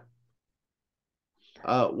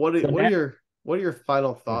 What are your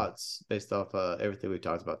final thoughts based off everything we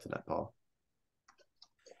talked about tonight, Paul?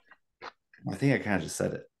 I think I kind of just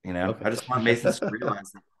said it. I just want Masons to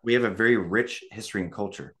realize that we have a very rich history and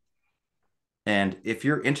culture. And if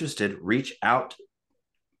you're interested, reach out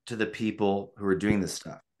to the people who are doing this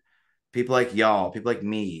stuff. People like y'all, people like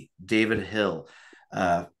me, David Hill,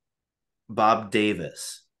 Bob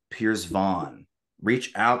Davis, Piers Vaughn.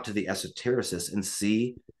 Reach out to the esotericists and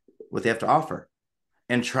see what they have to offer,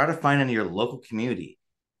 and try to find in your local community.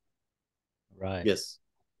 Right. Yes.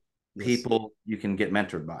 People you can get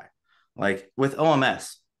mentored by. Like with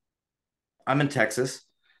OMS, I'm in Texas,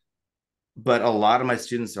 but a lot of my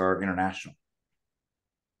students are international.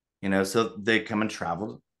 So they come and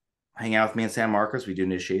travel, hang out with me in San Marcos. We do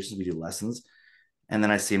initiations, we do lessons, and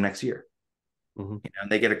then I see them next year. Mm-hmm.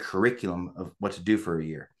 They get a curriculum of what to do for a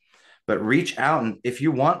year. But reach out, and if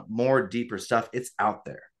you want more deeper stuff, it's out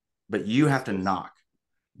there. But you have to knock.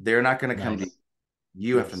 They're not going to come to you.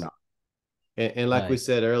 You have to knock. And like we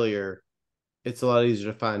said earlier, it's a lot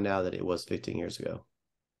easier to find now than it was 15 years ago.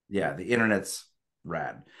 Yeah, the internet's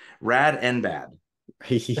rad and bad.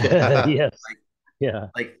 Yes.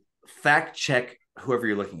 Like fact check whoever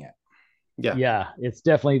you're looking at. Yeah, it's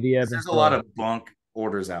definitely the evidence. There's a lot of bunk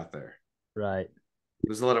orders out there. Right.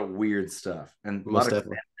 There's a lot of weird stuff and a lot of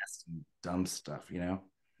dumb stuff,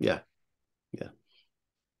 Yeah.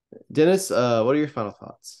 Dennis, what are your final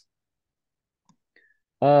thoughts?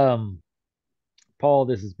 Paul,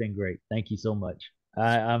 this has been great. Thank you so much.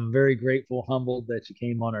 I'm very grateful, humbled that you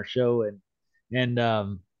came on our show, and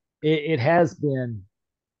it has been,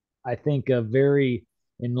 I think, a very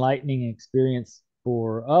enlightening experience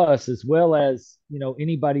for us, as well as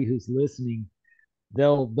anybody who's listening.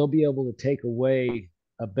 They'll be able to take away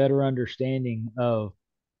a better understanding of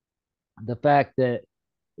the fact that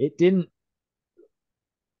it didn't.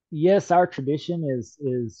 Yes, our tradition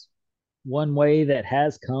is one way that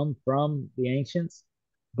has come from the ancients,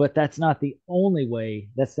 but that's not the only way.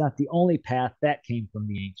 That's not the only path that came from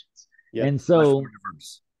the ancients. Yep. And Much so more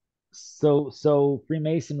diverse. so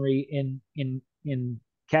Freemasonry in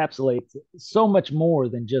encapsulates so much more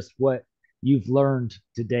than just what you've learned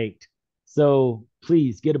to date. So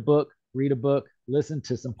please get a book, read a book, listen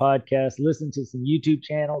to some podcasts, listen to some YouTube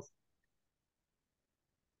channels.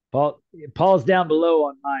 Paul's down below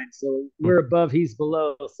on mine, so we're above, he's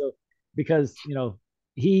below. So because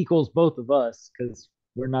he equals both of us because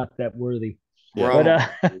we're not that worthy. We're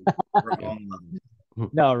But we're all in love.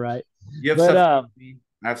 no, right? You have But stuff to teach me.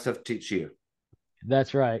 I have stuff to teach you.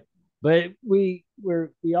 that's right. But we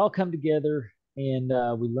all come together and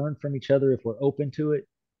we learn from each other if we're open to it.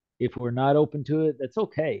 If we're not open to it, that's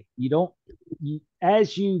okay.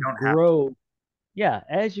 As you don't have grow, yeah,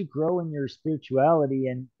 as you grow in your spirituality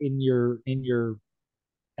and in your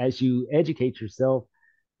as you educate yourself,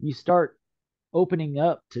 you start opening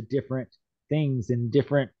up to different things and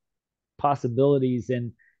different possibilities,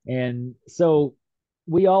 and so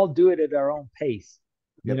we all do it at our own pace.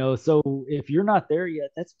 Yep. So if you're not there yet,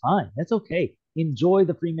 that's fine, that's okay. Enjoy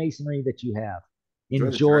the Freemasonry that you have.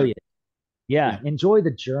 Enjoy it. Yeah, enjoy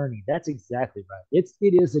the journey. That's exactly right.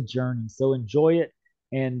 It is a journey, so enjoy it.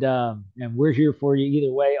 And we're here for you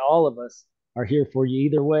either way. All of us are here for you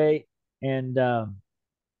either way. And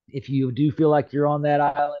if you do feel like you're on that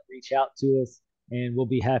island, reach out to us, and we'll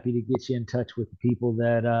be happy to get you in touch with the people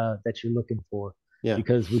that you're looking for. Yeah.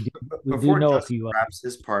 Because we do Before know a Justin few. wraps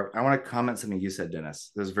his part, I want to comment something you said,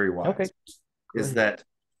 Dennis. That was very wise. Okay. Is that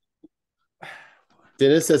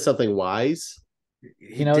Dennis said something wise?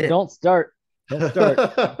 he did. Don't start. Don't start.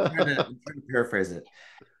 I'm trying to paraphrase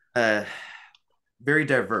it. Very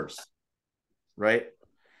diverse, right?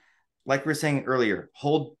 Like we were saying earlier,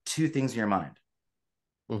 hold two things in your mind,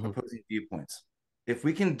 opposing viewpoints. If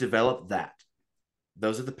we can develop that,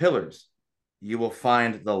 those are the pillars. You will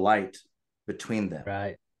find the light between them.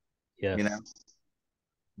 Right. Yes.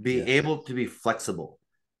 Be able to be flexible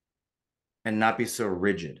and not be so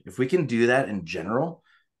rigid. If we can do that in general,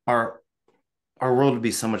 our world would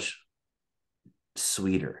be so much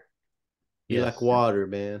sweeter. Be like water,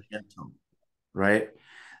 man. Right?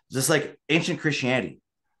 Just like ancient Christianity.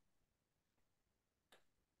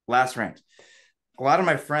 Last rant. A lot of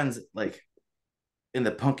my friends, like in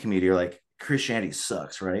the punk community, are like, Christianity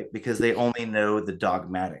sucks, right? Because they only know the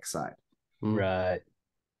dogmatic side. Right.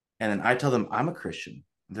 And then I tell them I'm a Christian.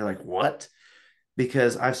 They're like, what?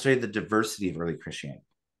 Because I've studied the diversity of early Christianity.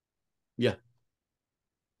 Yeah.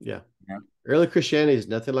 Early Christianity is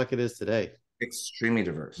nothing like it is today. Extremely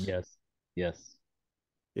diverse. Yes.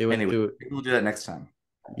 Anyway, we'll do that next time.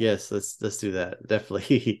 Yes, let's do that.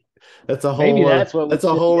 Definitely. That's a whole maybe that's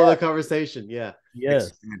a whole other conversation. Yeah.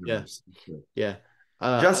 Yes. Yeah.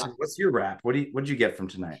 Justin, what's your wrap? What'd you get from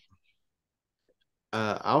tonight?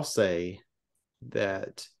 I'll say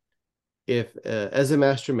that if as a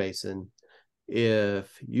Master Mason,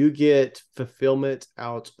 if you get fulfillment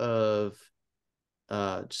out of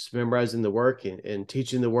just memorizing the work and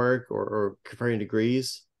teaching the work or conferring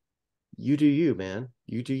degrees, you do you, man.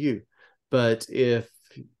 You do you. But if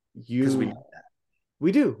you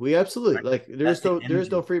we absolutely like there's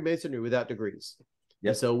no Freemasonry without degrees.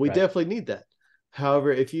 And so we definitely need that.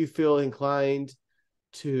 However, if you feel inclined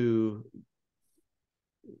to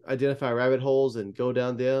identify rabbit holes and go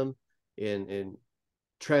down them and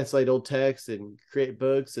translate old texts and create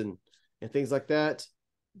books and things like that,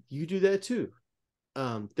 you do that too.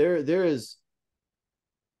 There is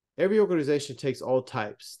every organization takes all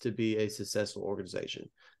types to be a successful organization,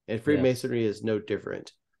 and Freemasonry is no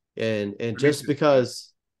different. And just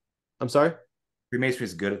because, I'm sorry, Freemasonry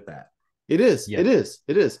is good at that. It is.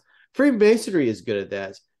 Freemasonry is good at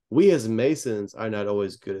that. We as Masons are not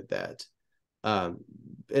always good at that.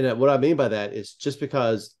 And what I mean by that is just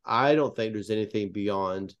because I don't think there's anything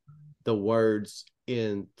beyond the words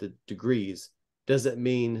in the degrees doesn't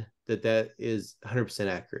mean that is 100%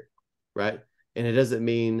 accurate, right? And it doesn't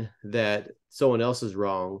mean that someone else is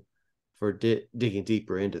wrong for digging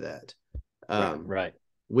deeper into that. Right.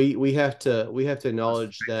 We have to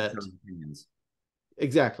acknowledge that.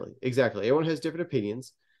 Exactly. Everyone has different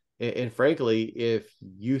opinions, and frankly, if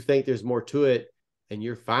you think there's more to it, and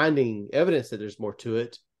you're finding evidence that there's more to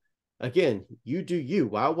it, again, you do you.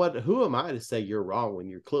 Who am I to say you're wrong when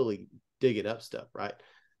you're clearly digging up stuff, right?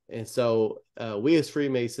 And so we as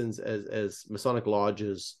Freemasons, as Masonic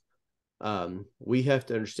lodges, we have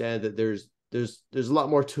to understand that there's a lot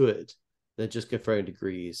more to it than just conferring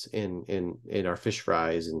degrees in our fish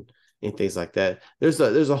fries and things like that. There's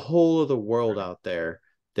a whole other world out there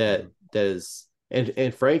that is,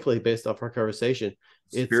 and frankly, based off our conversation,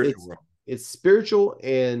 it's spiritual,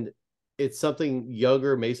 and it's something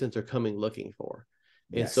younger Masons are coming looking for.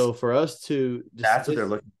 And so for us to that's what they're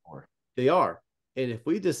looking for. They are. And if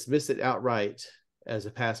we dismiss it outright as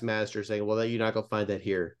a past master saying, well, you're not going to find that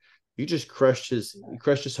here, you just crushed his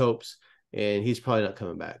hopes, and he's probably not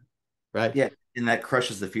coming back. Right. Yeah. And that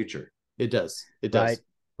crushes the future. It does. It does.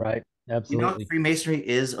 Right. Absolutely. You know, Freemasonry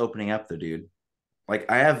is opening up though, dude.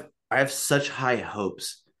 Like I have such high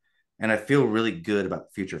hopes, and I feel really good about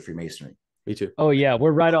the future of Freemasonry. Me too. Oh yeah.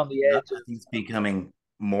 We're right on the edge. It's becoming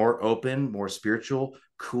more open, more spiritual,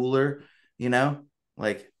 cooler, you know,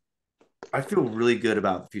 like I feel really good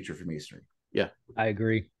about the future of Freemasonry. Yeah. I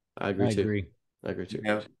agree. I agree too. You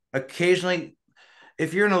know, occasionally,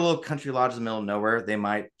 if you're in a little country lodge in the middle of nowhere, they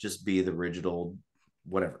might just be the rigid old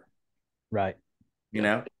whatever. Right. You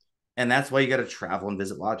know, and that's why you got to travel and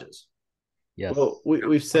visit lodges. Yes. Well,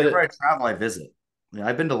 we've said whenever I travel, I visit. You know,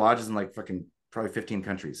 I've been to lodges in like fucking probably 15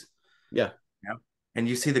 countries. Yeah. You know? And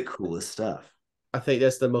you see the coolest stuff. I think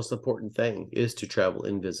that's the most important thing, is to travel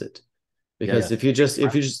and visit. Because if you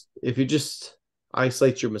just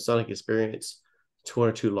isolate your Masonic experience to one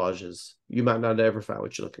or two lodges, you might not ever find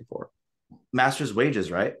what you're looking for. Master's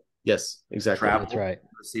wages, right? Yes, exactly. Travel, that's right.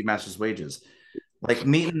 Receive master's wages. Like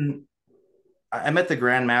I met the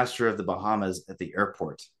Grand Master of the Bahamas at the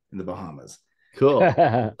airport in the Bahamas. Cool.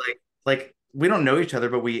 like we don't know each other,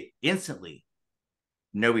 but we instantly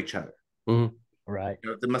know each other. Mm-hmm. Right.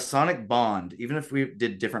 You know, the Masonic bond, even if we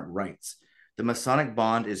did different rites, the Masonic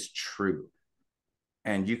bond is true.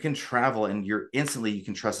 And you can travel and you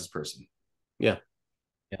can trust this person. Yeah.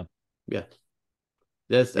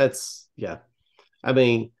 That's I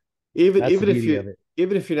mean, even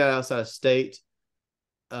if you're not outside of state,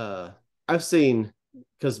 I've seen,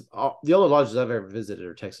 because the only lodges I've ever visited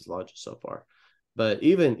are Texas lodges so far. But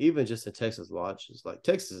even just in Texas lodges, like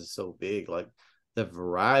Texas is so big, like the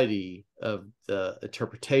variety of the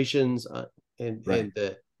interpretations and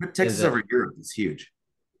the Texas over Europe is huge.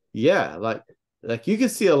 Yeah, like you can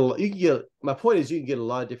see my point is, you can get a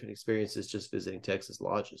lot of different experiences just visiting Texas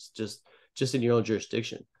lodges, just in your own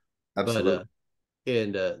jurisdiction. Absolutely. But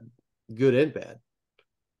and good and bad.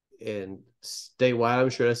 And statewide, I'm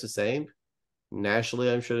sure that's the same.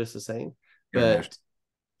 Nationally, I'm sure that's the same.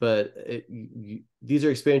 But these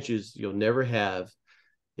are experiences you'll never have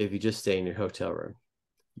if you just stay in your hotel room.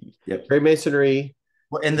 Yep. Freemasonry.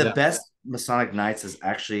 Well, and the best Masonic nights is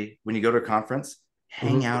actually when you go to a conference,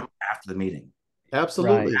 hang out after the meeting.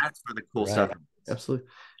 Absolutely. Right. That's where the cool stuff is. Absolutely.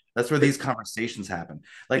 That's where these conversations happen.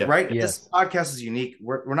 Like, this podcast is unique.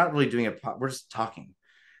 We're not really doing we're just talking.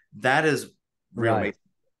 That is real. Right.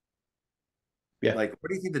 Yeah. Like, what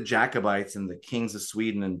do you think the Jacobites and the kings of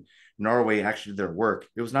Sweden and Norway actually did their work?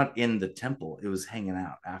 It was not in the temple. It was hanging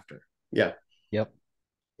out after. Yeah. Yep.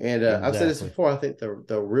 And I've said this before. I think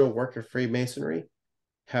the real work of Freemasonry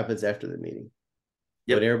happens after the meeting.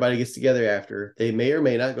 Yep. When everybody gets together after, they may or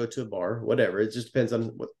may not go to a bar, whatever. It just depends on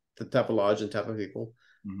what the type of lodge and type of people.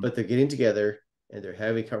 Mm-hmm. But they're getting together and they're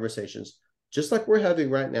having conversations just like we're having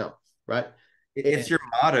right now, right? It's your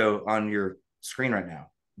motto on your screen right now: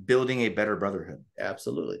 building a better brotherhood.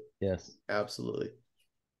 Absolutely. Yes. Absolutely.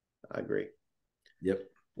 I agree. Yep.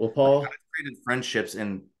 Well, Paul, I've created friendships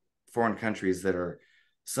in foreign countries that are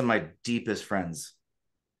some of my deepest friends.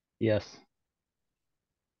 Yes.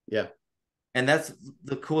 Yeah. And that's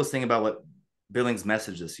the coolest thing about what Billings'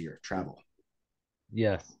 message this year: travel.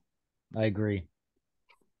 Yes, I agree.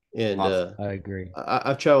 And awesome. I agree.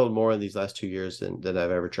 I've traveled more in these last 2 years than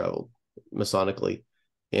I've ever traveled Masonically,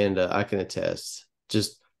 and I can attest.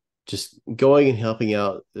 Just going and helping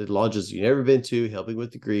out the lodges you've never been to, helping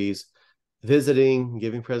with degrees, visiting,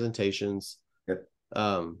 giving presentations. Yep.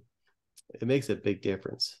 It makes a big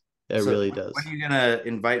difference. It really does. When are you gonna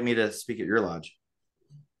invite me to speak at your lodge?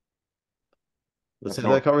 Let's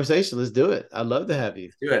have that conversation. Let's do it. I'd love to have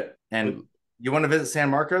you. Let's do it. And you want to visit San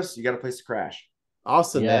Marcos? You got a place to crash.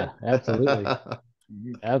 Awesome, man. Absolutely.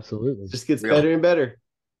 Absolutely. Just gets better and better.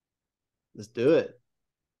 Let's do it.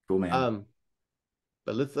 Cool, man.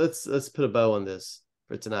 But let's put a bow on this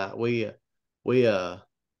for tonight. We've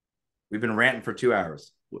been ranting for 2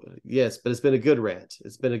 hours. Yes, but it's been a good rant.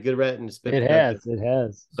 It's been a good rant, and it's been it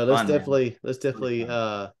has. But let's definitely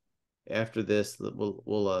after this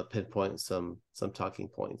we'll pinpoint some talking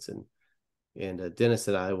points, and Dennis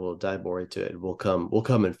and I will dive more into it. We'll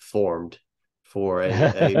come informed for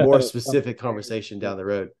a more specific conversation down the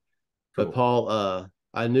road. Cool. But Paul,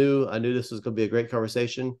 I knew this was going to be a great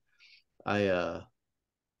conversation. I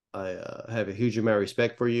have a huge amount of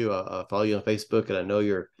respect for you. I follow you on Facebook, and I know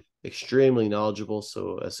you're extremely knowledgeable.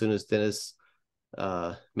 So as soon as Dennis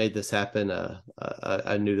made this happen,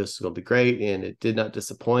 I knew this was going to be great, and it did not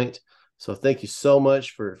disappoint. So thank you so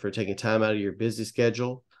much for taking time out of your busy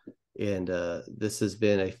schedule. And this has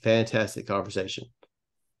been a fantastic conversation.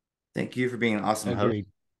 Thank you for being an awesome Agreed.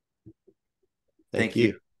 host. Thank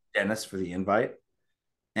you, Dennis, for the invite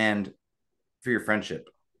and for your friendship.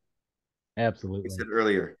 Absolutely. Like I said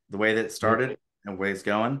earlier, the way that it started and the way it's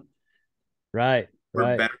going. Right.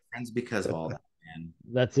 We're better friends because of all that. And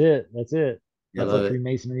that's it. That's I what love it.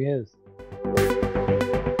 Freemasonry is.